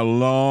going to be a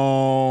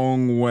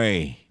long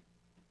way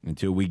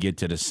until we get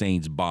to the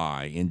Saints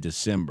bye in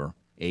December,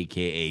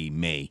 a.k.a.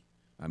 May.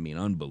 I mean,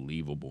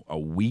 unbelievable. A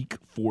week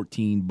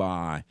 14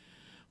 bye.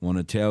 Want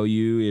to tell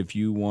you, if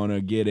you want to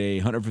get a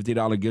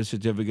 $150 gift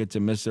certificate to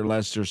Mr.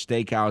 Lester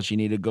Steakhouse, you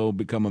need to go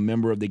become a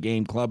member of the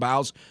Game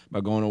Clubhouse by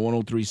going to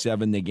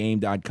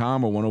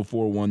 1037thegame.com or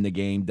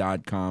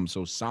 1041thegame.com.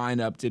 So sign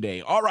up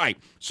today. All right.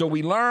 So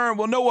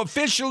we'll know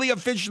officially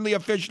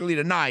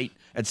tonight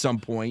at some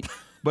point.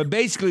 But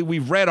basically,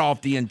 we've read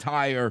off the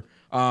entire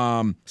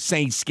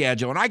Saints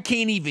schedule. And I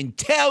can't even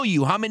tell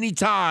you how many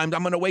times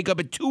I'm going to wake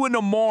up at 2 in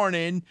the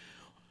morning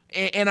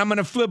and I'm going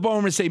to flip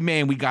over and say,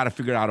 man, we got to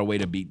figure out a way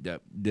to beat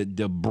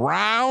the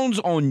Browns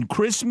on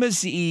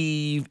Christmas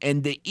Eve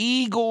and the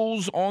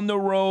Eagles on the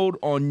road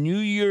on New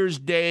Year's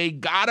Day.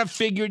 Got to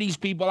figure these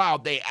people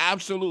out. They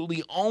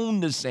absolutely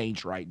own the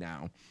Saints right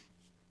now.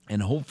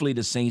 And hopefully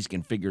the Saints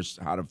can figure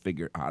how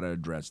to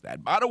address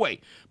that. By the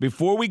way,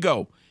 before we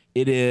go,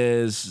 it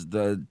is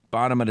the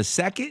bottom of the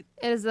second.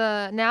 It is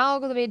now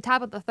going to be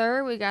top of the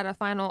third. We got a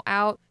final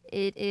out.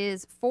 It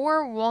is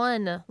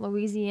 4-1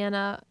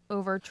 Louisiana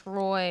over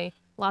Troy.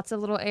 Lots of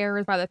little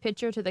errors by the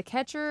pitcher to the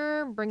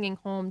catcher, bringing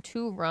home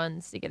 2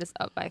 runs to get us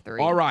up by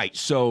 3. All right,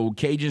 so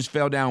Cajuns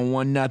fell down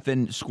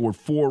 1-0, scored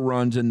 4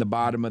 runs in the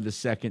bottom of the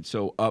second,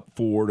 so up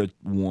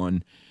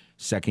 4-1.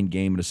 Second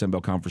game of the Sun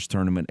Belt Conference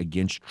Tournament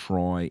against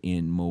Troy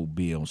in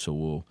Mobile. So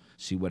we'll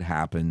see what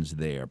happens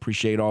there.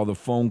 Appreciate all the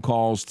phone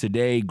calls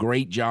today.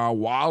 Great job.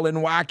 Wild and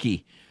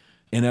wacky.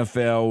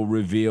 NFL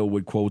reveal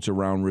with quotes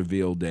around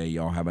reveal day.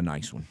 Y'all have a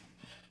nice one.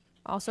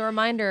 Also a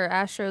reminder,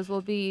 Astros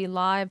will be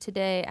live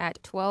today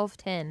at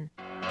 12:10.